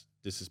recognize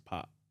this is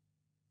Pop.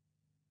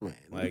 Man,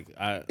 Like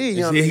He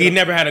young he nigga.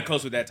 never had a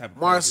coach with that type of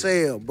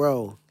Marcel,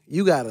 bro,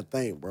 you got to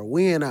think, bro.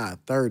 We in our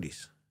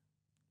 30s.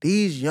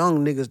 These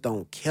young niggas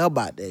don't care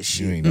about that You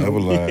shit. ain't never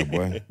lied,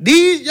 boy.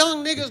 These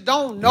young niggas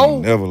don't You know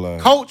ain't never lied.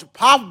 Coach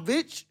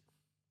Popovich.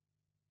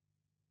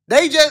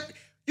 They just,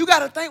 you got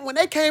to think when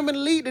they came in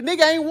the league, the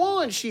nigga ain't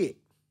won shit.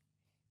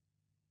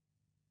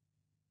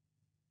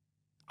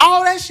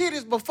 All that shit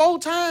is before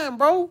time,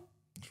 bro.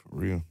 For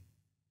real.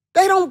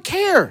 They don't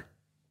care.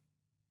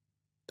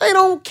 They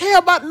don't care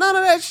about none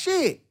of that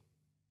shit.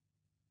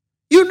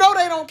 You know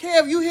they don't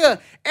care if you hear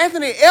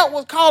Anthony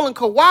Edwards calling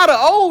Kawhi the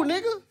old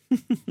nigga.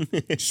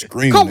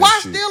 Screaming Kawhi that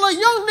shit. still a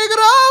young nigga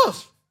to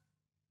us.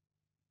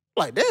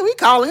 Like, damn, he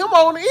calling him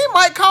old. He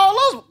might call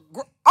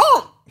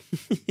us.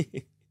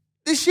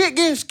 This shit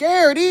getting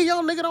scary. These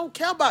young niggas don't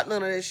care about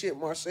none of that shit,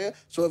 Marcel.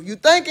 So if you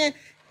thinking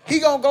he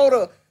gonna go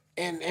to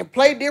and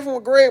play different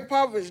with Greg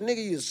Popovich,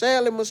 nigga, you're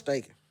sadly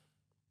mistaken.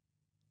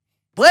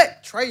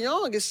 But Trae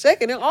Young is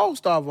second in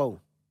All-Star vote.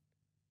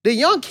 The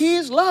young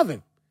kids love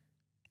him.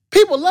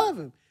 People love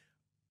him.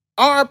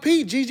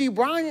 RP, Gigi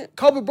Bryant,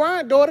 Kobe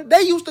Bryant daughter,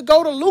 they used to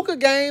go to Luka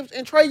games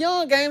and Trae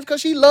Young games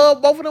because she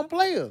loved both of them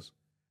players.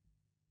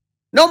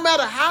 No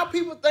matter how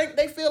people think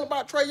they feel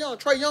about Trae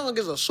Young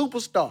is a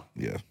superstar.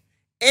 Yeah.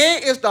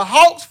 And it's the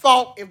Hawks'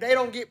 fault if they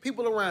don't get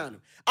people around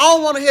him. I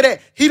don't want to hear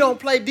that he don't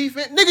play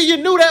defense. Nigga, you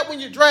knew that when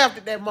you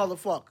drafted that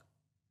motherfucker.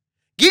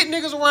 Get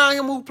niggas around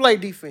him who play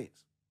defense.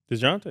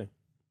 DeJounte.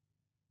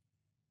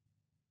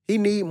 He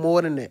need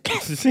more than that.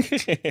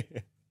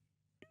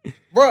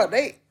 Bro,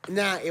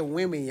 now if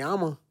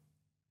Wembanyama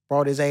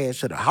brought his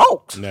ass to the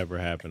Hawks. Never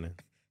happening.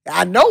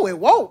 I know it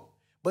won't.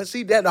 But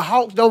see that the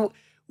Hawks don't,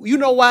 you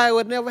know why it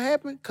would never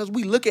happen? Because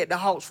we look at the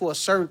Hawks for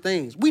certain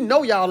things. We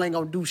know y'all ain't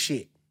going to do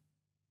shit.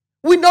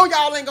 We know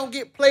y'all ain't going to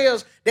get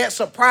players that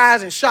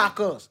surprise and shock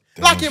us.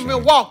 Damn like in shame.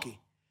 Milwaukee.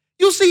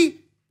 You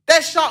see,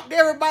 that shocked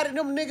everybody,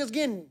 them niggas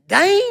getting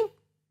Dame.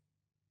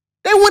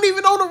 They weren't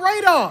even on the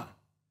radar.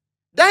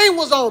 Dame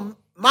was on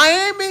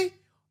Miami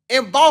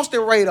and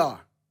Boston radar.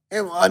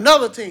 And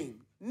another team.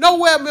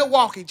 Nowhere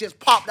Milwaukee just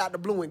popped out the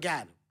blue and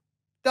got him.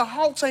 The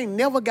Hawks ain't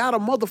never got a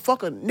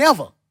motherfucker,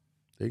 never.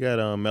 They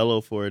got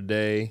Melo for a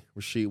day,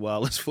 Rasheed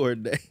Wallace for a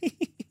day.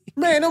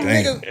 Man, them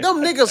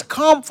Damn. niggas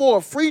come for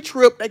a free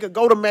trip. They could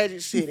go to Magic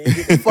City and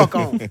get the fuck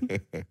on.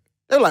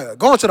 They're like,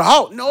 going to the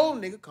Hawks. No,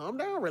 nigga, calm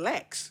down,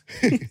 relax.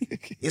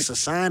 It's a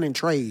sign and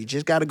trade. You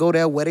just got to go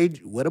there wear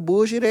the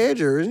bullshit ass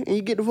jersey and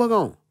you get the fuck on.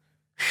 All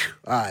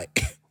right.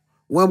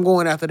 Where I'm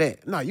going after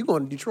that? No, you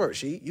going to Detroit,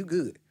 Sheet. You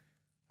good.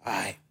 All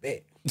right,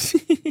 bet. That's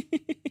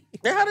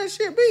how that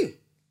shit be.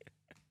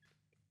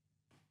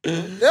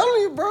 I'm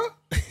telling you, bro.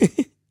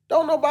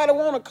 Don't nobody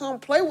want to come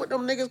play with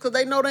them niggas because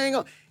they know they ain't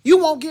gonna. You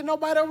won't get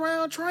nobody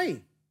around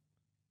Trey.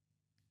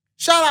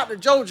 Shout out to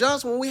Joe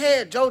Johnson when we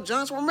had Joe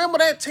Johnson. Remember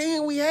that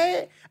team we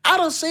had? I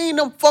done seen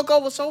them fuck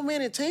over so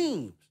many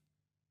teams.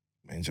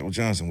 Man, Joe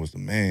Johnson was the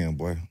man,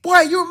 boy. Boy,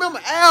 you remember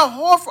Al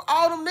Horford,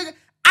 all them niggas?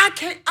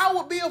 I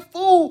would be a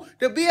fool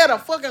to be at a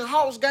fucking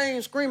Hawks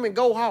game screaming,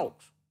 go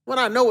Hawks, when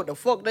I know what the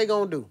fuck they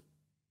gonna do.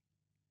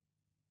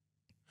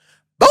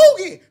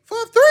 Bogey for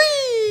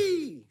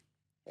 3.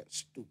 That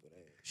stupid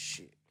ass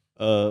shit.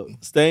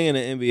 Staying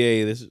in the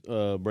NBA,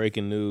 this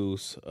breaking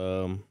news.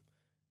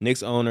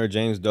 Knicks owner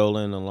James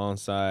Dolan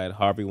alongside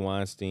Harvey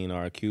Weinstein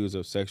are accused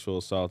of sexual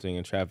assaulting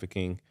and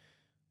trafficking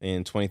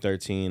in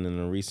 2013 in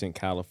a recent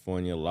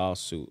California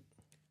lawsuit.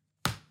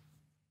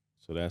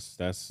 So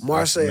that's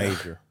Marcel,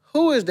 major.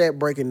 who is that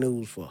breaking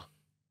news for?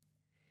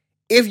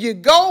 If you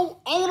go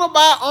owner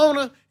by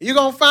owner, you're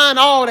going to find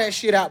all that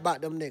shit out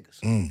about them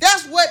niggas.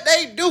 That's what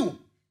they do.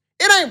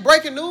 It ain't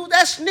breaking news.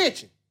 That's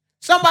snitching.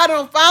 Somebody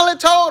done finally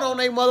told on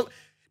they mother.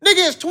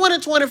 Nigga, it's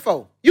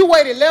 2024. You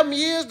wait 11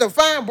 years to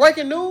find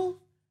breaking news?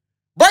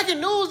 Breaking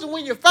news is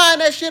when you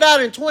find that shit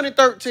out in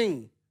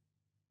 2013.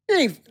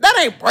 That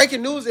ain't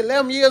breaking news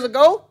 11 years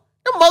ago.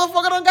 Them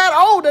motherfucker done got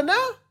older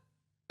now.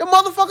 The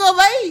motherfucker of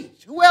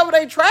age. Whoever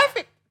they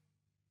traffic.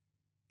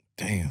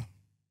 Damn.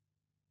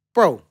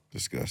 Bro,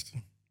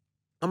 Disgusting.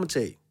 I'm going to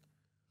tell you.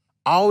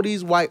 All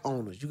these white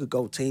owners, you could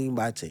go team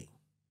by team.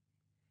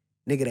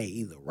 Nigga, they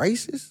either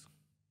racist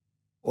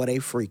or they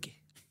freaky.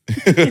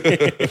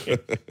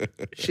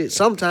 Shit,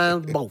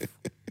 sometimes both.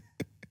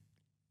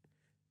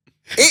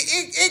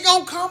 It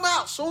gonna come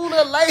out sooner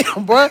or later,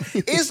 bro.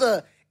 It's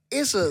a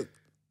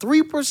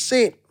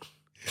 3%.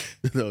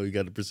 No, you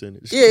got the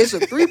percentage. Yeah, it's a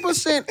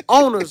 3%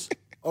 owners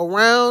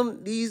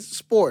around these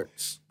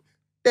sports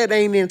that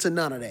ain't into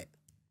none of that.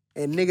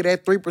 And nigga,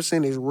 that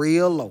 3% is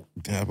real low.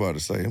 Yeah, I'm about to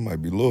say, it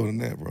might be lower than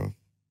that, bro.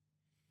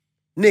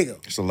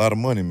 Nigga, It's a lot of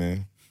money,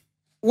 man.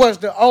 was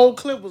the old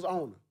Clippers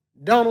owner,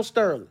 Donald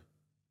Sterling.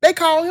 They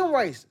call him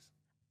racist.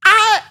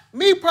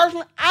 Me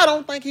personally, I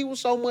don't think he was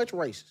so much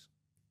racist.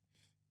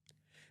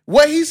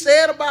 What he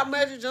said about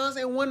Magic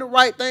Johnson wasn't the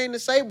right thing to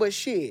say, but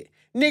shit.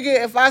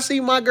 Nigga, if I see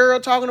my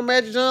girl talking to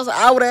Magic Johnson,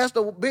 I would ask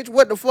the bitch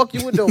what the fuck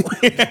you were doing.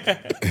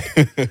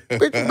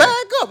 Bitch,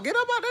 back up. Get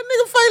up out that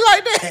nigga face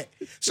like that.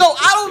 So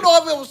I don't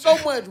know if it was so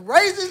much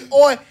racist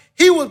or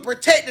he was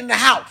protecting the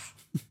house.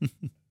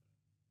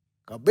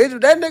 Cause bitch,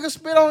 if that nigga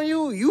spit on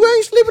you, you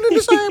ain't sleeping in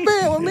the same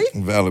bed with me.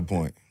 Valid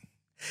point.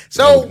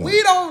 So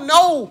we don't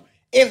know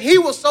if he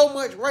was so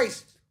much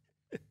racist.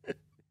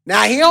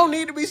 Now, he don't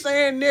need to be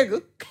saying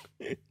nigga.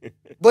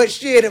 But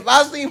shit, if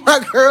I see my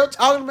girl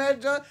talking to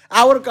Magic Johnson,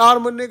 I would have called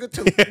him a nigga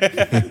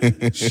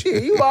too.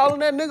 Shit, you all in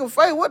that nigga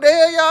face. What the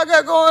hell y'all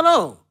got going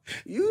on?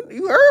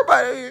 You heard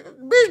about it.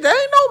 Bitch, there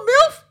ain't no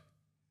MILF.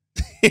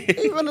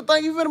 You finna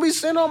think you finna be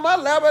sitting on my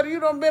lap after you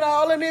done been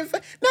all in his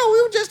face. No,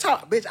 we were just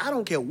talking. Bitch, I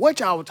don't care what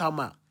y'all were talking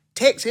about.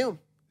 Text him.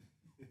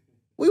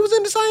 We was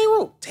in the same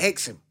room.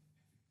 Text him.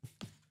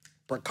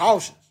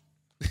 Precautions.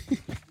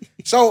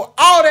 So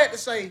all that to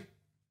say,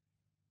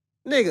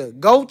 nigga,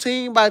 go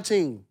team by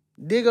team.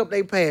 Dig up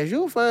they past.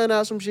 You'll find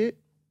out some shit.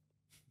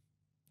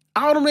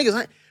 All them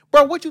niggas,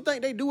 bro, what you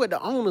think they do at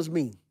the owners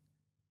meeting?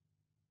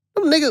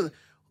 Them niggas,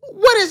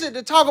 what is it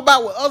to talk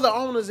about with other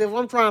owners if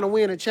I'm trying to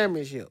win a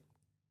championship?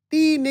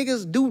 These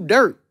niggas do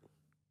dirt.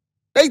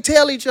 They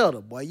tell each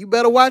other, boy, you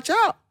better watch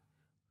out.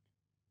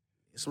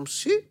 Some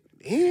shit.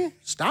 Yeah,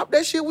 stop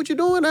that shit what you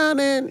doing down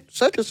there and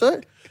such and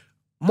such.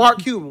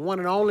 Mark Cuban, one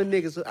of the only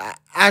niggas,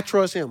 I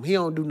trust him. He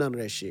don't do none of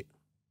that shit.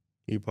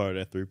 He part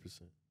of that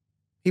 3%.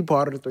 He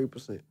part of the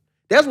 3%.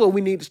 That's what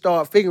we need to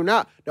start figuring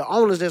out. The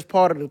owners that's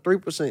part of the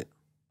 3%.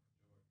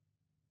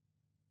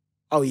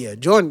 Oh, yeah.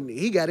 Jordan,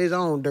 he got his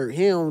own dirt.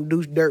 He don't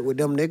do dirt with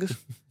them niggas.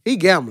 He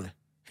gambling.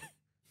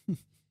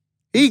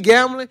 He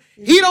gambling.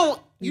 He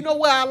don't, you know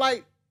what I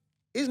like?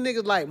 It's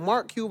niggas like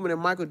Mark Cuban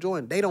and Michael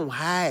Jordan. They don't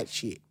hide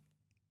shit.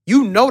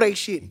 You know they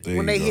shit There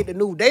when you they go. hit the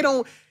news. They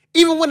don't,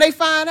 Even when they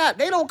find out,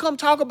 they don't come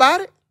talk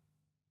about it.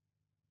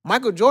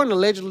 Michael Jordan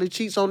allegedly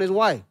cheats on his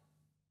wife.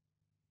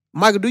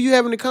 Michael, do you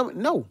have any comment?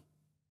 No.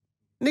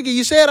 Nigga,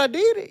 you said I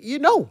did it. You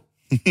know.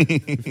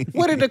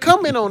 What did the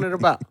comment on it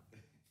about?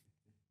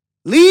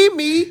 Leave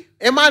me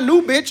and my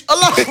new bitch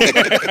alone.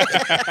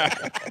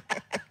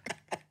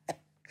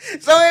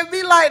 So it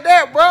be like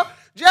that, bro.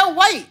 Just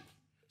wait.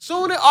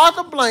 Soon as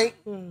Arthur Blank,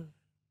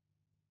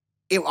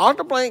 if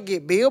Arthur Blank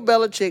get Bill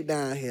Belichick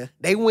down here,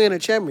 they win a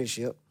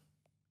championship.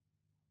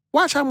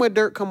 Watch how much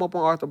dirt come up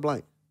on Arthur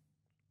Blank.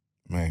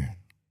 Man.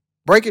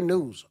 Breaking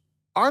news.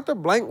 Arthur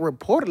Blank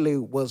reportedly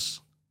was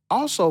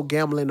also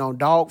gambling on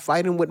dog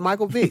fighting with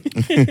Michael Vick.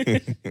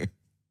 That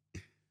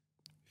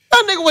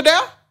nigga was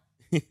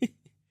there.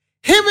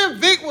 Him and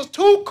Vic was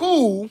too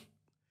cool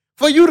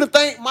for you to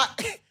think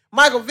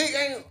Michael Vick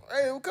ain't,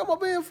 hey, come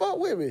up here and fuck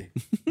with me.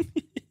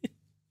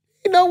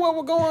 You know what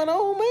was going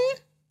on, man?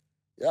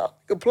 Y'all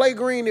can play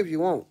green if you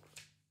want.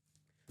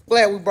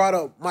 Glad we brought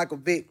up Michael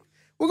Vick.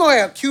 We're going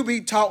to have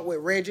QB talk with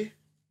Reggie.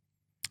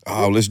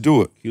 Oh, let's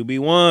do it.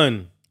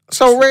 QB1.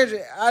 So, Reggie,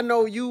 I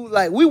know you,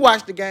 like, we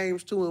watch the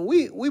games too, and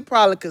we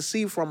probably could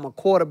see from a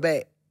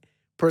quarterback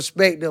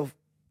perspective.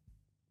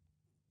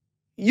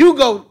 You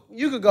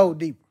could go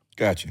deeper.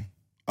 Got you.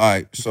 All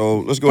right, so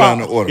let's go down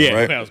the order, Yeah,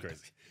 right? that was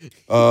crazy.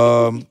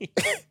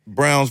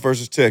 Browns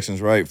versus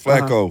Texans, right?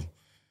 Flacco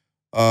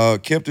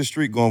kept his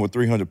streak going with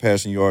 300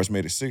 passing yards,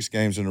 made it 6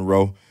 games in a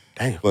row.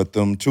 Damn. But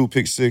them 2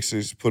 pick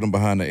sixes put him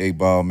behind the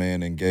 8-ball,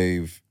 man, and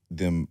gave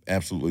them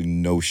absolutely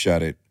no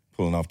shot at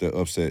pulling off that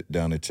upset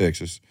down in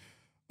Texas.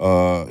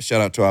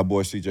 Shout out to our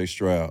boy C.J.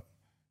 Stroud.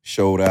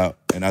 Showed out,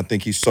 and I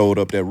think he sold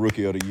up that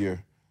Rookie of the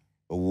Year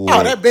award.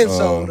 Oh, that been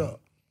sold up.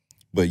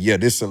 But, yeah,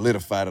 this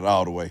solidified it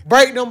all the way.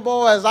 Break them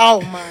boys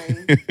off,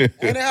 man. Ain't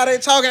that how they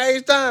talking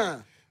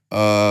H-time?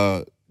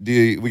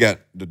 We got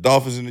the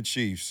Dolphins and the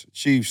Chiefs.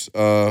 Chiefs,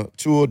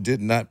 Tua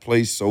did not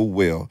play so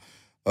well.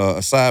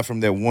 Aside from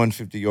that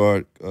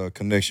 150-yard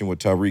connection with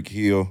Tyreek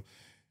Hill,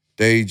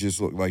 they just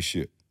look like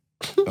shit.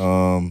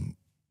 Little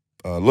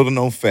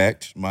known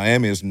fact: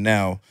 Miami is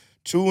now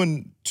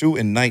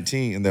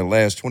 2-19 in their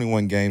last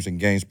 21 games and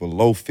games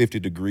below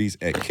 50 degrees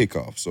at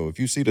kickoff. So if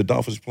you see the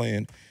Dolphins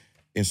playing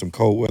in some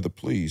cold weather,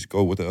 please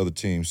go with the other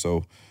team.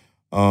 So,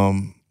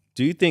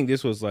 Do you think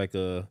this was like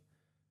a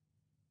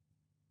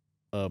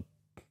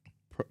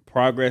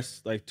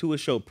progress? Like Tua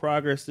showed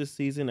progress this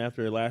season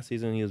after last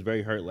season. He was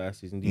very hurt last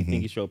season. Do you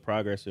think he showed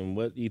progress, and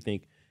what do you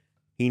think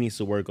he needs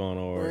to work on?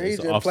 Or He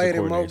just played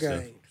in more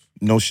games.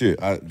 no shit.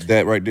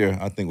 That right there,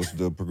 I think, was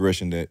the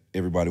progression that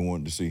everybody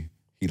wanted to see.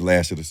 He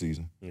lasted the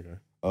season.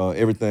 Okay.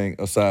 Everything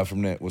aside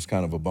from that was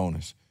kind of a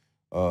bonus.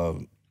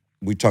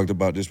 We talked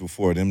about this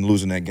before. Them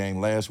losing that game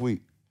last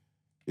week,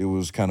 it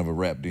was kind of a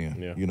wrap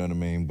then. Yeah. You know what I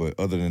mean? But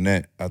other than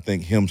that, I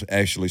think him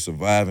actually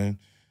surviving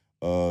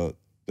another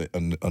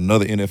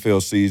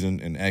NFL season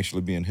and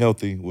actually being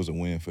healthy was a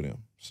win for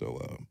them.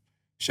 So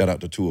shout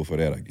out to Tua for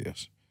that, I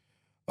guess.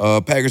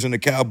 Packers and the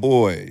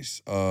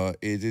Cowboys.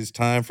 It is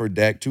time for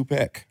Dak to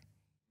pack.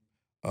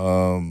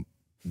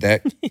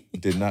 Dak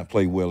did not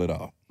play well at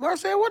all.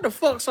 Marcel, what the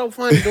fuck so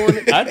funny doing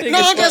it? I think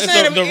I'm just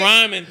saying, the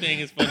rhyming thing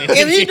is funny.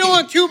 if he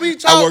doing QB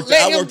talk, I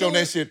let him worked do on it.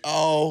 that shit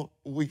all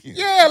weekend.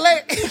 Yeah,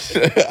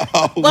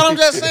 All but I'm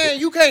just weekend. saying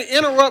you can't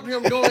interrupt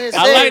him doing his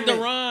I like the segment.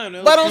 rhyme.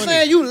 That But was I'm funny.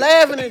 saying you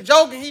laughing and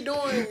joking, he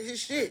doing his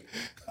shit.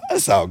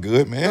 That's all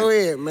good, man. Go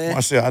ahead, man.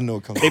 Marcel, I know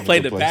it comes They from a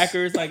played good the place.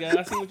 Packers. Like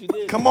I see what you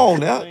did. Come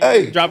on now.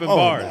 Hey. Dropping come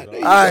on bars. now. There All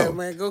you right, go.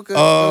 man, go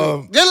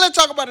ahead. Then let's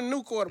talk about a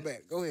new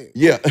quarterback. Go ahead.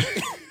 Yeah.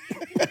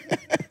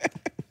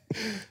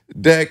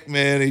 Dak,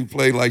 man, he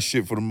played like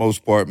shit for the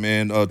most part,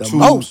 man.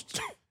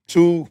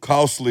 Two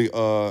costly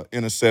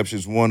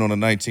interceptions, one on the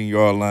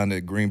 19-yard line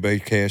that Green Bay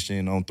cashed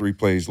in on 3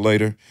 plays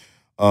later.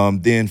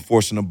 Then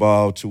forcing the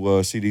ball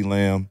to C.D.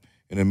 Lamb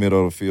in the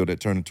middle of the field that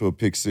turned into a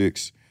pick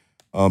six.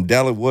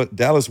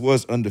 Dallas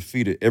was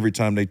undefeated every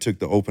time they took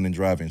the opening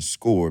drive and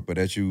scored. But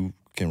as you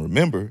can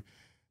remember,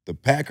 the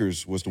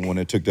Packers was the one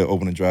that took that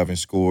opening drive and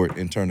scored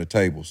and turned the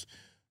tables.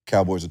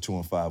 Cowboys are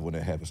 2-5 when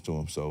that happens to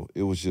them. So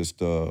it was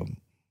just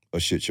a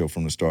shit show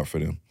from the start for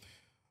them.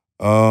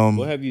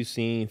 What have you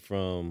seen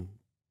from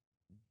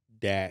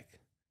Dak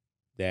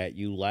that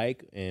you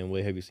like, and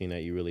what have you seen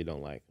that you really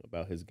don't like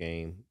about his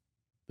game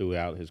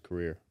throughout his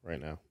career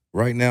right now?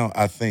 Right now,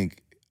 I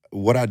think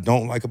what I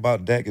don't like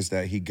about Dak is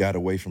that he got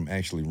away from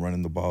actually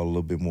running the ball a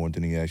little bit more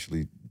than he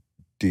actually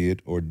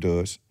did or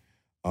does.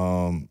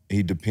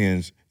 He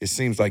depends. It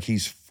seems like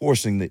he's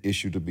forcing the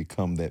issue to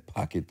become that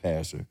pocket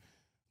passer,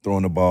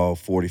 throwing the ball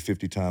 40,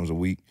 50 times a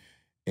week.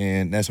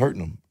 And that's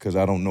hurting him because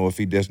I don't know if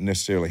he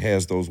necessarily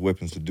has those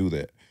weapons to do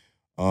that.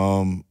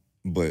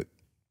 But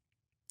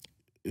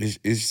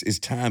it's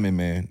timing,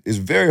 man. It's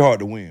very hard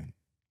to win,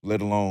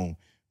 let alone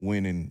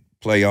win in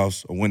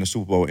playoffs or win a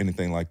Super Bowl or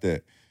anything like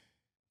that.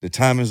 The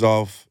time is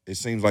off. It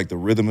seems like the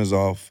rhythm is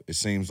off. It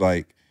seems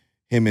like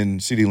him and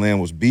CeeDee Lamb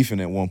was beefing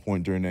at one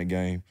point during that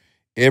game.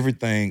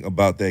 Everything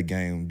about that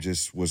game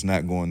just was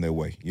not going their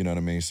way. You know what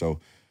I mean? So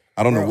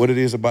I don't know what it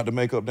is about the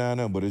makeup down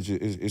there, but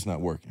it's not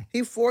working.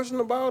 He forcing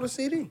the ball to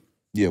CD.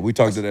 Yeah, we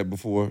talked to that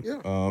before.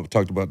 Yeah.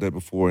 Talked about that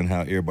before and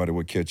how everybody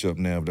would catch up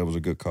now. That was a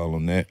good call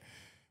on that.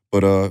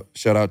 But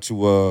shout out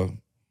to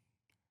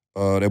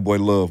that boy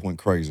Love went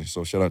crazy.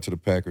 So shout out to the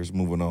Packers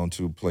moving on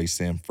to play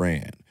San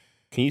Fran.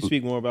 Can you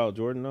speak more about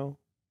Jordan though,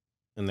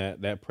 and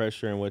that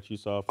pressure and what you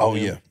saw? From Oh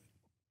him? yeah.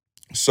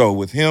 So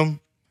with him,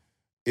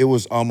 it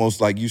was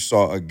almost like you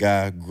saw a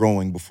guy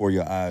growing before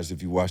your eyes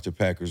if you watched the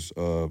Packers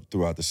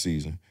throughout the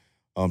season.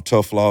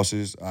 Tough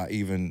losses.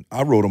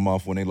 I wrote them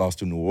off when they lost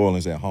to New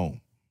Orleans at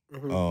home.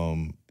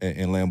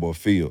 In Lambeau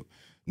Field.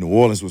 New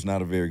Orleans was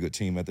not a very good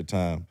team at the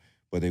time,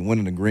 but they went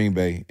into Green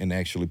Bay and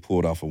actually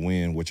pulled off a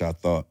win, which I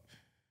thought,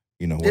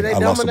 Did they I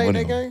lost some dominate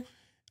money that on. game?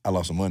 I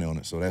lost some money on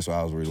it, so that's what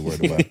I was really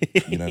worried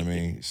about. You know what I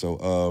mean?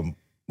 So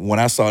when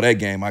I saw that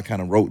game, I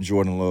kind of wrote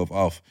Jordan Love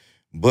off.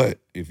 But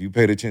if you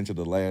paid attention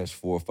to the last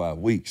 4 or 5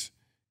 weeks,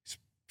 it's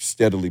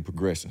steadily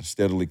progressing,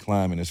 steadily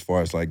climbing as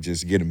far as like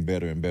just getting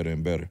better and better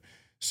and better.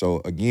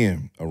 So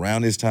again,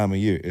 around this time of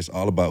year, it's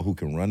all about who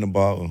can run the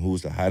ball and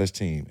who's the hottest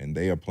team, and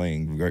they are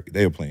playing great.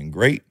 They are playing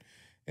great,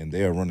 and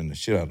they are running the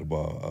shit out of the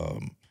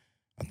ball.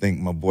 I think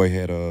my boy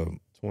had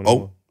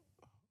 21.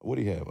 what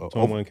do you have?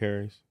 21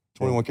 carries.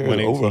 21 carries,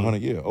 118. over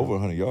 100. Yeah, over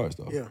 100 yards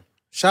though. Yeah.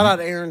 Shout out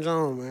to Aaron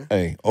Jones, man.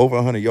 Hey, over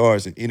 100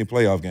 yards in any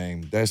playoff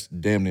game, that's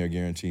damn near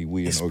guaranteed.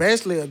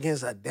 Especially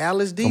against a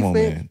Dallas defense. Come on,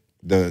 man.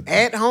 The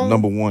At home?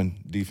 number 1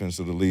 defense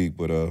of the league,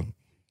 but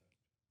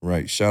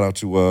right. Shout out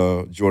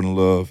to Jordan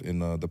Love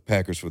and the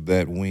Packers for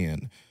that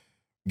win.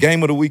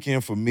 Game of the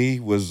weekend for me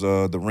was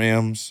the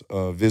Rams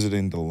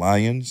visiting the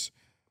Lions.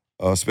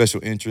 Special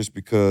interest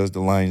because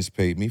the Lions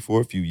paid me for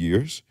a few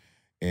years,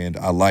 and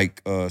I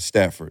like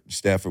Stafford.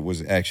 Stafford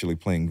was actually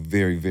playing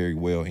very, very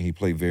well, and he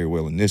played very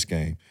well in this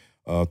game,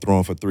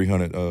 throwing for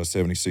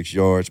 376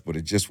 yards, but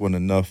it just wasn't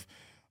enough.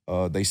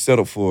 They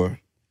settled for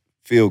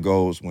field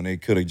goals when they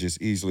could have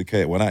just easily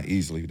not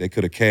easily. They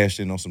could have cashed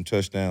in on some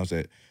touchdowns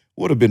that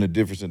would have been a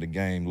difference in the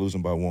game,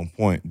 losing by 1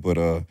 point.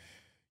 But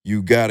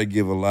you got to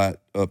give a lot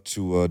up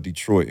to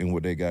Detroit and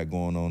what they got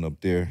going on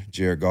up there.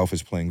 Jared Goff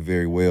is playing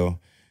very well.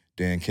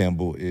 Dan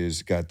Campbell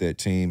is got that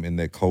team and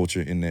that culture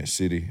in that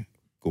city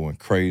going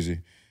crazy.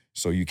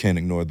 So you can't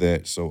ignore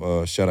that.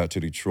 So shout out to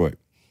Detroit.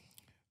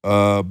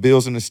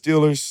 Bills and the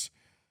Steelers.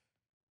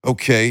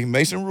 Okay,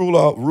 Mason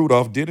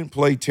Rudolph didn't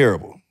play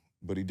terrible,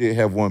 but he did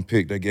have one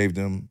pick that gave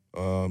them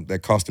that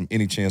cost him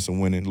any chance of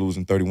winning,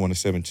 losing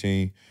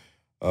 31-17.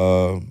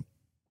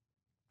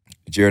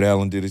 Jared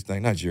Allen did his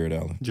thing. Not Jared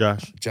Allen.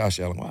 Josh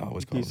Allen. Wow, I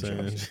always call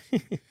him Josh.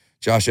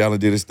 Josh Allen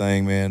did his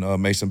thing,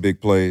 man. Made some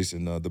big plays,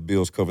 and the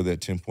Bills covered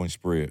that 10-point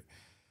spread.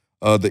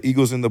 The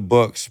Eagles and the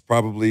Bucks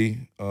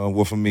probably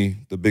were, for me,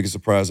 the biggest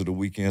surprise of the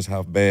weekend is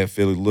how bad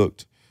Philly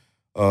looked,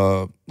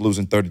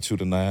 losing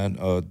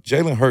 32-9.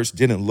 Jalen Hurts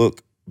didn't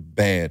look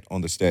bad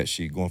on the stat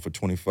sheet, going for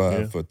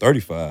 25 for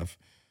 35,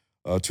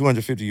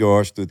 250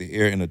 yards through the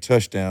air and a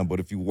touchdown. But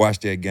if you watch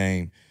that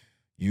game,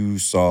 you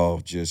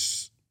saw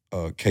just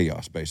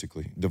chaos,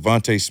 basically.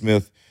 Devontae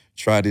Smith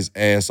tried his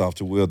ass off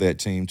to will that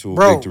team to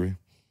a victory.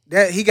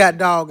 He got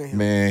dog in him.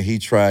 Man, he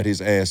tried his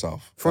ass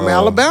off. From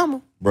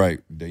Alabama. Right.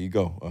 There you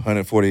go.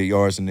 148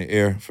 yards in the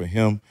air for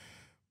him.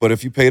 But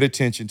if you paid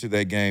attention to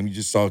that game, you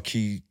just saw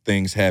key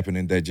things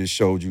happening that just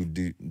showed you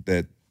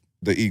that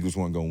the Eagles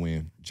weren't going to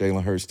win.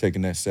 Jalen Hurts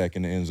taking that sack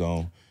in the end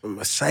zone.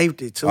 A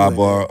safety, too.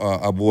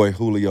 Our boy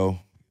Julio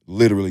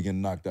literally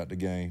getting knocked out the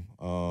game.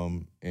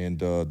 And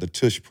the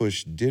tush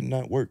push did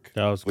not work.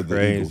 That was with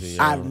crazy. The Eagles.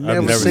 I've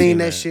never seen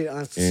that shit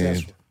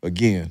unsuccessful. And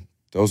again,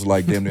 those are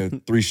like damn near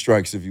 3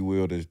 strikes, if you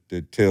will,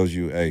 that tells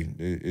you, hey,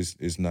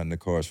 it's not in the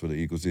cards for the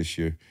Eagles this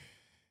year.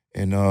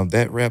 And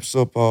that wraps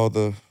up all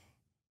the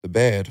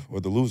bad or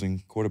the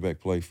losing quarterback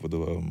play for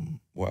the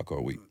wild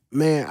card week.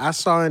 Man, I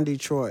saw in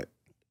Detroit,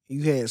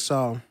 you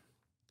saw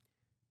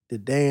the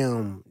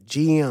damn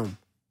GM.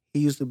 He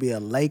used to be a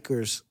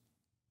Lakers.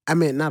 I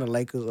mean, not a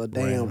Lakers, a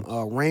damn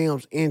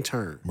Rams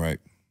intern. Right.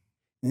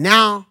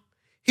 Now,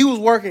 he was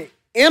working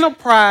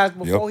enterprise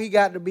before he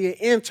got to be an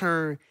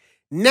intern.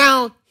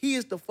 Now, he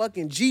is the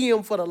fucking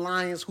GM for the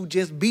Lions who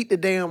just beat the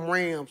damn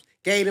Rams,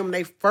 gave them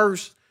their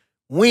first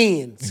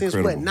win since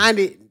what,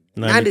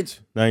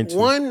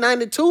 91,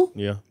 92?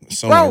 Yeah.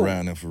 Somewhere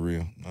around there for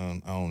real.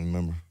 I don't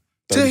remember.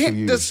 To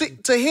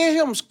hear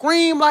him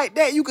scream like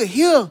that, you could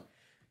hear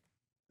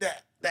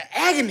the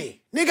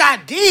agony. Nigga, I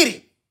did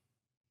it.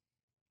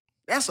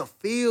 That's a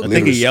feel. I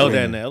think he yelled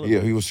that in the elevator.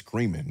 Yeah, he was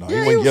screaming. No,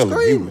 Yeah, he wasn't yelling.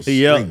 screaming. He was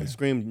He screaming.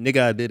 screamed,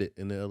 nigga, I did it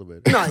in the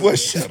elevator. No, What?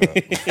 Shut up.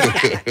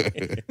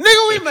 nigga,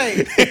 we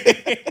made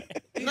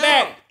it.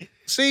 No.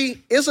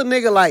 See, it's a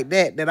nigga like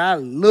that I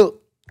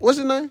look. What's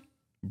his name?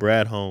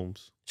 Brad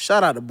Holmes.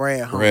 Shout out to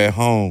Brad Holmes. Brad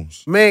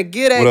Holmes. Man,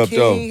 get What that up, king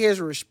though? his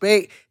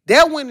respect.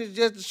 That one is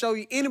just to show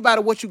you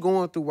anybody what you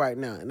going through right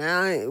now.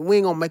 Now, we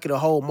ain't gonna make it a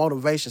whole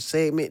motivation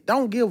segment.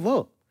 Don't give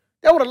up.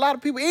 That's what a lot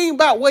of people, it ain't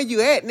about where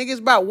you at, nigga. It's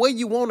about where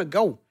you want to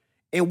go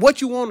and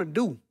what you want to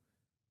do.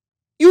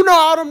 You know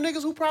all them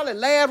niggas who probably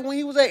laughed when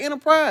he was at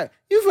Enterprise.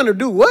 You finna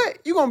do what?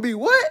 You gonna be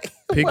what?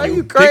 Why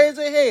you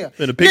crazy as hell?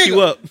 Finna pick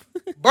you up.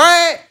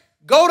 Brad,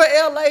 go to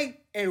LA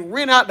and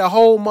rent out the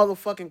whole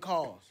motherfucking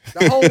cars.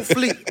 The whole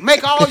fleet.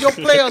 Make all your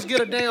players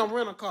get a damn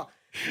rental car.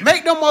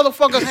 Make them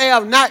motherfuckers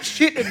have not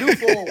shit to do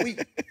for a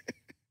week.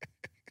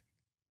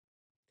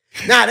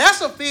 Now,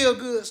 that's a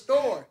feel-good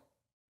story.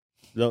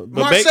 But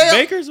Marcel-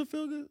 Baker's a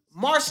feel good.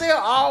 Marcel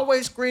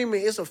always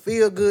screaming it's a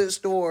feel-good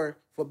story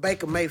for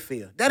Baker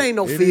Mayfield. That ain't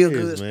no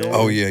feel-good is, man. story.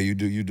 Oh yeah, you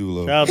do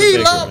love. Shout out to He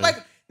Baker, love man.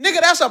 Baker.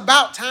 Nigga, that's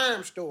about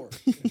time story.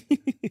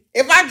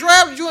 If I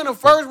drafted you in the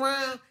first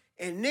round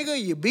and nigga,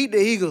 you beat the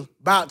Eagles,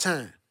 about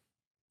time.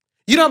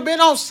 You done been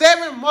on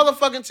 7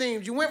 motherfucking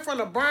teams. You went from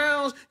the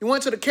Browns, you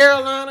went to the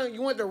Carolina,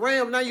 you went to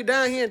Rams, now you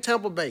down here in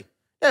Tampa Bay.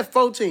 That's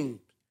 4 teams.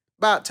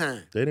 About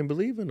time. They didn't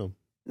believe in him.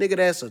 Nigga,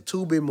 that's a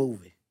Tubi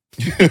movie.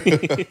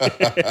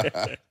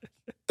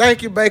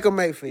 Thank you, Baker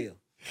Mayfield.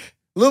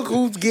 Look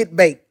who's get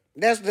baked.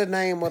 That's the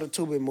name of the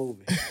Tubi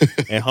movie.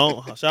 And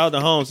shout out to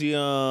Holmes. He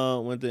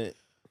went to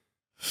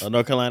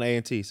North Carolina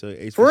A&T, so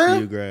For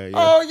real? HBCU grad. Yeah.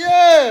 Oh,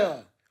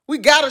 yeah. We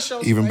got to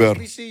show Even some better.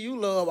 HBCU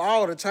love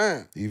all the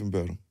time. Even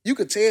better. You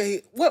could tell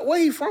where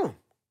he from?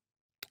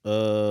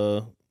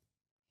 From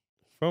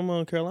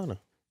Carolina.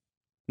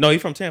 No, he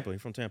from Tampa.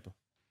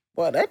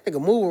 Boy, that nigga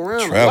move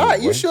around Travel, a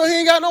lot. You boy. sure he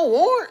ain't got no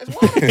warrants?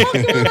 Why the fuck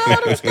you in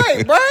all them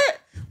states, Brad?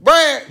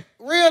 Brad,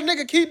 real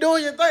nigga, keep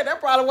doing your thing. That's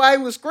probably why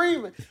he was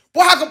screaming.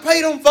 Boy, I could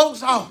pay them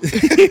folks off.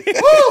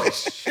 Woo,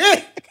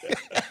 shit.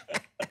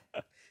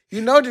 You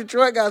know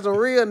Detroit got some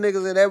real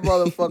niggas in that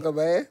motherfucker,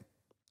 man.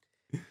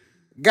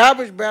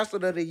 Garbage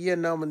bastard of the year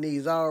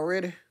nominees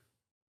already.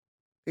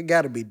 It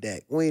got to be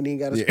Dak. We ain't even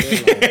got to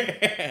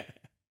spell long.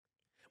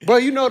 Bro,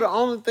 you know the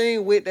only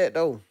thing with that,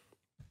 though,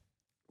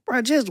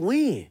 bro, just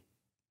win.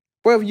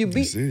 Bro, if you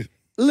That's beat, it.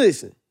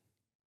 listen,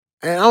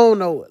 and I don't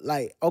know,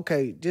 like,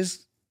 okay,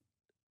 just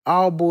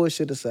all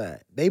bullshit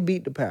aside, they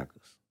beat the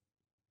Packers.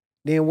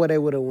 Then what they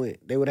would have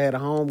went? They would have had a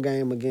home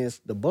game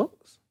against the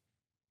Bucks.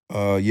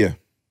 Yeah.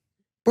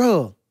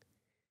 Bro,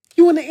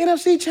 you in the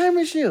NFC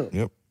Championship.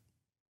 Yep.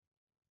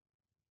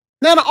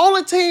 Now, the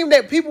only team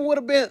that people would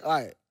have been, all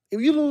right, if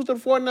you lose to the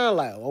 49ers,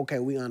 like, okay,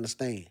 we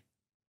understand.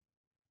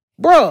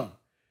 Bro,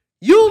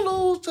 you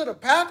lose to the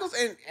Packers,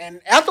 and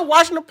after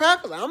watching the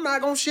Packers, I'm not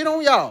going to shit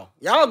on y'all.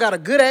 Y'all got a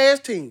good-ass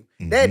team.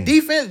 Mm-hmm. That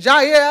defense,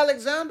 Jair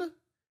Alexander,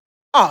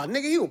 oh,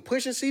 nigga, he was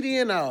pushing CD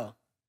and all.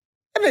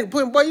 That nigga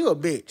putting, boy, you a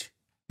bitch.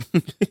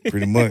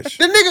 Pretty much.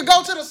 The nigga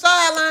go to the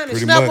sideline and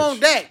Pretty snap much. on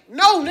Dak.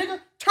 No, nigga,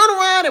 turn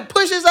around and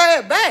push his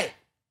ass back.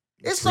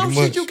 It's some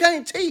Pretty shit you much.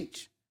 can't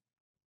teach.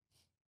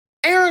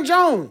 Aaron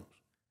Jones,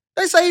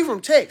 they say he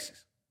from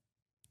Texas.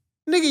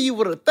 Nigga, you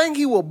would have think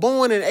he was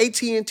born in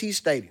AT&T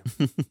Stadium.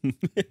 The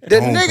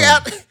nigga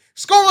out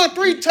scoring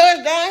 3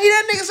 touchdowns,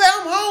 that nigga say,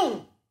 I'm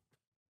home.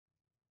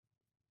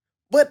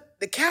 But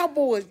the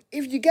Cowboys,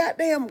 if you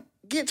goddamn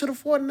get to the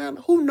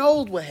 49ers, who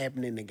knows what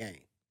happened in the game?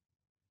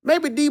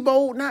 Maybe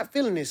Debo not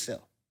feeling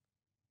himself.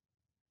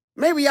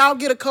 Maybe y'all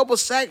get a couple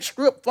sack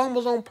strip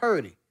fumbles on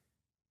Purdy.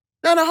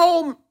 Now the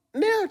whole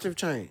narrative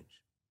changed.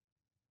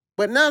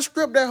 But now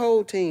strip that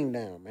whole team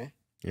down, man.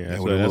 Yeah, That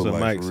that's what it what look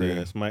like, Mike for said. real.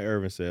 That's Mike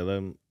Irvin said.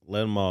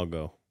 Let them all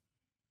go.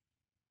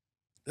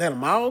 Let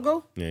them all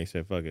go? Yeah, he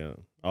said, fuck it.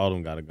 All of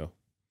them got to go.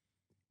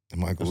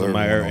 Michael That's what Irvin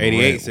Mike went Irvin, on a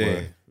 88 rant,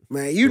 said.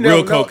 Man, you The never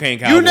real know. cocaine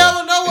You cowboy.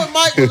 never know what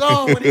Mike was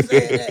on when he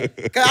said that.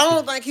 Because I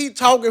don't think he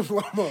talking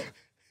from a...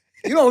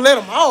 You don't let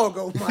them all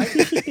go, Mike.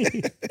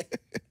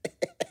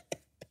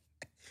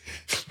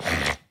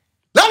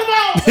 Let them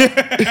all go.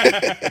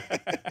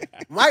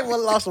 Mike would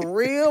have lost some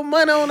real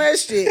money on that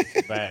shit.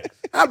 Facts.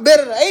 I bet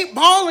it 8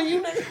 ball on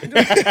you,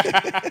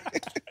 nigga.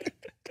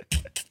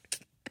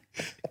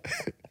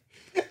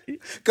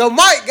 Because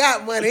Mike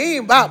got money. He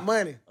ain't about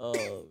money. Oh,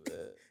 man.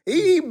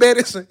 He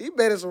betted some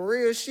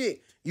real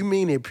shit. You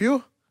mean it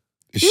pure?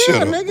 Shut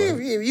Yeah, up, nigga.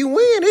 bro. If you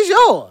win, it's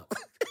yours.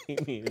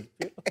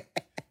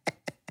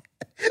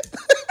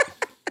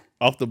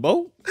 Off the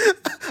boat?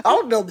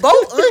 Off the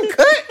boat,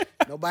 uncut.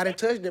 Nobody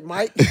touched it,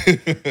 Mike.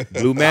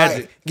 Blue Magic.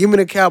 All right, give me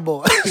the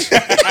Cowboy.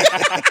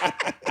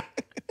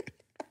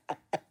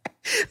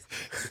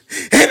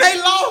 And they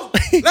lost.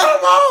 Let them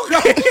all go.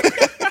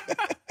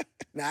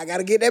 Now I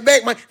gotta get that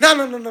back, Mike.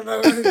 No.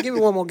 Give me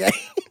one more game.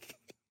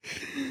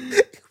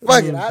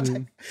 Fuck it.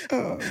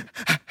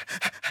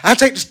 I'll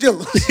take the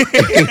Steelers.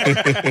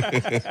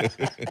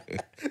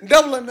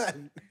 Double or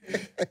nothing.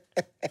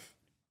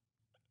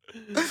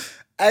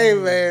 Hey,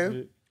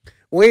 man.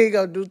 We ain't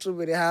gonna do too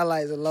many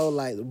highlights and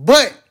lowlights.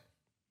 But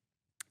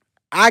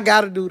I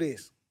gotta do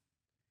this.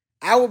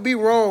 I would be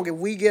wrong if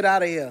we get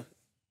out of here.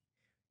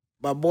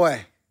 My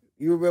boy,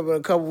 you remember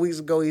a couple weeks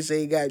ago he said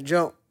he got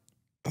jumped.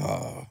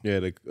 Yeah,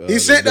 He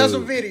sent us a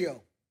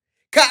video.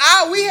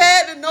 Cause we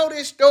had to know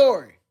this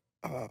story.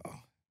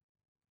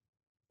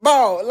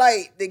 Bro,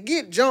 like to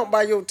get jumped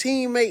by your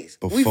teammates,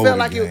 we Before felt the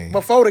like it game.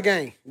 before the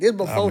game. This I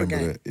before the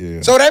remember game. that,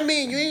 yeah. So that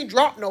means you ain't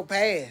dropped no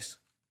pass.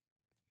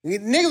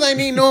 Niggas ain't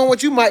even knowing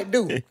what you might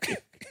do.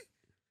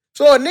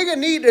 So a nigga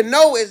need to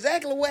know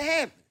exactly what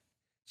happened.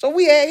 So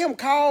we had him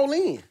call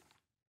in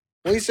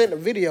when he sent the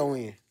video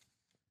in.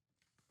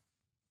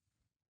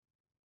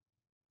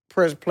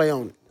 Press play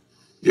on it.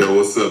 Yo,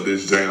 what's up?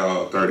 This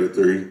J-Dog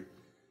 33.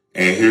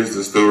 And here's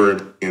the story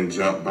of getting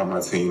jumped by my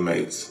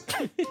teammates.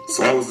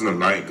 So I was in the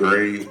 9th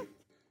grade,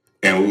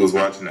 and we was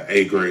watching the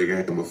 8th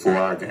grade game before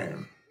our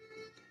game.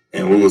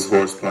 And we was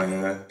horse playing,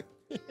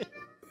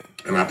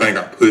 and I think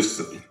I pushed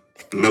the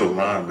middle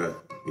linebacker.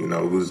 You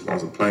know, we was on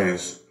some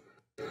plans.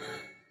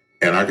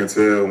 And I can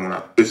tell when I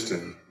pushed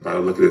him, by the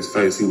look at his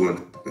face, he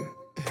wasn't.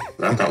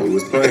 I thought we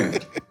was playing.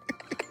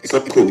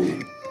 So cool.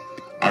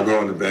 I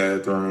go in the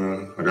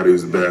bathroom. I gotta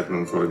use the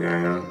bathroom for the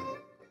game.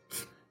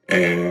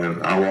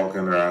 And I walk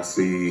in there, I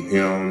see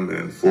him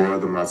and 4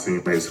 other my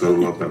teammates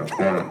huddled up in a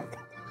corner.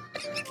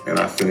 And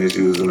I finish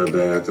using the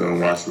bathroom,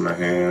 washing my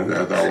hands.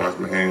 After I wash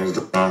my hands,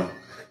 boom,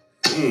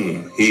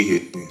 he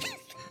hit me.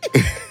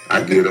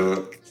 I get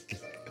up,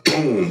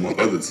 boom, my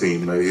other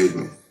teammate hit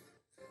me.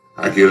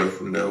 I get up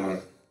from that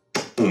one,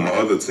 boom, my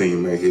other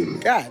teammate hit me.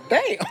 God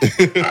damn.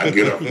 I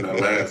get up from that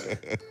last one.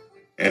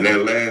 And that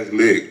last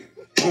lick,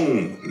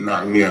 boom,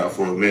 knocked me out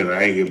for a minute.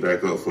 I ain't get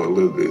back up for a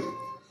little bit.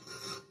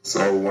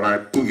 So when I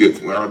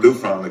do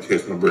finally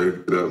catch my breath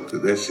up,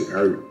 cause that shit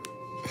hurt.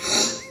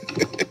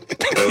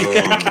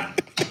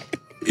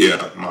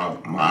 Yeah, my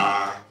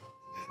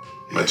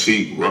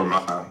cheek,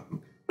 right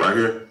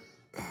here.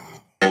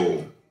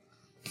 Oh,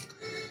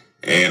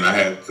 and I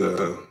had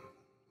to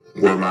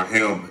wear my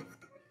helmet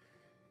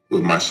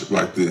with my shit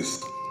like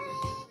this.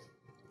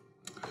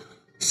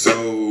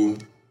 So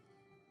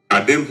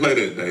I didn't play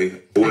that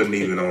day. I wasn't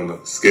even on the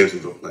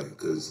schedule to play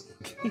because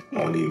I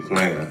wasn't even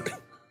playing.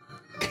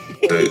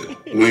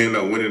 But we ended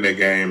up winning that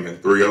game in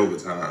 3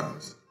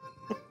 overtimes.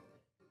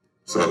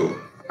 So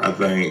I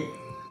think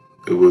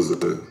it was a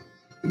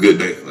good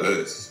day for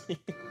us.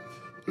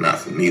 Not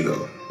for me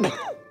though.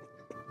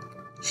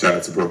 Shout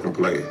out to Broken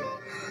Play.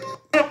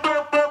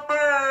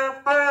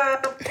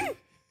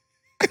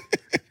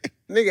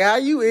 Nigga, how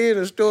you in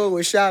the store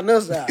with shouting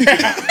us out?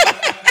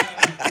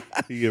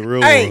 You get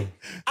real. Hey,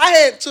 I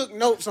had took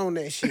notes on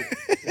that shit.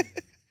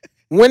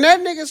 When that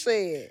nigga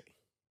said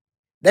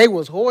they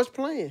was horse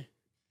playing,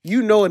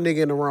 you know a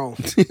nigga in the wrong.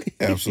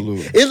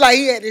 Absolutely. It's like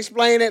he had to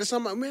explain that to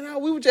somebody. Man,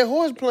 we were just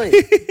horse playing.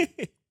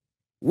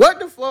 What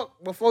the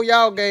fuck before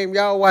y'all game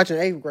y'all watching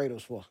 8th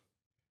graders for?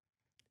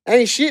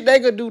 Ain't shit they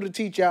could do to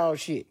teach y'all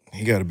shit.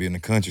 He got to be in the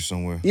country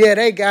somewhere. Yeah,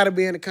 they gotta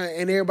be in the country,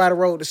 and everybody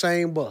rode the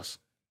same bus.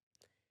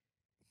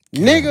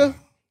 Nigga,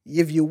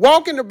 if you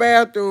walk in the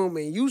bathroom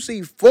and you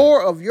see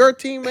 4 of your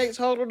teammates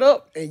huddled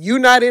up and you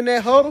not in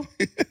that huddle,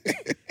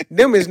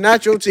 them is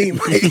not your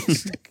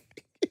teammates.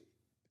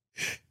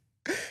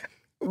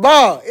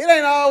 Boy, it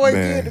ain't always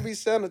good to be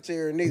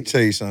sanitary, Let me neither.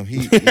 tell you something.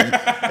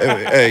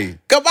 Hey,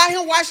 Cause by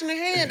him washing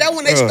their hands, that's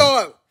when they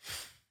start.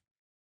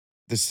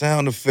 the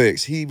sound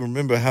effects. He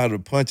remember how the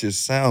punches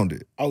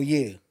sounded. Oh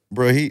yeah,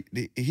 Bro, he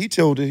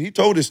told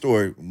his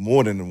story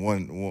more than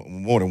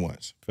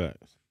once.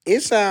 Facts.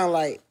 it sound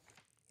like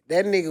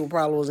that nigga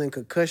probably was in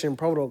concussion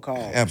protocol.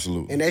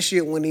 Absolutely. And that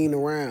shit wasn't even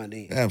around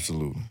then.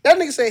 Absolutely. That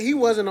nigga said he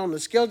wasn't on the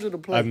schedule to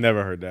play. I've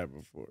never heard that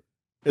before.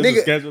 Is Nigga,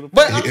 it scheduled?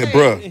 but I'm Yeah, saying,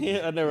 bruh.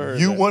 Yeah, I never heard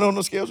You that. went on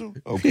the schedule?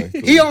 Okay.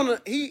 Cool. he was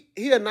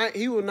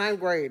 9th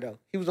grade though.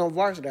 He was on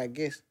varsity, I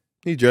guess.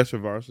 He dressed for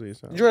varsity.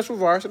 So. Dressed for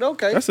varsity,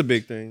 okay. That's a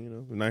big thing, you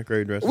know. The 9th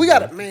grade dress. We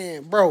got to,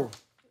 man, bro.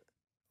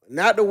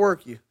 Not to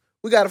work you.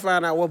 We got to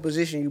find out what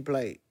position you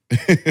played.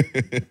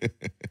 That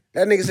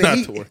nigga said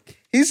Not to work.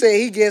 he said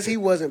he guessed he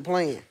wasn't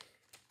playing.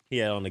 He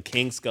had on the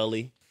King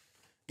Scully.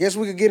 Guess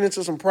we could get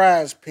into some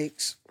prize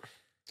picks.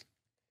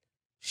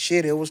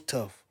 Shit, it was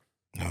tough.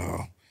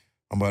 No.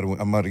 I'm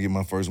about to get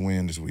my first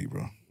win this week,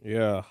 bro.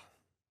 Yeah.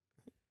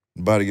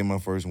 About to get my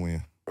first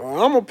win.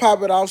 I'm gonna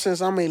pop it off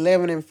since I'm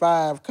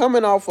 11-5.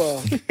 Coming off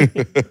of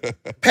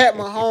Pat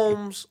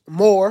Mahomes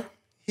more.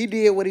 He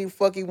did what he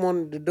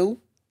wanted to do,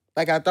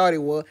 like I thought he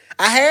would.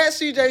 I had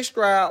CJ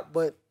Stroud,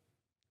 but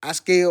I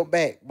scaled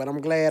back. But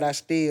I'm glad I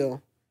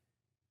still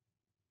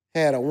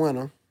had a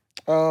winner.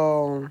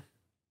 Let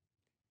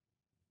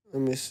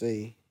me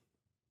see.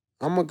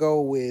 I'm gonna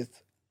go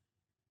with.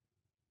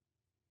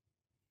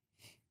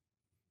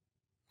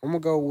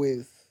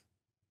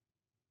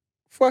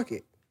 Fuck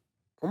it.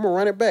 I'm going to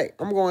run it back.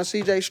 I'm going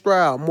CJ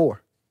Stroud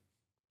more.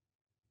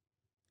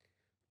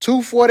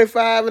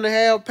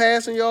 245.5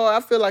 passing yard.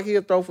 I feel like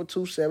he'll throw for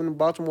 270.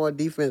 Baltimore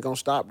defense going to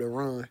stop the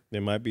run. They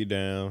might be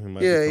down.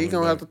 He's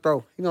going to have to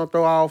throw. He's going to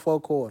throw all 4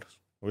 quarters.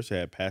 Wish they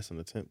had passing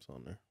attempts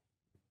on there.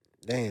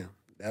 Damn.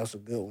 That was a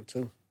good one,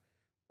 too.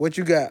 What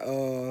you got?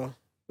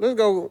 Let's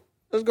go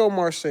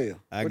Marcel.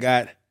 I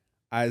got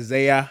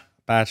Isaiah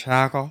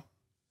Pacheco.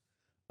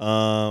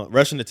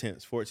 Rushing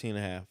attempts,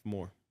 14.5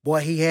 more.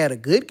 Boy, he had a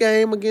good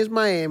game against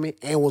Miami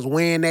and was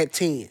wearing that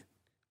 10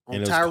 on And it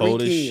was Tyreek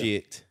cold as Hill.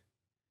 shit.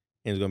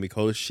 And it's going to be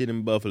cold as shit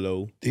in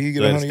Buffalo. Did he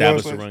get So 100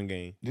 yards? establish the run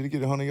game. Did he get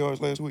 100 yards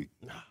last week?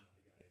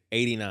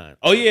 89.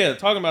 Oh, yeah.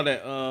 Talking about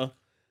that.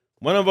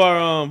 One of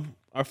our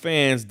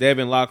fans,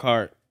 Devin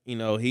Lockhart, you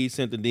know, he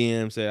sent the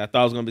DM, said, I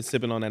thought I was going to be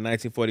sipping on that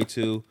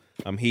 1942.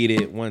 I'm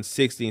heated,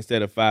 160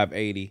 instead of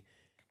 580.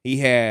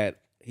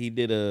 He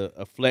did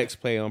a flex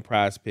play on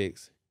Prize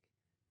Picks.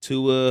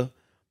 Tua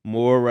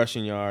more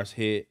rushing yards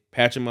hit.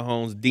 Patrick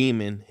Mahomes'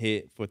 demon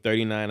hit for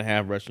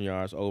 39.5 rushing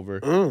yards over.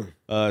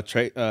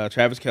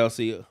 Travis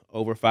Kelce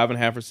over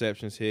 5.5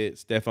 receptions hit.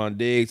 Stephon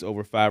Diggs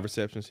over 5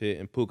 receptions hit.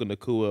 And Puka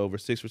Nacua over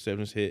 6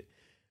 receptions hit.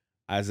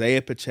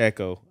 Isaiah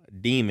Pacheco,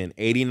 demon,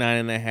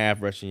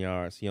 89.5 rushing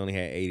yards. He only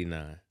had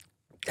 89.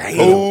 Damn.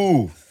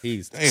 Oh,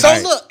 He's So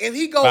tight. look, if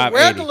he go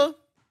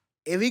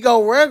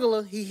 580.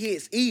 regular, he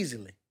hits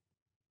easily.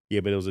 Yeah,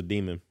 but it was a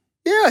demon.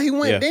 Yeah, he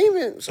went Yeah.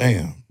 demon. So,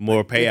 damn.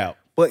 More payout.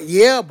 but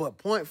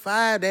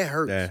 0.5, that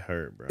hurts. That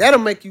hurt, bro. That'll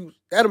make you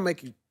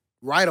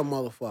write a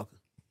motherfucker.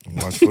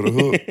 Watch for the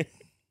hook.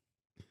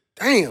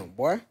 Damn,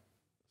 boy.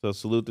 So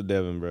salute to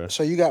Devin, bro.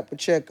 So you got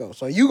Pacheco.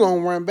 So you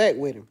gonna run back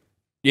with him.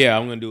 Yeah,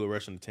 I'm gonna do a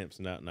rushing attempts,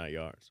 not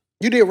yards.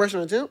 You did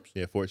rushing attempts?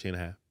 Yeah,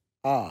 14.5.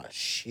 Ah,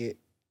 shit.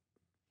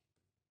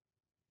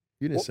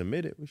 You didn't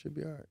submit it. We should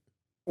be all right.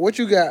 What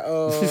you got,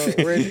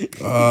 Reggie?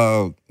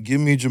 Give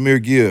me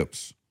Jahmyr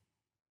Gibbs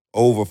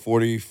over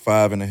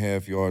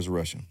 45.5 yards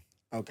rushing.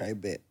 Okay,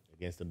 bet.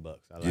 Against the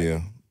Bucks. I like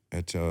Yeah,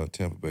 it. at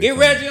Tampa Bay. Get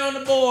Reggie on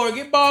the board.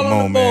 Get Ball Come on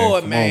on, the man.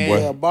 board, Come on, man. boy.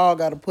 Yeah, Ball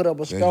got to put up a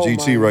That's score,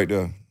 GT man. right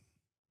there.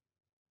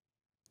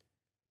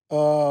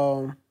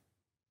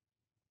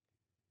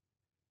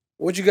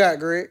 What you got,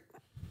 Greg?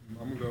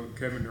 I'm going to go with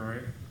Kevin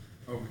Durant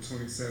over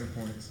 27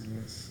 points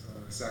against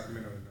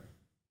Sacramento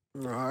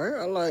tonight. All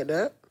right, I like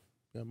that.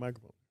 Got a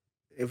microphone.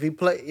 If he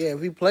play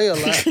a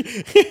lot.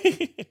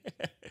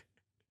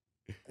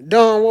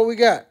 Don, what we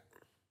got?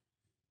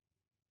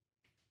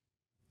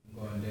 I'm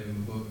going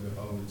Devin Booker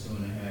over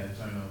 2.5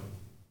 turnovers.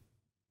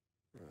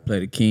 Play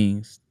the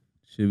Kings.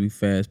 Should be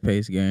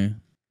fast-paced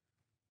game.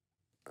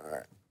 All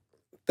right.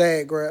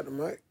 Thad, grab the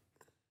mic.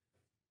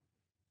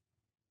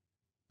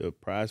 The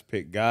prize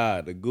pick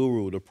god, the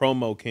guru, the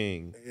promo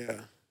king.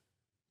 Yeah.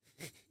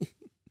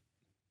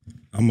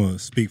 I'm going to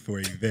speak for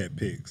Yvette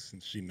Picks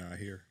since she's not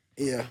here.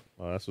 Yeah.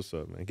 Oh, that's what's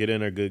up, man. Get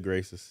in her good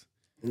graces.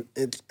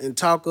 And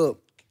talk up.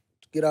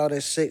 Get all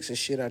that sex and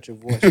shit out your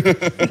voice.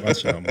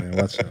 Watch out, man.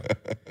 Watch out.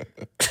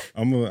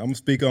 I'm gonna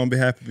speak on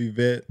behalf of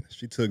Yvette.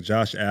 She took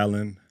Josh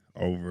Allen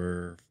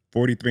over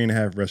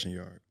 43.5 rushing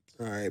yards.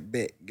 All right,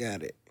 bet.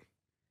 Got it.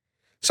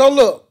 So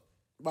look,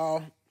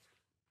 Ball,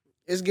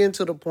 it's getting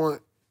to the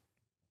point.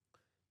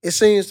 It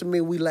seems to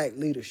me we lack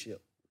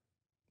leadership.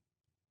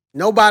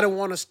 Nobody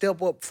want to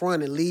step up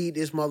front and lead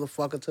this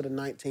motherfucker to the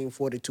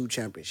 1942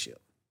 championship.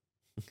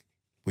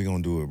 We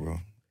gonna do it, bro.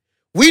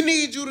 We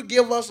need you to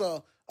give us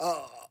a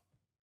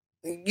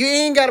you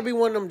ain't got to be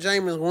one of them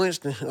Jameis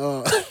Winston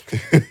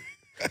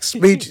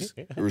speeches.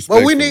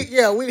 But we need,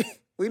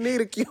 we need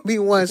a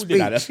QB1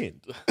 speech.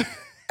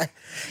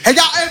 Hey,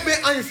 y'all ain't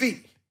been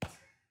undefeated.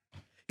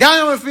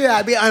 Y'all ain't feel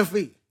I be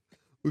undefeated.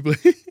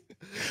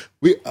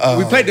 We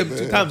played them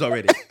 2 times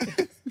already.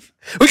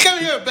 We come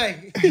here,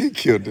 baby. He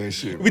killed that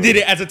shit. We did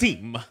it as a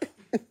team.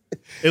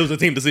 It was a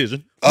team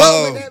decision.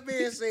 But with that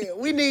being said,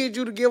 we need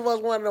you to give us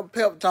one of them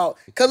pep talk.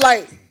 Cause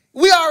like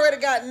we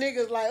already got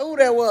niggas like, who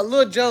that was,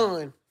 Lil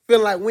Jon,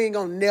 feeling like we ain't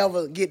gonna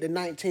never get to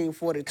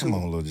 1942. Come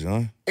on, Lil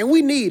Jon. And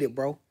we need it,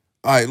 bro.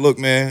 All right, look,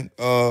 man.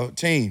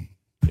 Team,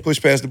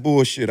 push past the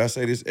bullshit. I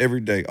say this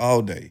every day,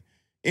 all day,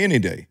 any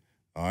day.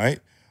 All right.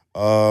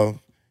 If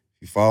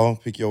you fall,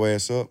 pick your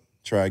ass up,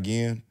 try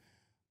again.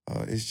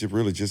 It's just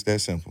really just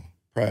that simple.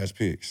 Prize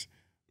picks.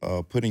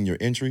 Put in your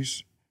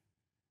entries,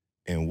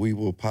 and we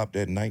will pop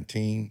that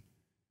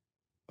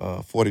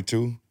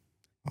 1942.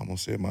 I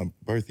almost said my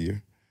birth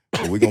year.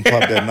 But we're going to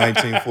pop that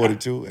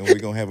 1942, and we're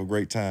going to have a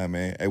great time,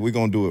 man. Hey, we're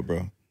going to do it,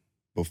 bro.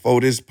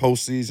 Before this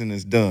postseason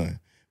is done,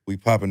 we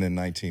popping in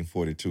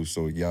 1942,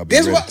 so y'all be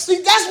ready.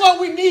 That's what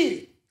we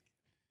need.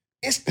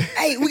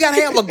 Hey, we got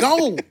to have a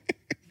goal.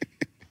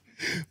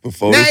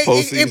 Before this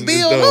postseason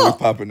is done, we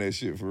popping that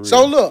shit for real.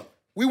 So, look,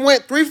 we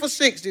went 3 for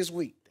 6 this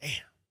week. Damn.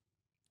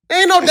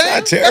 Ain't no That's damn.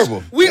 not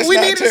terrible. We That's need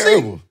not to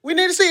terrible. see. We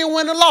need to see it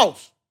win a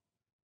loss.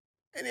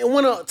 And it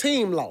win a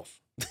team loss.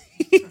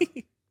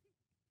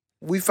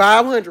 We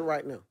 500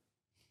 right now.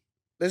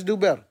 Let's do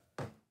better.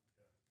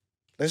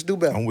 Let's do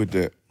better. I'm with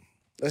that.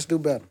 Let's do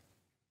better.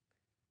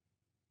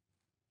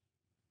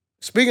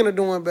 Speaking of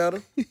doing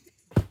better,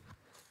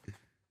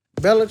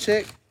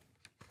 Belichick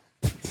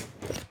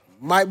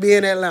might be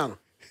in Atlanta.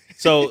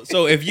 So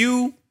if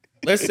you,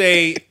 let's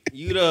say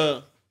you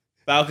the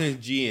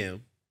Falcons GM,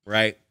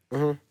 right?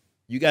 Mhm.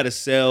 You got to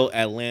sell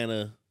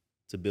Atlanta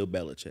to Bill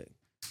Belichick.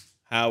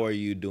 How are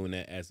you doing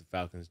that as the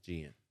Falcons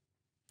GM?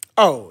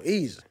 Oh,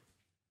 easy.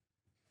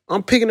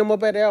 I'm picking him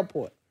up at the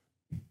airport.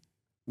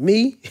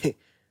 Me,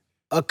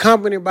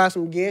 accompanied by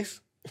some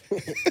guests.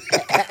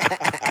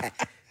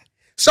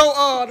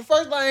 So the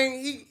first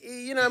thing, he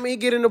you know what I mean, he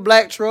get in the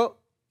black truck.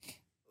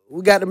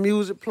 We got the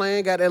music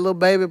playing, got that little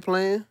baby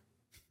playing.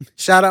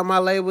 Shout out my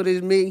label,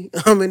 this me.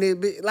 I'm in this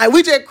bitch. Like,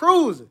 we just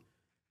cruising.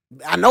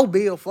 I know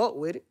Bill fuck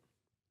with it.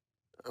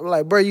 I'm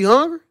like, bro, you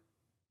hungry?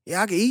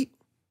 Yeah, I can eat.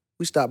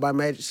 We stopped by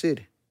Magic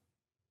City.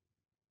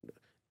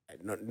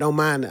 Don't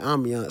mind the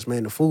ambiance,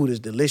 man. The food is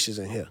delicious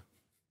in here.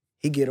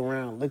 He get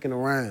around, looking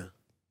around.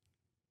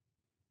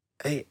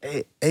 Hey,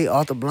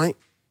 Arthur Blank.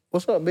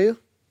 What's up, Bill?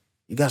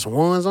 You got some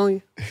ones on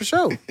you? For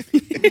sure.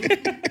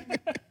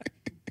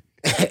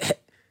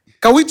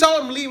 Because we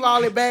told him to leave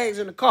all their bags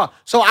in the car.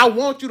 So I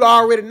want you to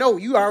already know.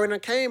 You already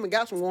came and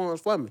got some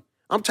ones for me.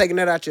 I'm taking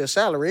that out your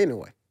salary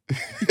anyway.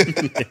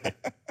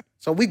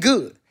 So we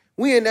good.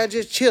 We in there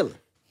just chilling.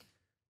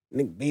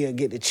 Nigga Bill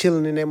get to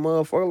chilling in that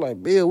motherfucker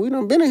like, Bill, we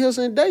done been in here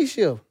since day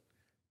shift.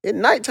 At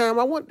nighttime,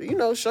 I want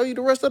to, show you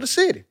the rest of the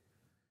city.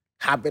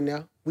 Hop in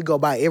there. We go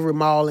by every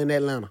mall in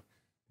Atlanta.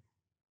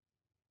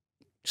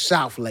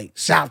 South Lake,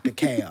 South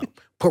DeKalb,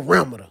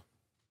 Perimeter,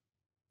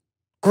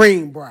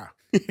 Greenbrier.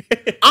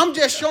 I'm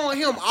just showing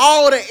him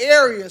all the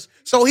areas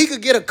so he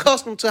could get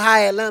accustomed to how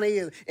Atlanta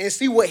is and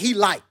see what he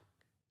like.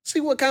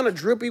 See what kind of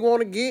drip he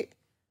want to get.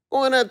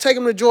 Go in there, take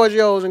him to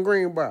Giorgio's and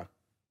Greenbrier.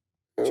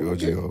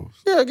 Giorgio's.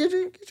 Yeah, get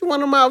you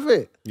one of them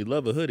outfits. You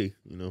love a hoodie,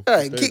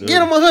 Hey,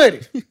 get him a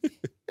hoodie.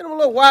 Get him a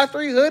little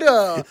Y3 hoodie,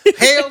 a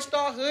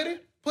Hellstar hoodie.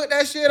 Put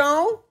that shit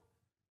on.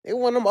 They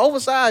want them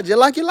oversized, just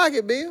like you like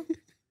it, Bill.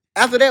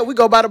 After that, we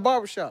go by the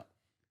barbershop.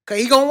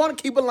 Because he going to want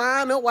to keep a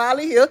line up while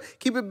he here.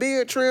 Keep it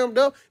beard trimmed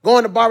up. Go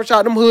in the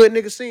barbershop, them hood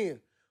niggas seeing.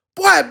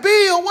 Boy,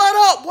 Bill,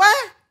 what up, boy?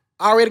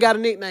 I already got a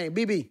nickname,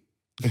 BB.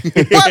 Boy,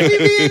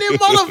 BB in this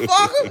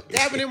motherfucker.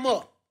 Dapping him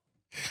up.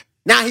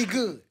 Now he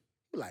good.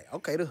 Like,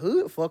 okay, the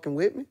hood fucking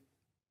with me.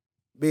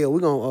 Bill,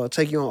 we going to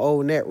take you on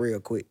Old Nat real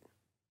quick.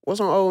 What's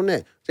on Old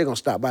Nat? They're going to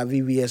stop by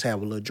VVS,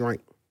 have a little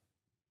drink.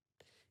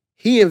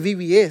 He in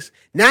VVS.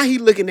 Now he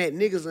looking at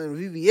niggas in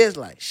VVS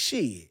like,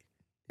 shit,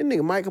 that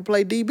nigga might could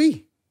play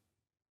DB.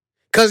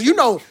 Because, a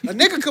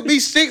nigga could be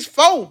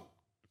 6'4",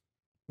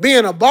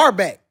 being a bar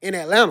back in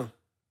Atlanta.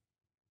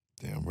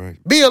 Damn right.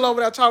 Bill over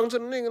there talking to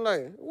the nigga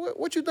like,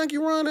 what you think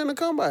you run in the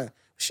combine?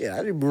 Shit,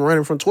 I just been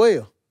running from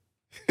 12.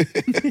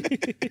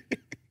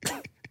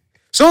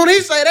 Soon he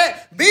say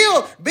that,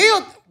 Bill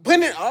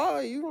putting it,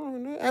 you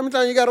don't know. How many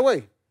times you got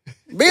away?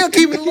 Bill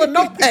keeping a little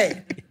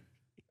notepad.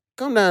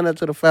 Come down there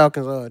to the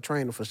Falcons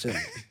training facility.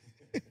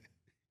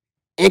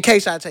 In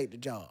case I take the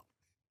job.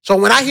 So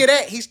when I hear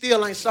that, he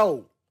still ain't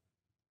sold.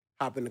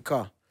 Hop in the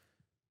car.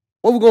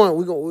 Where we going?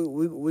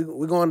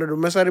 We going to the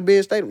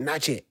Mercedes-Benz Stadium?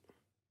 Not yet.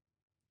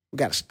 We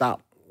got to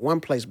stop. One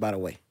place, by the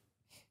way.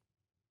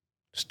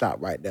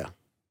 Stop right there.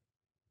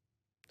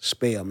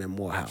 Spellman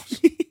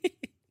Morehouse.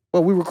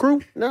 Well, we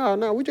recruit?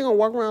 No, we just gonna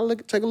walk around,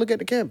 take a look at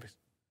the campus.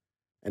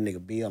 That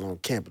nigga Bill on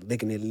campus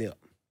licking his lip.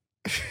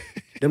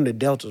 Them the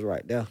Deltas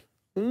right there.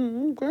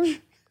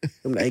 Okay.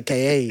 Them the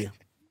AKA.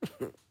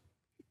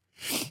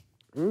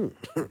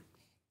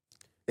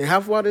 And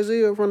how far this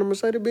is from the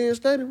Mercedes-Benz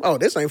Stadium? Oh,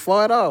 this ain't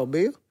far at all,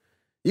 Bill.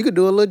 You could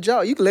do a little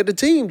jog. You could let the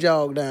team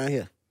jog down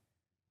here.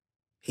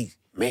 He's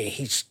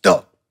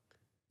stuck.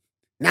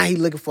 Now he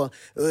looking for,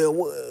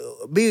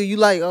 Bill, you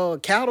like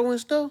cattle and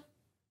stuff?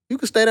 You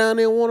can stay down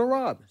there in Warner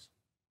Robins.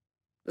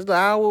 It's an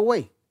hour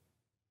away.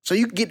 So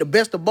you can get the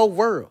best of both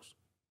worlds.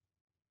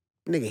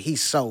 Nigga,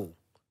 he's sold.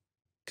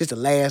 This the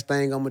last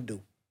thing I'm going to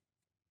do.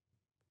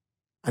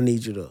 I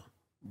need you to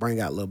bring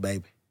out Lil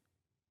Baby.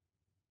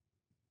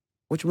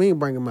 What you mean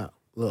bring him out?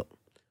 Look,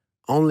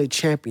 only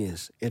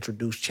champions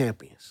introduce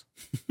champions.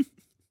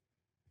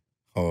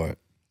 Hard.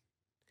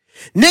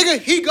 Nigga,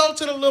 he go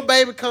to the Lil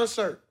Baby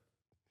concert.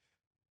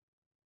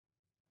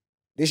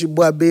 This your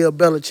boy Bill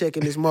Belichick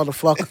in this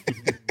motherfucker.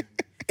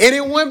 And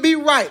it wouldn't be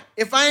right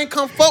if I ain't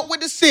come fuck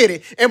with the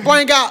city and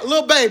bring out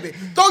Lil Baby.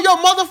 Throw your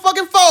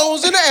motherfucking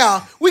foes in the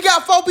air. We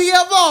got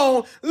 4PF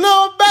on.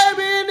 Lil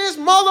Baby in this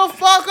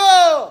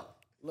motherfucker.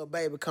 Lil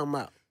Baby come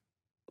out.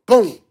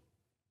 Boom.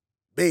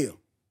 Bill.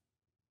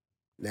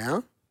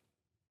 Now,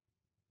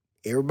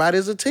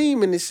 everybody's a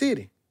team in this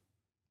city.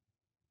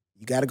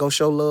 You got to go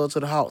show love to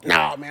the Hawks.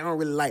 No, man, I don't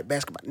really like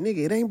basketball.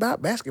 Nigga, it ain't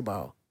about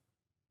basketball.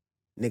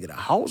 Nigga, the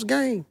Hawks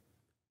game,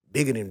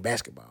 bigger than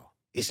basketball.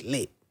 It's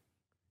lit.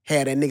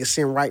 Had that nigga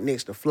sitting right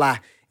next to Fly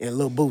and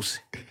Lil Boosie.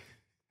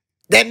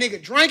 That nigga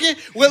drinking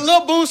with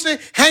Lil Boosie,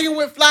 hanging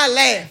with Fly,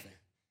 laughing.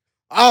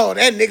 Oh,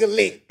 that nigga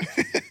lit.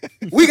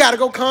 We got to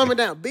go calm it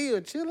down. Bill,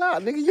 chill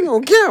out, nigga. You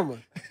on camera.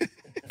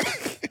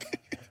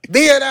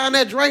 Bill down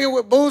there drinking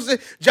with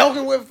Boosie,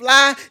 joking with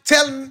Fly,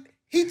 telling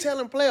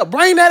player,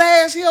 bring that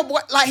ass here, boy.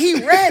 Like he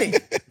ready.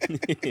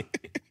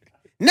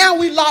 Now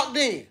we locked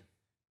in.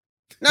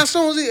 Now as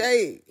soon as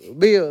hey,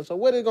 Bill, so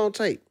what it gonna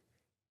take?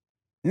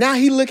 Now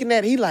he looking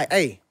at it, he like,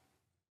 hey,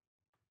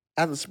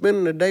 after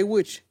spending the day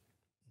with you,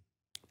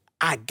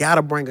 I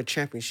gotta bring a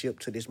championship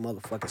to this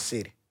motherfucking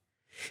city.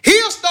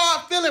 He'll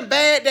start feeling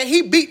bad that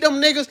he beat them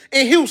niggas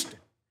in Houston.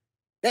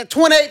 That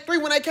 28-3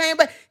 when they came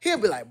back, he'll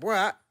be like,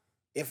 bro,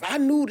 if I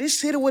knew this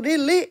city was this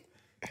lit,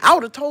 I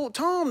would have told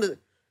Tom to,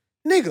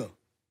 nigga,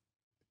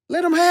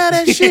 let him have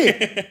that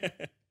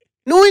shit.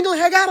 New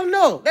England had gotta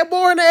know. That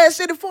boring ass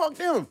city, fuck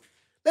them.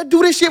 Let's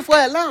do this shit for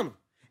Atlanta.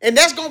 And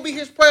that's gonna be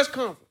his press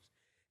conference.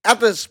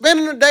 After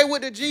spending the day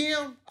with the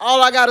GM,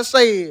 all I gotta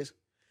say is,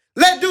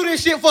 let's do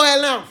this shit for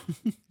Atlanta.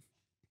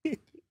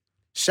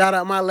 Shout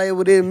out my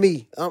label, then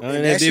me. And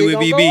that shit with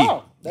gonna BB. go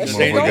off. That Just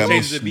shit change- gonna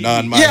change go it to BB.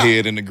 Nod my Yeah.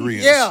 head in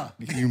agreement. Yeah.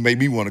 You make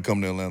me want to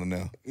come to Atlanta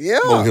now. Yeah.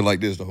 I'm over here like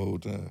this the whole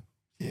time.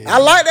 I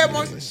like that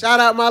one. Shout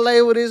out my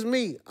label, this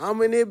me.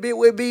 I'm in this bit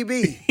with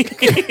BB.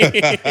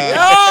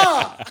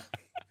 Yeah.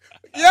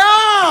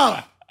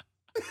 Yeah.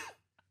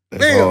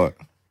 That's Bill, hard.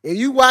 if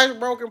you watch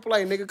Broken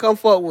Play, nigga, come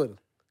fuck with us.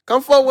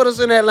 Come fuck with us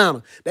in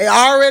Atlanta. They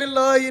already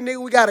love you,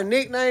 nigga. We got a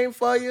nickname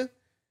for you,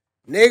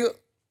 nigga.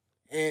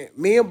 And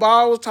me and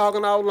Ball was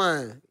talking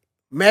offline.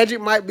 Magic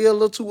might be a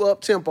little too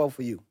up-tempo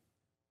for you.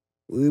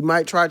 We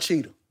might try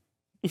Cheetah.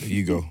 There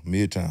you go,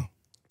 Midtown.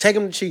 Take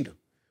him to Cheetah.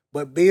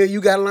 But, Bill,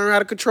 you got to learn how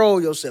to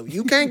control yourself.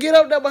 You can't get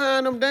up there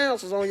behind them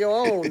dancers on your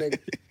own, nigga.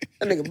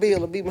 That nigga Bill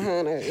will be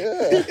behind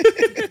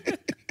that.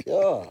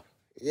 Yeah.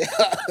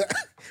 Yeah.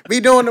 Be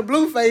doing the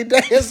Blueface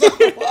dance.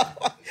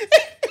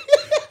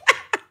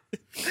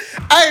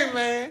 Hey,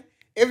 man.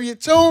 If you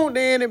tuned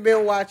in and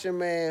been watching,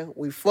 man,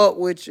 we fuck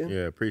with you.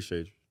 Yeah,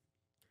 appreciate you.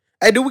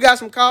 Hey, do we got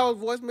some calls,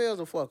 voicemails,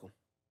 or fuck them?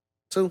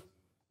 2?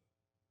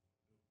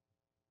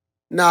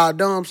 Nah,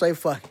 Dom say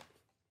fuck it.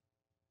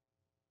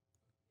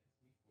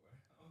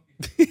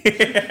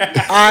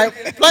 All right,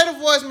 play the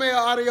voicemail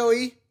audio,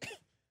 E.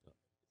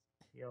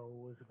 Yo,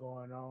 what's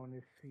going on?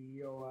 This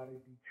CEO out of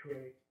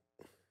Detroit.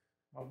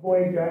 My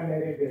boy John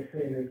Eddie been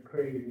saying it's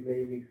crazy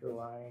lately, so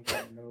I ain't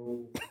got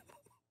no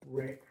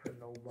rec for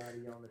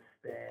nobody on the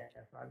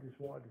staff. I just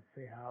wanted to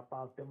say, how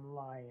about them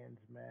Lions,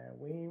 man?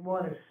 We ain't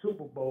won a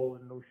Super Bowl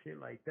and no shit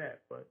like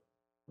that, but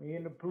we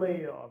in the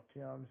playoffs,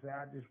 you know what I'm saying?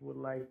 I just would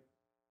like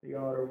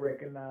y'all to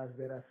recognize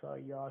that I saw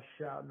y'all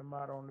shouting them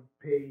out on the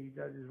page.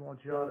 I just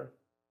want y'all to,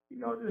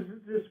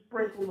 just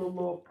sprinkle a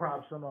little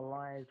props on the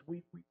Lions.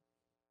 We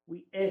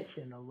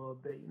etching a little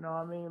bit, you know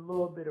what I mean? A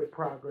little bit of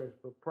progress,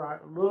 but a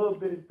little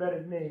bit is better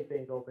than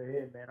anything over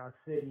here, man. Our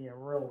city in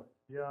ruins,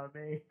 you know what I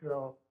mean?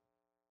 So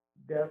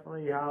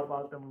definitely, how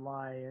about them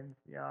Lions?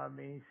 You know what I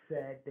mean?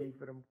 Sad day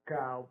for them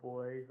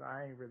Cowboys.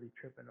 I ain't really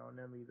tripping on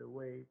them either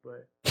way,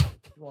 but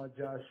just want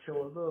y'all to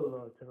show a little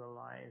love to the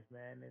Lions,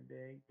 man, and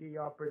then give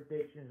y'all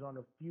predictions on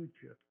the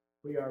future.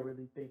 We all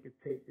really think it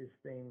take this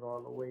thing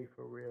all the way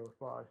for real as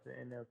far as the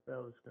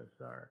NFL is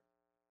concerned.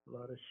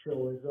 Love the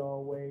show as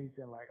always,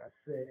 and like I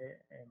said,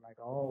 and like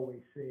I always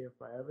say, if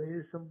I ever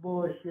hear some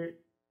bullshit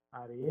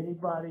out of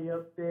anybody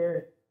up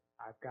there,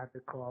 I've got to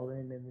call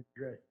in and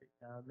address it.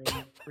 You know what I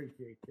mean?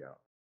 Appreciate y'all.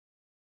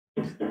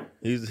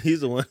 He's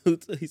the one who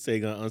he say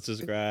gonna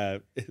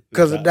unsubscribe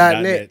because of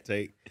 .net.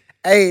 Take.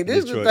 Hey,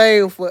 this Detroit. is the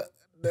thing for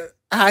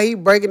how he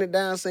breaking it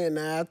down, saying,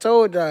 "Nah, I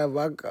told y'all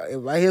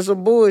if I hear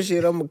some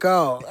bullshit, I'ma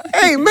call."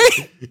 Hey, man,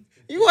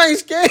 you ain't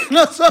scared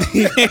or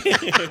something.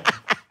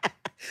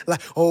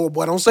 Like, oh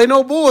boy, don't say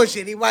no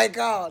bullshit. He might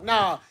call.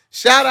 Nah,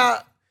 shout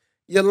out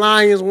your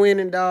Lions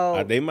winning,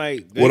 dog. They're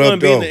What gonna up,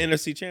 be in though? the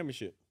NFC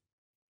Championship.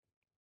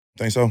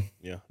 Think so?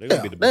 Yeah, they're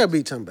gonna be the they'll best.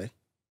 beat Tampa Bay.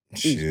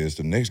 Shit, it's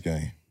the next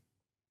game.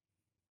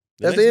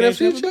 That's the next NFC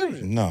game, Tampa Bay.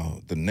 Championship.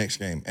 No, the next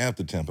game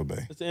after Tampa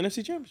Bay. It's the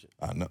NFC Championship.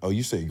 I know. Oh,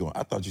 you said you're going.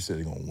 I thought you said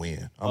they're going to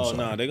win. I'm Oh sorry.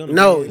 no, they're gonna.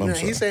 No, be in. I'm he's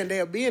sorry. saying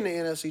they'll be in the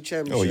NFC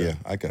Championship. Oh yeah,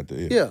 I got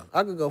that. Yeah,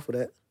 I could go for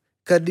that.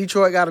 Because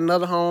Detroit got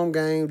another home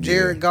game.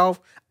 Jared Goff,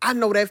 I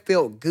know that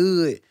felt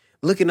good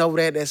looking over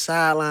there at that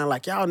sideline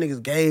like y'all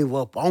niggas gave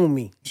up on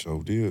me.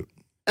 So did.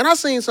 And I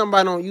seen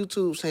somebody on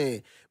YouTube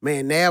saying,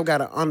 man, Navv got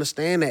to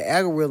understand that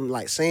algorithm,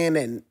 like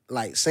saying,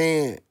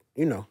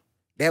 you know,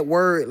 that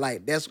word,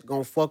 like that's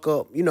going to fuck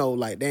up, you know,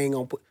 like they ain't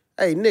going to put,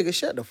 hey, nigga,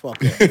 shut the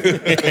fuck up.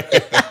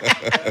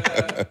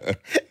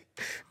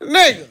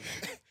 Nigga,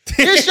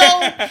 this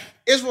show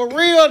is for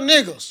real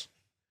niggas.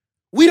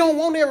 We don't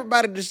want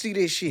everybody to see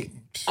this shit.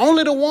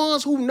 Only the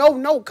ones who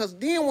know, because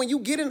then when you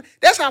get in,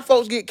 that's how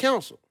folks get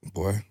canceled.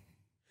 Boy.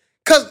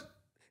 Because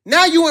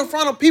now you in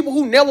front of people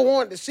who never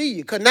wanted to see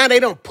you, because now they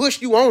done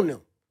pushed you on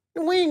them.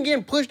 And we ain't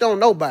getting pushed on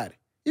nobody.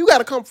 You got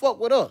to come fuck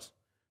with us.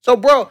 So,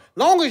 bro,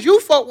 long as you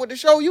fuck with the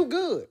show, you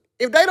good.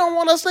 If they don't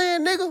want us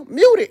saying, nigga,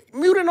 mute it.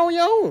 Mute it on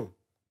your own.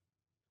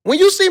 When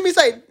you see me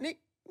say, nigga,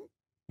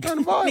 turn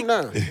the volume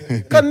down.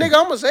 Because, nigga,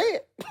 I'm going to say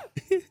it.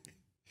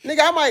 Nigga,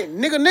 I might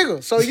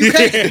nigga. So you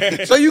can't,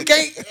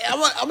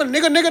 I'm a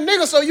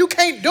nigga, so you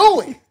can't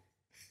do it.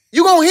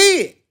 You gonna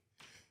hear it.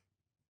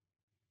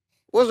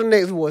 What's the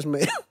next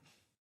voicemail?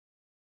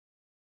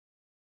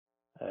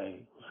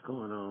 Hey, what's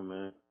going on,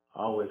 man?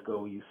 Always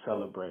go where you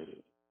celebrate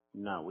it,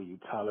 not where you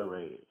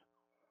tolerate it.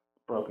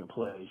 Broken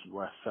plays, you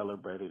are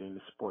celebrated in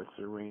the sports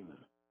arena.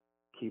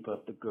 Keep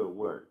up the good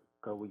work.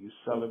 Go where you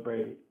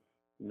celebrate it,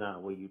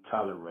 not where you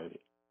tolerate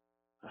it.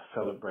 I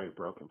celebrate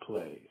broken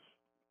plays.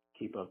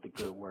 Keep up the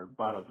good work.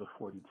 Bottles of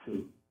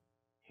 42.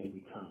 Here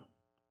we come.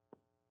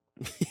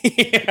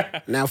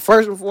 Now,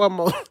 first and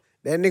foremost,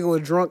 that nigga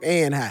was drunk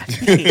and high.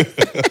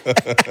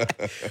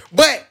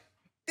 But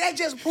that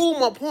just proved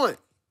my point.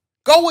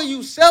 Go where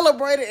you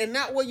celebrate it and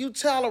not where you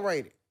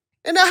tolerate it.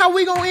 And that's how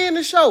we gonna end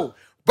the show.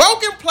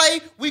 Broken play,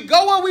 we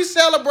go where we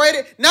celebrate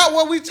it, not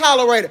where we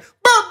tolerate it.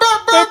 Hell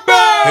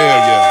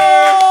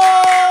yeah.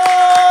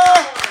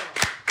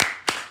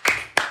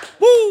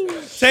 Woo!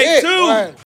 Take Shit, two. boy.